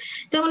টেকনিক,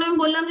 যেমন আমি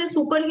বললাম যে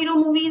সুপার হিরো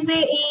মুভিজে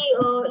এই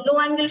লো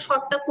অ্যাঙ্গেল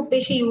শটটা খুব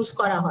বেশি ইউজ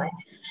করা হয়।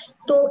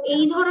 তো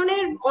এই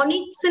ধরনের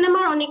অনেক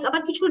সিনেমার অনেক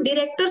আবার কিছু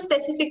ডিরেক্টর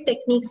স্পেসিফিক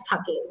টেকনিক্স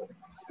থাকে।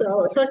 So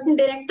certain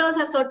directors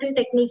have certain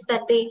techniques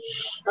that they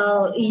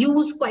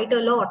use quite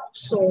a lot.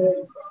 So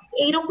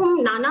এইরকম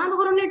নানা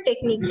ধরনের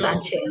টেকনিক্স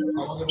আছে,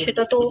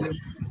 সেটা তো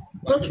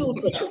প্রচুর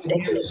প্রচুর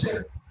টেকনিক্স।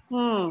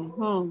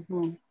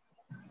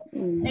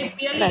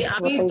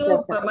 আমি তো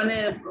মানে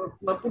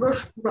পুরো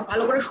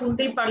ভালো করে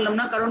শুনতেই পারলাম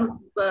না, কারণ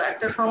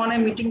একটা সমানে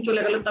মিটিং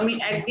চলে গেল, তো আমি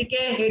একদিকে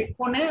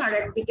হেডফোনে আর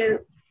একদিকে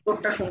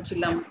তোরটা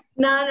শুনছিলাম।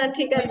 না না,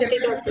 ঠিক আছে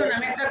ঠিক আছে।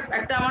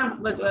 একটা আমার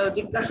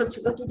জিজ্ঞাসা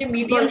ছিল, তুই যে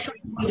মিডিয়াম শট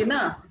বললি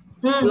না,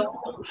 লং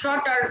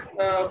শট আর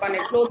মানে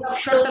ক্লোজ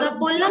আপ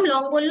বললাম,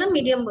 লং বললাম,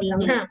 মিডিয়াম বললাম।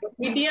 হ্যাঁ,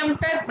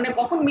 মিডিয়ামটা মানে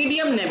কখন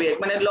মিডিয়াম নেবে,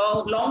 মানে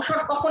লং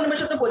শট কখন নেবে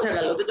সেটা বোঝা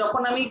গেল, যে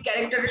যখন আমি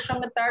ক্যারেক্টারের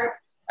সঙ্গে তার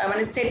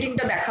মানে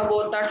সেটিংটা দেখাবো,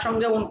 তার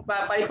সঙ্গে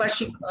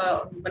পারিপার্শ্বিক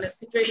মানে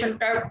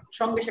সিচুয়েশনটার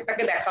সঙ্গে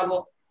সেটাকে দেখাবো।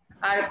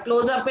 আর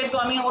ক্লোজ আপে তো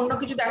আমি অন্য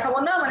কিছু দেখাবো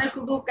না, মানে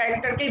শুধু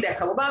ক্যারেক্টারকেই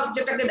দেখাবো বা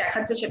যেটাকে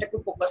দেখাচ্ছে সেটাকে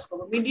ফোকাস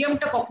করবো।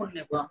 মিডিয়ামটা কখন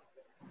নেবো?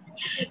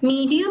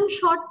 মিডিয়াম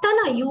শটটা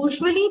না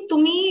ইউজুয়ালি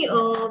তুমি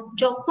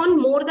যখন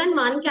মোর দ্যান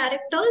ওয়ান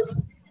ক্যারেক্টার্স,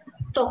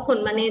 তখন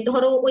মানে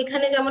ধরো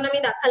ওইখানে যেমন আমি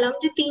দেখালাম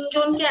যে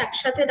তিনজনকে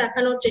একসাথে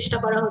দেখানোর চেষ্টা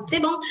করা হচ্ছে,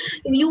 এবং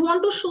you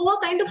want to show a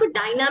kind of a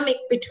dynamic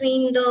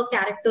between the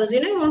characters,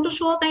 you want to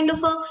show a kind of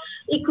a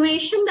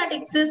equation that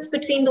exist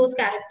between those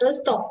characters,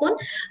 তখন।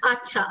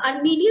 আচ্ছা, আর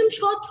মিডিয়াম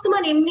শটস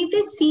তোমার এমনিতে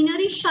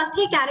সিনারির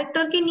সাথে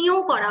ক্যারেক্টারকে নিয়েও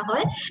করা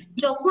হয়,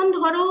 যখন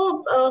ধরো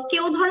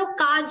কেউ ধরো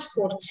কাজ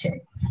করছে,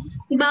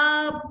 বা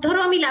ধরো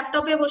আমি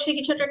ল্যাপটপে বসে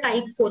কিছু একটা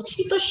টাইপ করছি,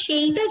 তো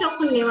সেইটা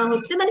যখন নেওয়া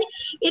হচ্ছে, মানে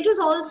it is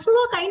also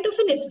a kind of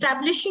an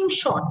establishing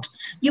shot.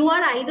 You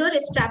are either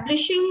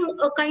establishing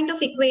a kind of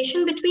equation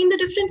between the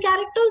different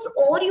characters,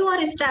 or you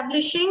are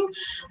establishing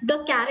the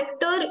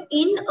character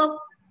in a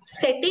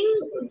setting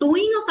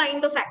doing a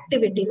kind of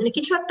activity, মানে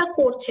কিছু একটা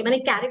করছে, মানে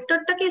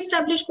ক্যারেক্টারটাকে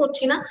establish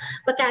করছি না,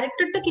 বা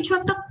ক্যারেক্টারটা কিছু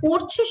একটা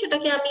করছে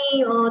সেটাকে আমি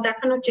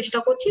দেখানোর চেষ্টা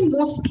করছি,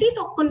 মোস্টলি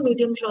তখন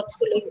মিডিয়াম শটস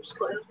গুলো ইউজ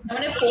করা,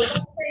 মানে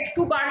ফোকাসটা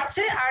একটু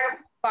বাড়ছে আর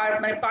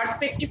মানে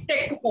পার্সপেক্টিভটা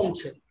একটু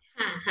কমছে।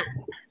 হ্যাঁ হ্যাঁ,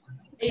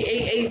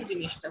 এই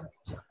জিনিসটা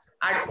হচ্ছে।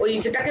 আর ওই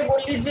যেটাকে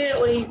বললি যে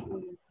ওই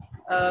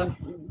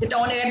যেটা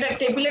অনেক একটা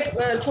টেবিলের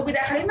ছবি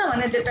দেখালি না,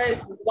 মানে যেটা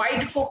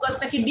ওয়াইড ফোকাস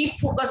নাকি ডিপ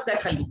ফোকাস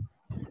দেখালি?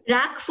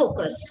 Rack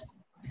focus.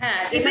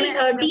 হ্যাঁ,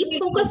 ডিপ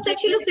ফোকাসটা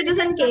ছিল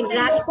সিটিজেন কেন,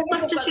 র্যাক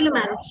ফোকাসটা ছিল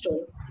ম্যারেজ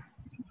স্টোরি।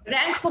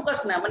 র্যাঙ্ক ফোকাস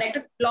না, মানে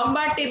একটা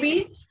লম্বা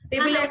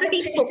টেবিলে একটা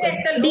ডিপ ফোকাস,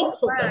 ডিপ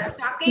ফোকাস,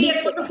 তাকেই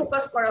একমাত্র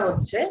ফোকাস করা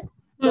হচ্ছে।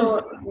 তো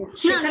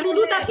না,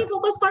 শুধু তাকে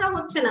ফোকাস করা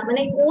হচ্ছে না,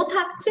 মানে ও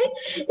থাকছে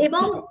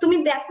এবং তুমি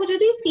দেখো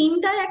যদি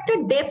সিনটার একটা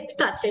ডেপথ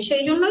আছে,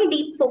 সেই জন্যই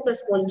ডিপ ফোকাস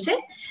বলছে,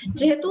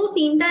 যেহেতু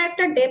সিনটার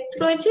একটা ডেপথ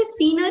রয়েছে,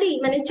 সিনারি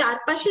মানে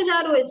চারপাশে যা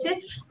রয়েছে,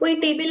 ওই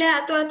টেবিলে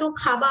এত এত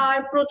খাবার,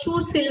 প্রচুর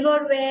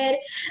সিলভারওয়্যার,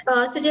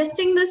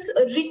 সাজেস্টিং দিস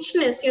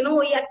রিচনেস,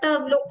 ওই একটা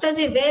লোকটা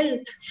যে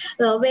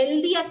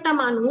ওয়েলদি একটা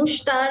মানুষ,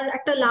 তার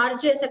একটা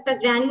লার্জেস্ট একটা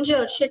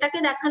গ্র্যান্ডার, সেটাকে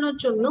দেখানোর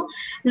জন্য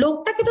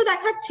লোকটাকে তো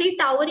দেখাচ্ছেই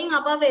টাওয়ারিং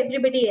অ্যাবাভ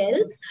এভরিবডি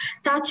এলস,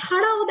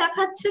 তাছাড়াও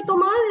দেখাচ্ছে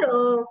তোমার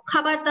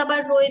খাবার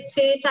দাবার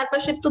রয়েছে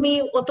চারপাশে, তুমি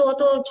অত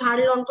অত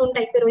ঝাড় লন্ঠন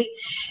টাইপের ওই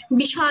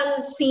বিশাল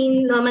সিন,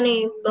 মানে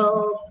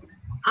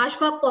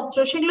আসবাবপত্র,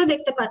 সেগুলো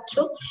দেখতে পাচ্ছ।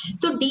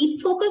 তো ডিপ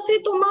ফোকাসে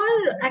তোমার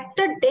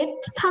একটা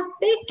ডেপথ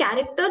থাকবে,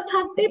 ক্যারেক্টার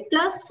থাকবে,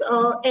 প্লাস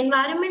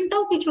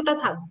এনভায়রনমেন্টটাও কিছুটা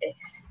থাকবে।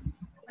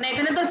 মানে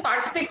এখানে তোর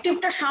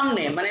পার্সপেক্টিভটা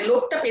সামনে, মানে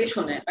লোকটা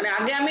পেছনে, মানে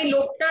আগে আমি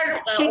লোকটার,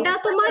 সেটা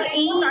তোমার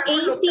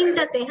এই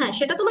সিনটাতে, হ্যাঁ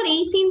সেটা তোমার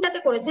এই সিনটাতে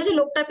করেছে যে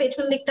লোকটার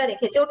পেছন দিকটা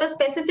রেখেছে, ওটা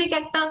স্পেসিফিক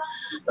একটা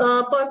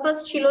পারপাস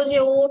ছিল যে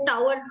ও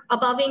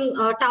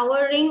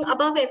টাওয়ারিং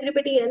অ্যাবাভ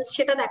এভরিবডি এলস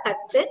সেটা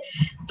দেখাচ্ছে,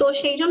 তো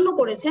সেই জন্য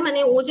করেছে, মানে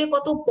ও যে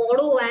কত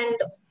বড় and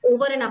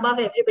over and above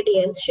everybody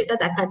else সেটা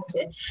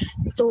দেখাচ্ছে,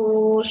 তো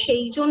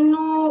সেই জন্য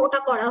ওটা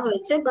করা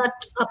হয়েছে। But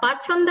apart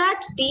from that,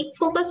 deep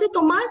ফোকাসে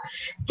তোমার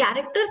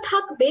ক্যারেক্টার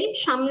থাকবে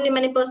সামনে,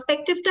 মানে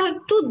পার্সপেক্টিভটা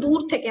একটু দূর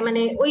থেকে,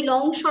 মানে ওই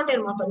লং শটের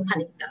মতন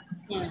খানিকটা।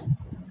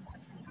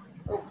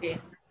 ওকে,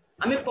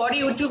 আমি পরে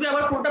ইউটিউবে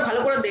আবার পুরোটা ভালো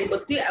করে দেখবো।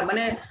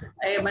 মানে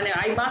মানে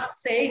I must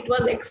say it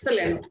was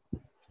excellent.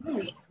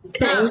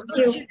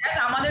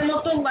 আমাদের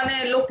মতো মানে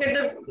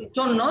লোকেদের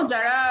জন্য,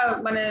 যারা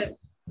মানে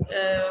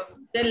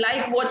দে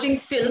লাইক ওয়াচিং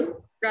ফিল্ম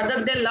রাদার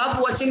দে লাভ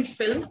ওয়াচিং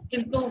ফিল্ম,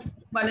 কিন্তু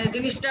মানে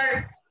জিনিসটার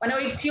মানে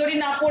ওই থিওরি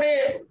না পড়ে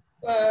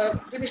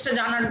জিনিসটা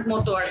জানার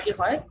মতো আর কি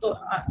হয়। তো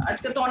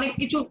আজকে তো অনেক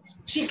কিছু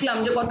শিখলাম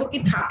যে কত কি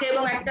থাকে,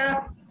 এবং একটা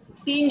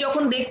সিন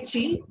যখন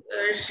দেখছি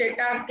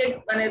সেটাকে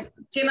মানে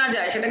চেনা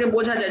যায়, সেটাকে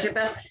বোঝা যায়,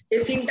 সেটা এই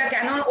সিনটা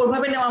কেন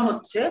ওইভাবে নেওয়া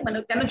হচ্ছে, মানে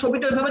কেন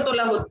ছবিটা ওইভাবে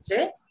তোলা হচ্ছে,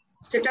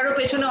 সেটারও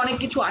পেছনে অনেক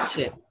কিছু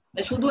আছে।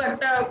 শুধু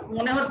একটা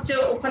মনে হচ্ছে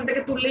ওখান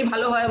থেকে তুললেই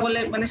ভালো হয় বলে,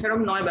 মানে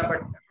সেরকম নয়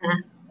ব্যাপারটা।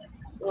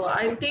 So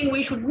I think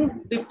we shouldn't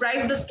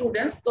deprive the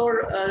students. তোর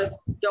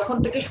যখন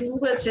থেকে শুরু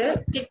হয়েছে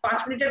ঠিক 5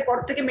 মিনিটের পর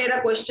থেকে মেয়েরা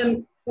কোয়েশ্চেন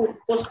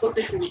পোস্ট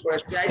করতে শুরু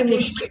করেছে। I think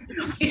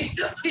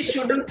we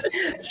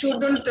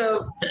shouldn't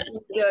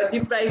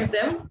deprive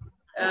them.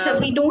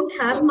 We don't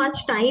have much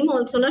time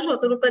also, na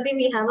Shatarupati,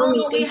 we have a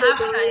meeting. We have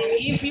time.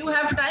 If you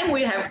have time,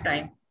 we have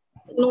time.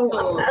 No,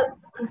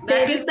 there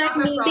that is that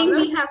meeting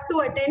we have to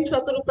attend,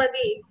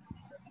 Shatarupati.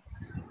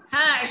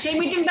 হ্যাঁ, সেই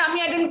মিটিংটা আমি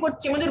attend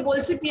করছি, আমাদের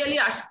বলছি পিয়ালি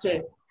আসছে,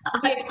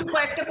 একটু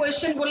কয়েকটা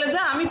কোয়েশ্চেন বলে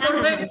যা, আমি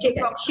করবে। ঠিক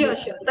আছে, শিওর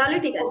তাহলে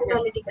ঠিক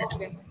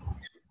আছে,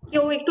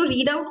 কেউ একটু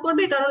রিড আউট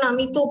করবে, কারণ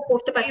আমি তো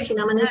পড়তে পারছি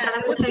না, মানে তারা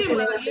কোথায়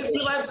চলে গেছে।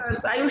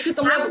 আয়ুষী,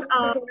 তোমরা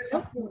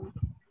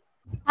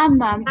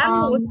ma'am,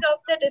 most of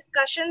the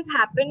discussions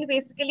happened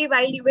basically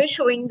while you were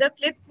showing the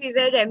clips. We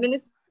were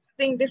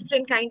reminiscing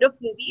different kind of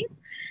movies.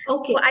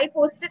 Okay. So I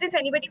posted if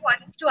anybody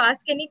wants to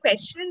ask any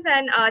questions,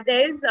 and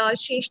there's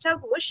Shrestha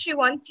Ghosh. She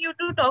wants you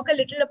to talk a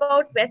little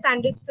about Wes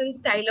Anderson's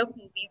style of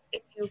movies,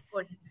 if you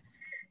could.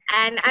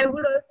 And I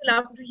would also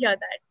love to hear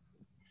that.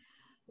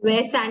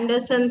 Wes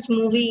Anderson's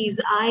movies.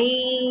 I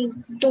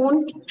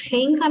don't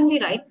think I'm the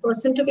right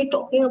person to be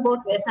talking about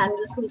Wes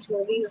Anderson's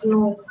movies.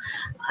 No,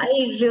 I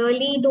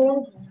really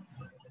don't.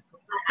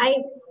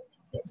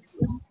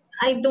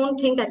 I don't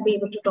think I'd be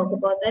able to talk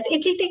about that.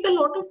 It will take a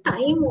lot of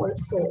time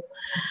also.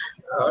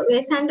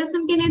 Wes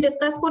Anderson ke niye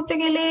discuss korte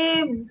gele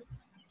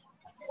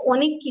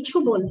onek kichu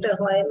bolte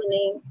hoy,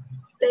 mane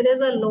there is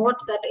a lot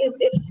that if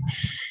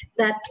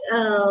that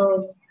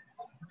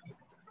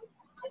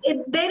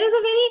there is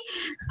a very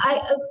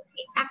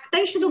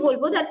একটাই শুধু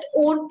বলবো that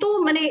ওর তো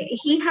মানে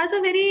he has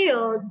a very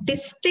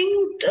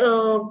distinct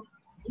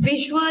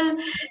visual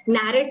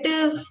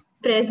narrative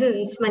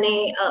presence, মানে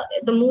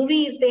the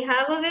movies, they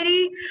have a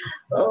very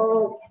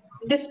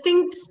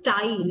distinct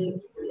style,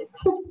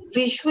 খুব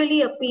visually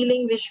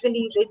appealing,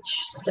 visually rich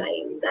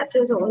style. That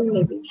is all.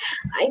 Maybe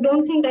I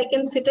don't think I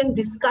can sit and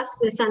discuss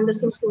Wes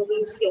Anderson's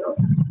movies here.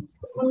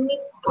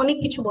 অনেক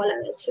কিছু বলার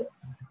আছে,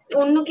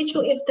 অন্য কিছু,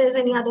 if there's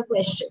any other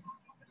question.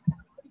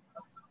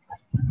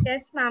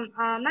 Yes, ma'am.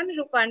 Ma'am,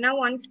 Ruparna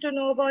wants to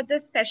know about the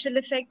special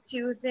effects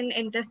used in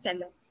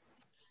Interstellar.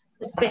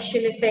 The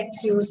special effects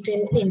used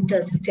in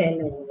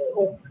Interstellar.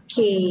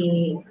 Okay.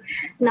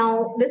 Now,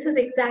 this is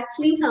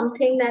exactly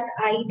something that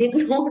I did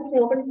not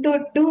want to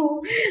do,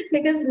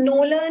 because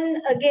Nolan,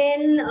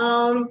 again,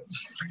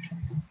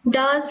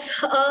 does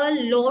a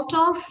lot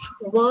of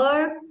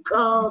work.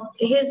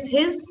 His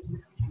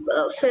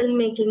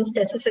filmmaking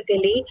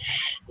specifically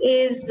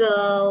is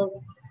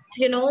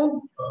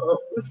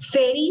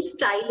very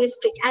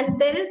stylistic, and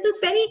there is this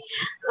very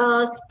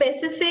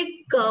specific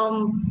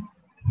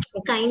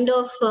kind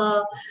of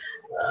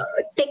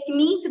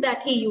technique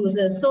that he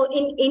uses. So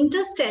in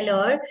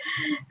Interstellar,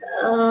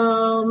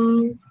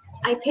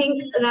 I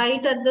think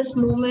right at this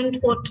moment,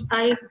 what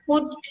I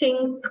could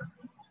think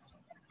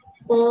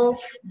of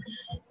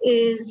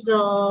is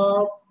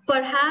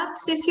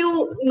perhaps if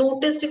you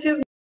noticed, if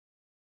you've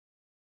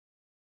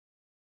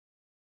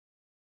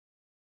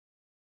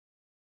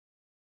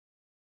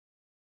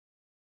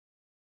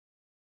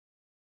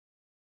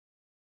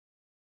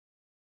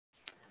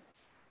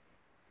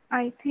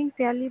I think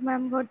Pyali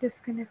ma'am got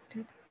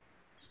disconnected.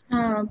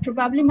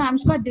 Probably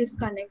ma'am's got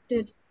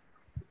disconnected.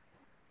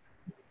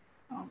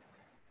 Oh.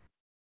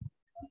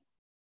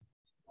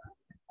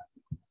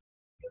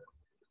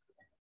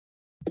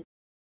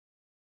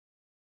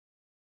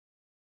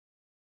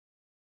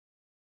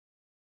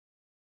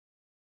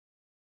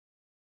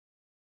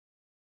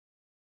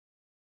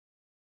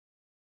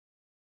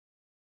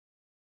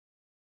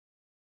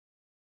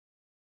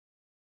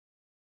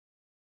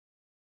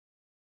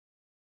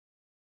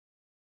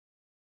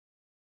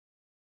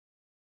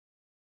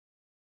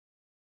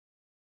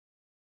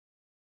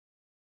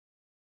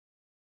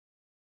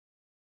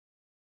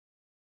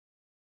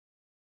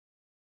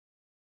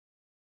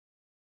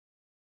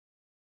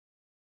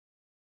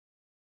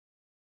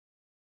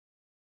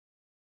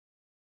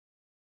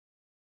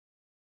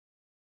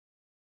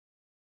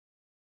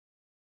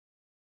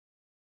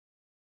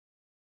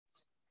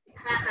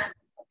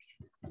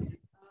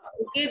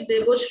 Okay,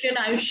 Debashri and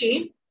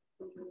Ayushi,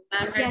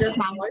 ma'am had Yes, just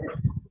ma'am.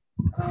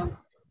 called.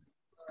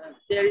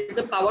 There is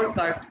a power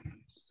cut,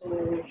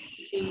 so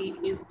she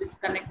is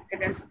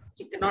disconnected and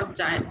she cannot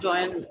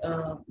join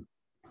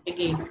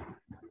again.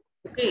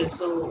 Okay,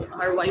 so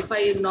her Wi-Fi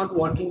is not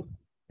working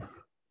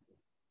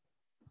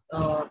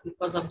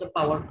because of the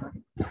power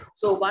cut.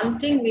 So one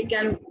thing we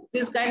can,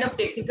 this kind of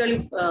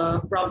technical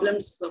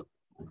problems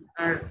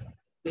are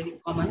very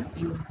common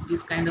in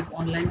these kind of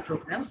online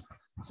programs.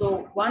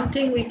 So one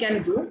thing we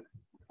can do,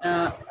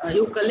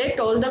 you collect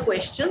all the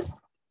questions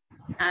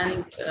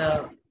and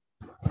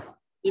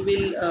we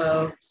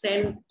will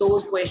send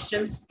those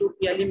questions to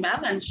Piali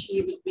ma'am and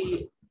she will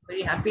be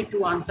very happy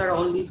to answer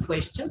all these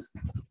questions.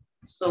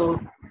 So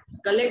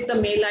collect the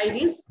mail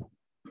IDs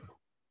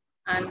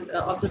and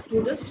of the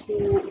students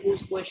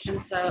whose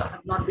questions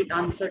have not been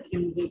answered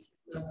in this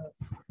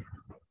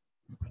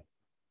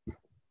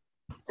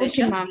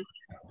session. Okay, ma'am.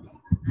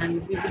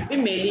 And we will be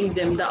mailing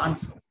them the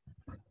answers.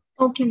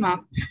 Okay,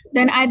 ma'am.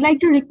 Then I'd like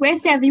to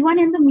request everyone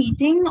in the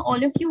meeting,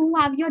 all of you who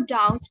have your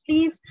doubts,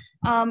 please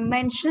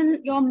mention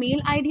your mail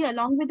ID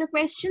along with the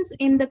questions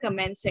in the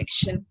comment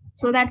section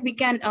so that we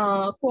can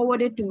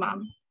forward it to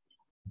ma'am.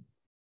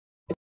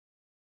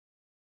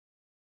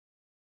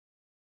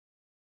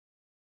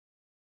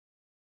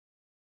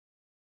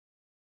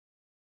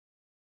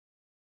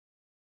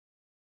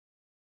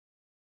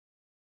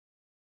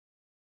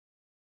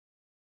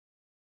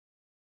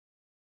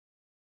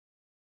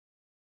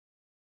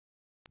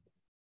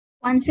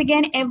 Once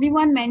again,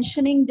 everyone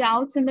mentioning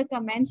doubts in the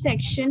comment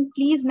section,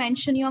 please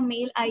mention your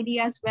mail ID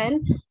as well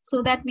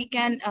so that we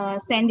can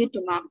send it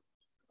to ma'am.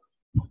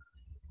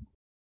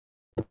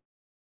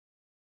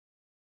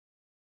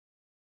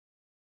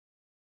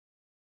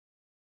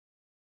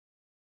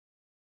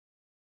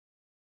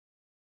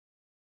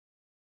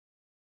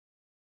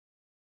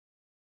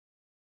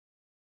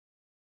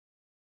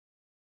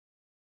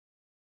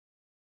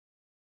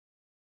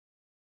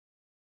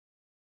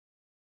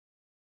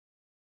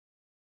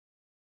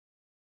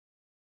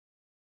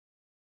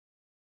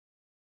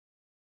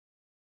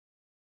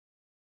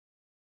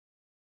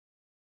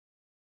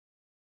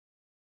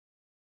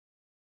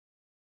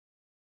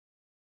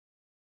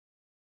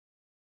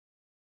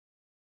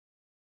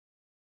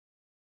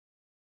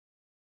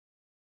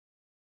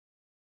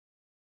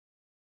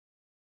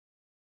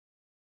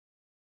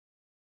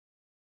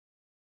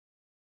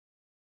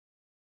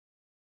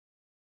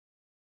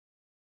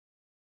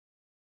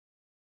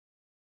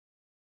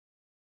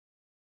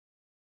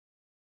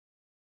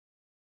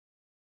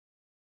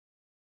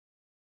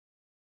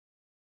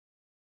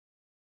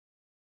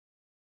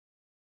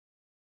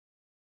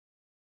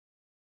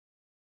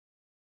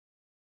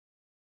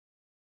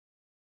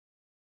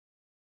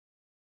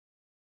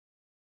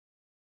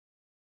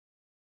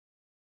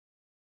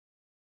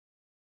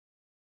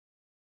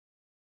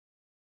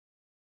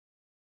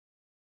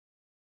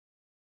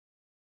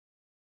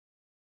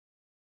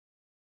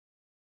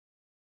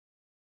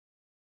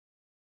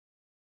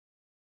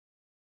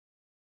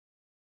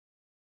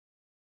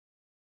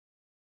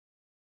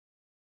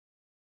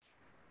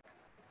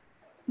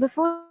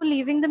 Before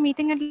leaving the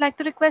meeting, I'd like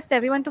to request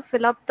everyone to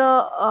fill up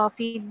the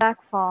feedback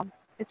form.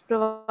 It's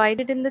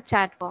provided in the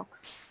chat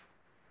box.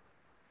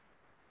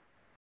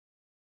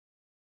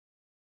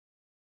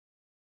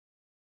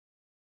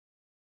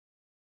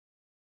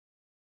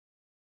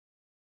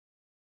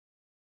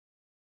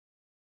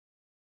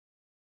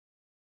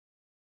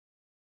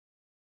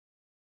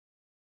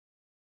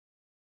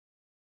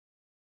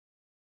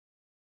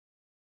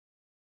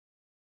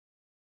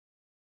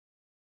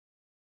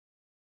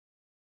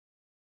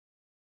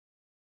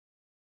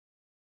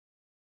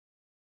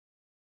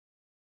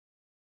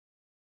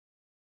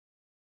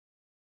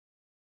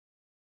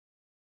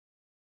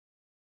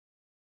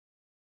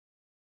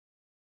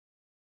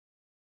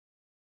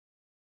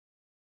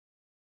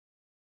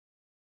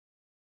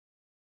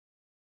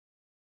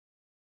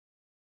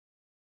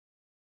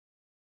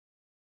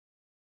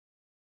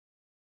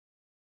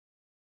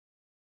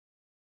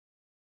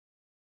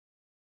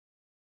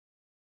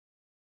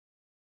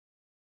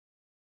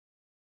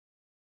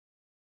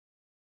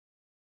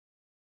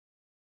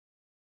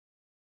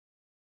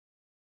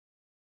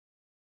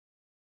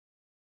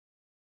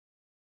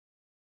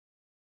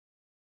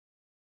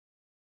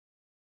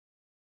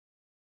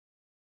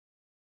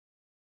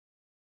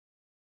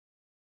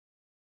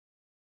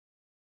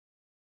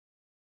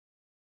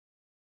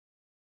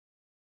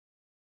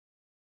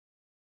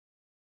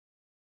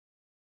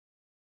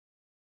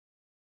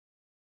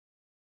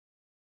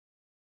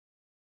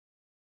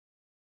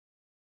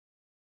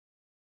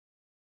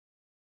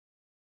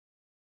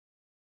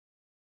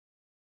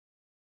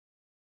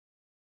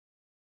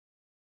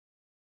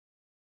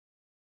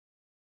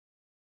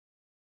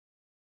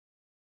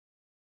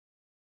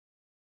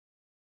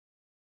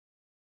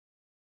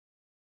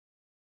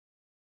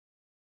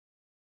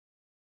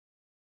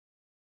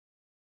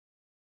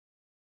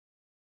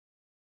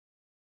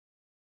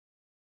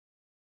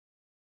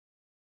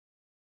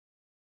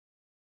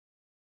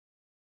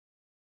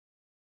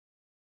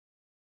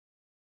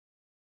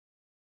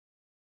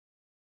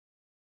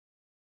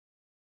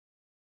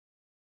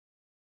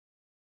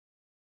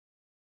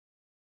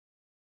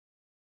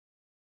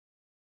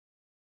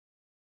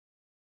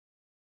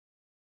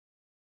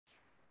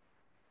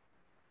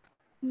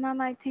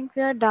 Ma'am, I think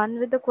we are done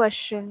with the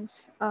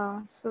questions.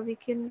 So we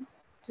can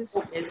just.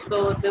 Okay,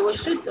 so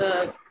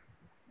Devashit,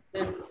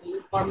 when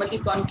you formally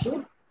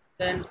conclude,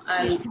 then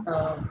I'll Yes,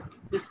 ma'am.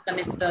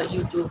 disconnect the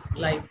YouTube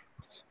live.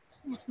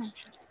 Yes, ma'am.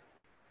 Sure.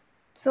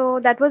 So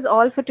that was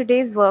all for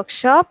today's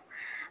workshop,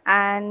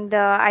 and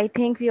I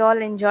think we all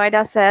enjoyed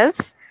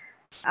ourselves.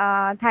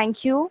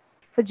 Thank you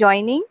for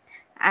joining,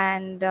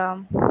 and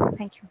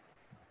thank you.